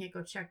themselves. Like, you can't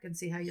go check and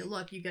see how you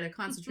look. You got to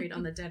concentrate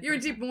on the dead You're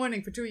person. in deep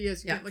mourning for 2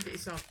 years. You can't look at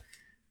yourself.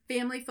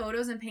 Family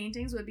photos and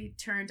paintings would be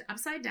turned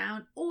upside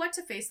down or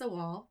to face the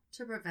wall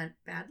to prevent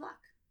bad luck.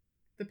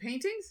 The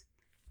paintings?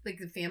 Like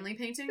the family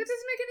paintings? That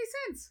doesn't make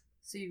any sense.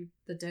 So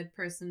the dead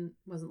person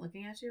wasn't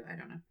looking at you? I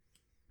don't know.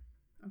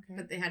 Okay.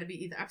 But they had to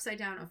be either upside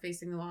down or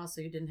facing the wall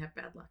so you didn't have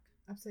bad luck.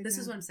 Upside This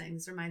down. is what I'm saying.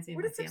 This reminds me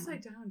What of does my family.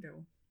 upside down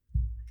do?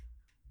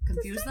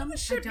 Confuse None them? of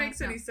this shit I don't makes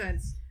know. any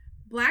sense.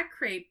 Black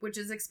crepe, which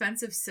is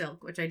expensive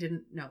silk, which I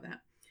didn't know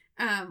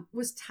that,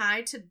 was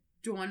tied to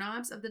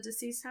doorknobs of the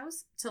deceased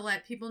house to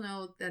let people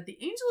know that the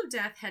angel of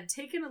death had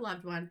taken a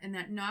loved one and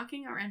that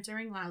knocking or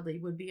entering loudly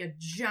would be a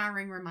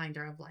jarring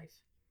reminder of life.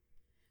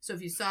 So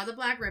if you saw the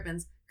black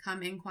ribbons,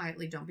 come in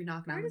quietly. Don't be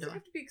knocking Why on the does it door.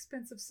 have to be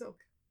expensive silk?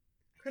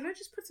 Couldn't I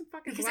just put some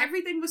fucking Because black...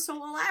 everything was so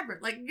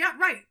elaborate. Like, yeah,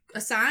 right. A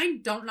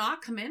sign, don't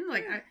knock, come in.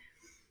 Like,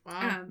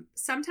 Wow.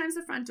 sometimes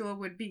the front door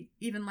would be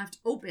even left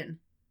open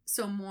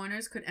so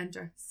mourners could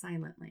enter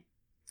silently.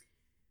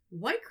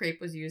 White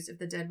crepe was used if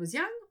the dead was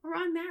young or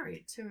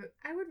unmarried.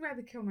 I would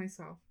rather kill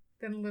myself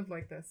than live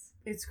like this.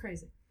 It's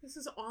crazy. This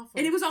is awful.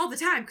 And it was all the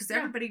time because Yeah.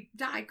 everybody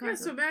died Yeah, so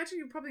constantly. imagine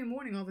you're probably in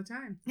mourning all the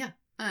time.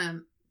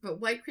 But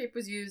white crepe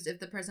was used if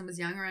the person was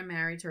young or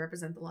unmarried to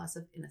represent the loss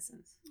of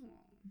innocence.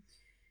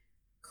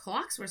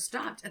 Clocks were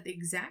stopped at the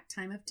exact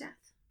time of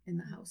death in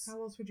the house.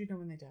 How else would you know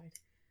when they died?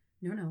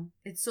 No.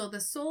 It's so the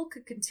soul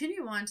could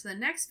continue on to the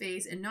next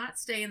phase and not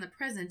stay in the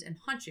present and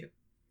haunt you.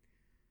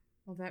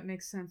 Well, that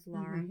makes sense,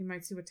 Laura. Mhm. He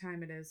might see what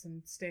time it is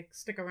and stick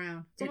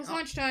around. It's It almost al-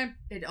 lunchtime.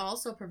 It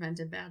also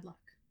prevented bad luck.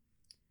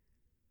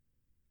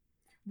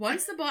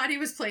 Once the body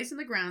was placed in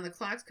the ground, the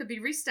clocks could be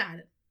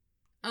restarted.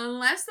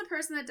 Unless the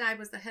person that died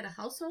was the head of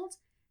household,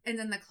 and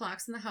then the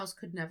clocks in the house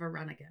could never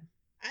run again.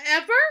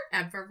 Ever?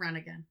 Ever run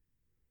again.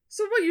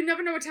 So what, you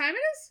never know what time it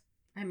is?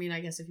 I mean, I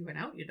guess if you went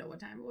out, you'd know what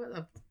time it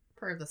was,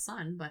 per the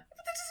sun, but But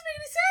that doesn't make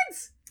any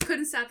sense.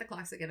 couldn't start the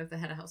clocks again if the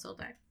head of household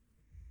died.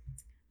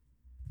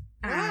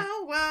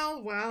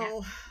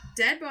 Well.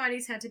 Dead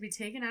bodies had to be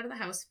taken out of the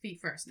house feet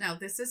first. Now,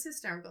 this is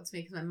hysterical to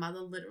me because my mother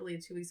literally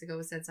 2 weeks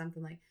ago said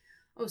something like,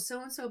 oh,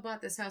 so-and-so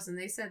bought this house and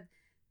they said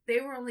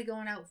they were only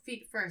going out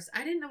feet first.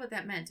 I didn't know what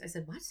that meant. I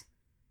said, what?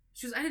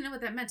 She was, I didn't know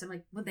what that meant. I'm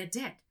like, well, they're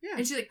dead. Yeah.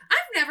 And she's like,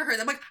 I've never heard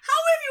that. I'm like,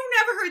 how have you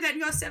never heard that in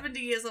your 70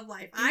 years of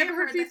life? I never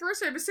heard feet that.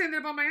 first. I've been saying that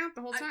about my aunt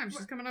the whole time.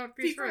 She's coming out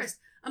feet first.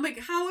 I'm like,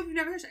 how have you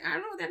never heard? I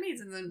don't know what that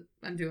means. And then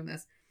I'm doing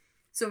this.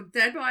 So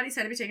dead bodies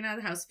had to be taken out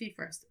of the house feet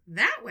first.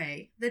 That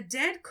way, the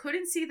dead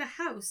couldn't see the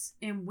house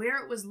and where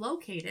it was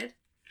located.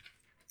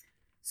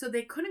 So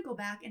they couldn't go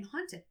back and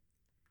haunt it.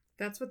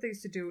 That's what they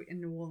used to do in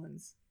New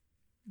Orleans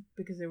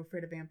because they were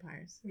afraid of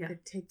vampires. Yeah.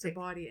 They'd take the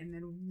body and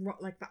then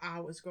like the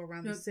hours go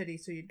around the city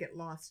so you'd get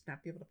lost and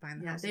not be able to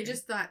find the house. They again.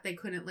 just thought they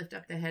couldn't lift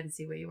up their head and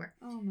see where you were.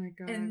 Oh my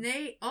God. And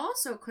they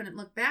also couldn't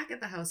look back at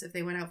the house if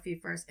they went out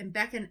feet first and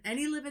beckon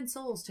any living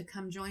souls to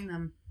come join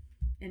them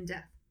in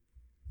death.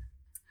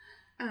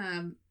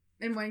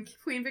 And when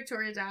Queen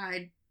Victoria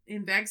died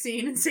and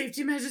vaccine and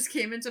safety measures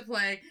came into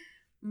play,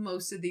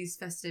 most of these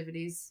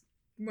festivities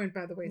went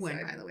by the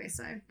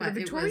wayside. But the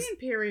Victorian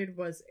period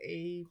was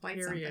a quite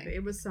period. something.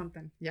 It was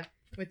something. Yeah.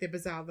 With their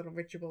bizarre little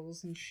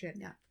rituals and shit.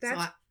 Yeah.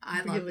 That's so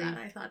I love really- that.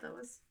 I thought that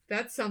was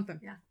That's something.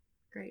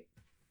 great.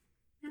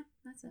 Yeah,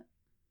 that's it.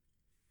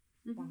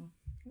 Wow.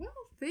 Well,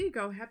 there you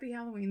go. Happy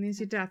Halloween. There's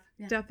your death.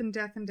 Yeah. Death and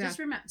death and death. Just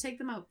remember, take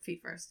them out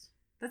feet first.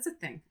 That's a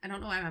thing. I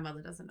don't know why my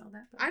mother doesn't know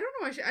that. But I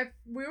don't know.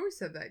 We always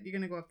said that. You're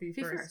going to go out feet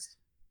feet first. first.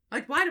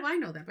 Like, why do I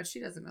know that? But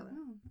she doesn't know that.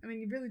 Oh, I mean,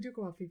 you really do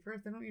go out feet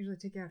first. They don't usually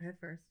take you out head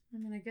first. I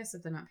mean, I guess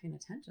if they're not paying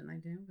attention, they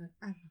do. But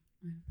I don't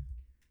know.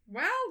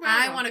 Well,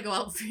 I want to go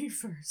out feet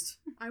first.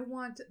 I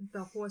want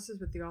the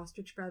horses with the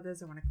ostrich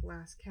feathers. I want a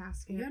glass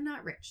casket. You're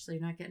not rich, so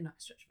you're not getting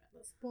ostrich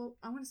feathers. Well,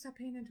 I want to stop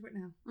paying into it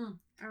now. Mm.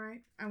 All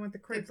right. I want the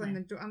crepe and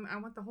the. I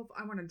want the whole.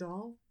 I want a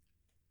doll,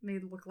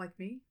 made to look like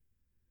me.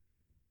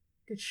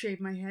 Could shave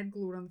my head,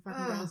 glue it on the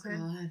fucking doll's head.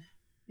 God.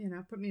 You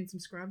know, put me in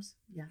some scrubs.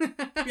 Yeah.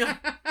 Yeah.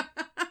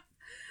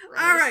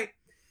 All right.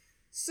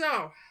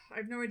 So I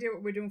have no idea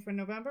what we're doing for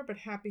November, but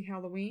happy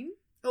Halloween.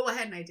 Oh, I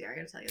had an idea. I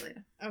gotta tell you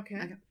later.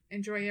 Okay.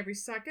 Enjoy every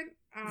second.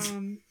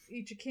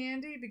 Eat your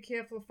candy. Be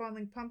careful of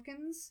falling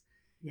pumpkins.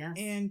 Yes.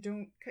 And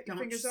don't cut your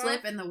fingers off.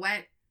 Don't slip in the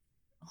wet,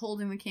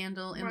 holding the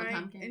candle in the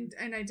pumpkin.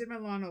 And I did my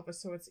lawn over,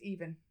 so it's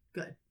even.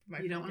 Good.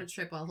 You don't want to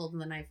trip while holding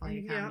the knife while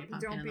you're cutting your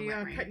pumpkin don't in be the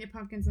wet rain. cutting your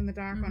pumpkins in the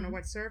dark on a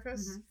wet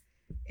surface.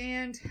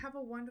 And have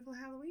a wonderful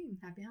Halloween.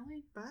 Happy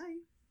Halloween. Bye.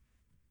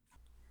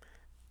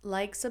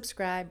 Like,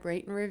 subscribe,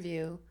 rate, and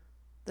review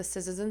the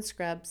Scissors and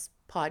Scrubs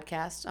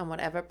podcast on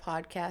whatever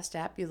podcast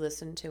app you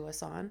listen to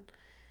us on.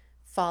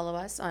 Follow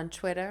us on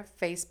Twitter,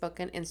 Facebook,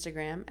 and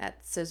Instagram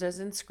at Scissors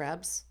and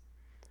Scrubs.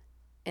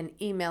 And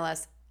email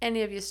us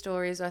any of your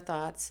stories or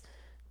thoughts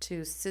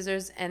to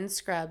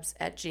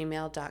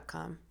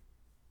scissorsandscrubs@gmail.com.